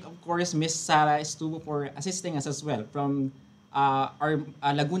to thank, of course, Ms. Sara Estuvo for assisting us as well from our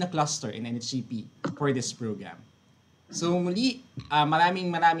Laguna cluster in NHCP for this program. So muli,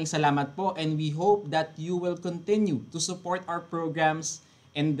 maraming salamat po, and we hope that you will continue to support our programs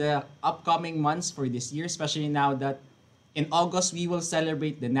in the upcoming months for this year, especially now that in August we will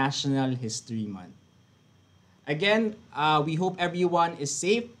celebrate the National History Month. Again, we hope everyone is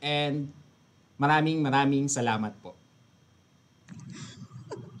safe, and maraming salamat po.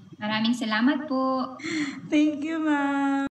 Maraming salamat po. Thank you, ma'am.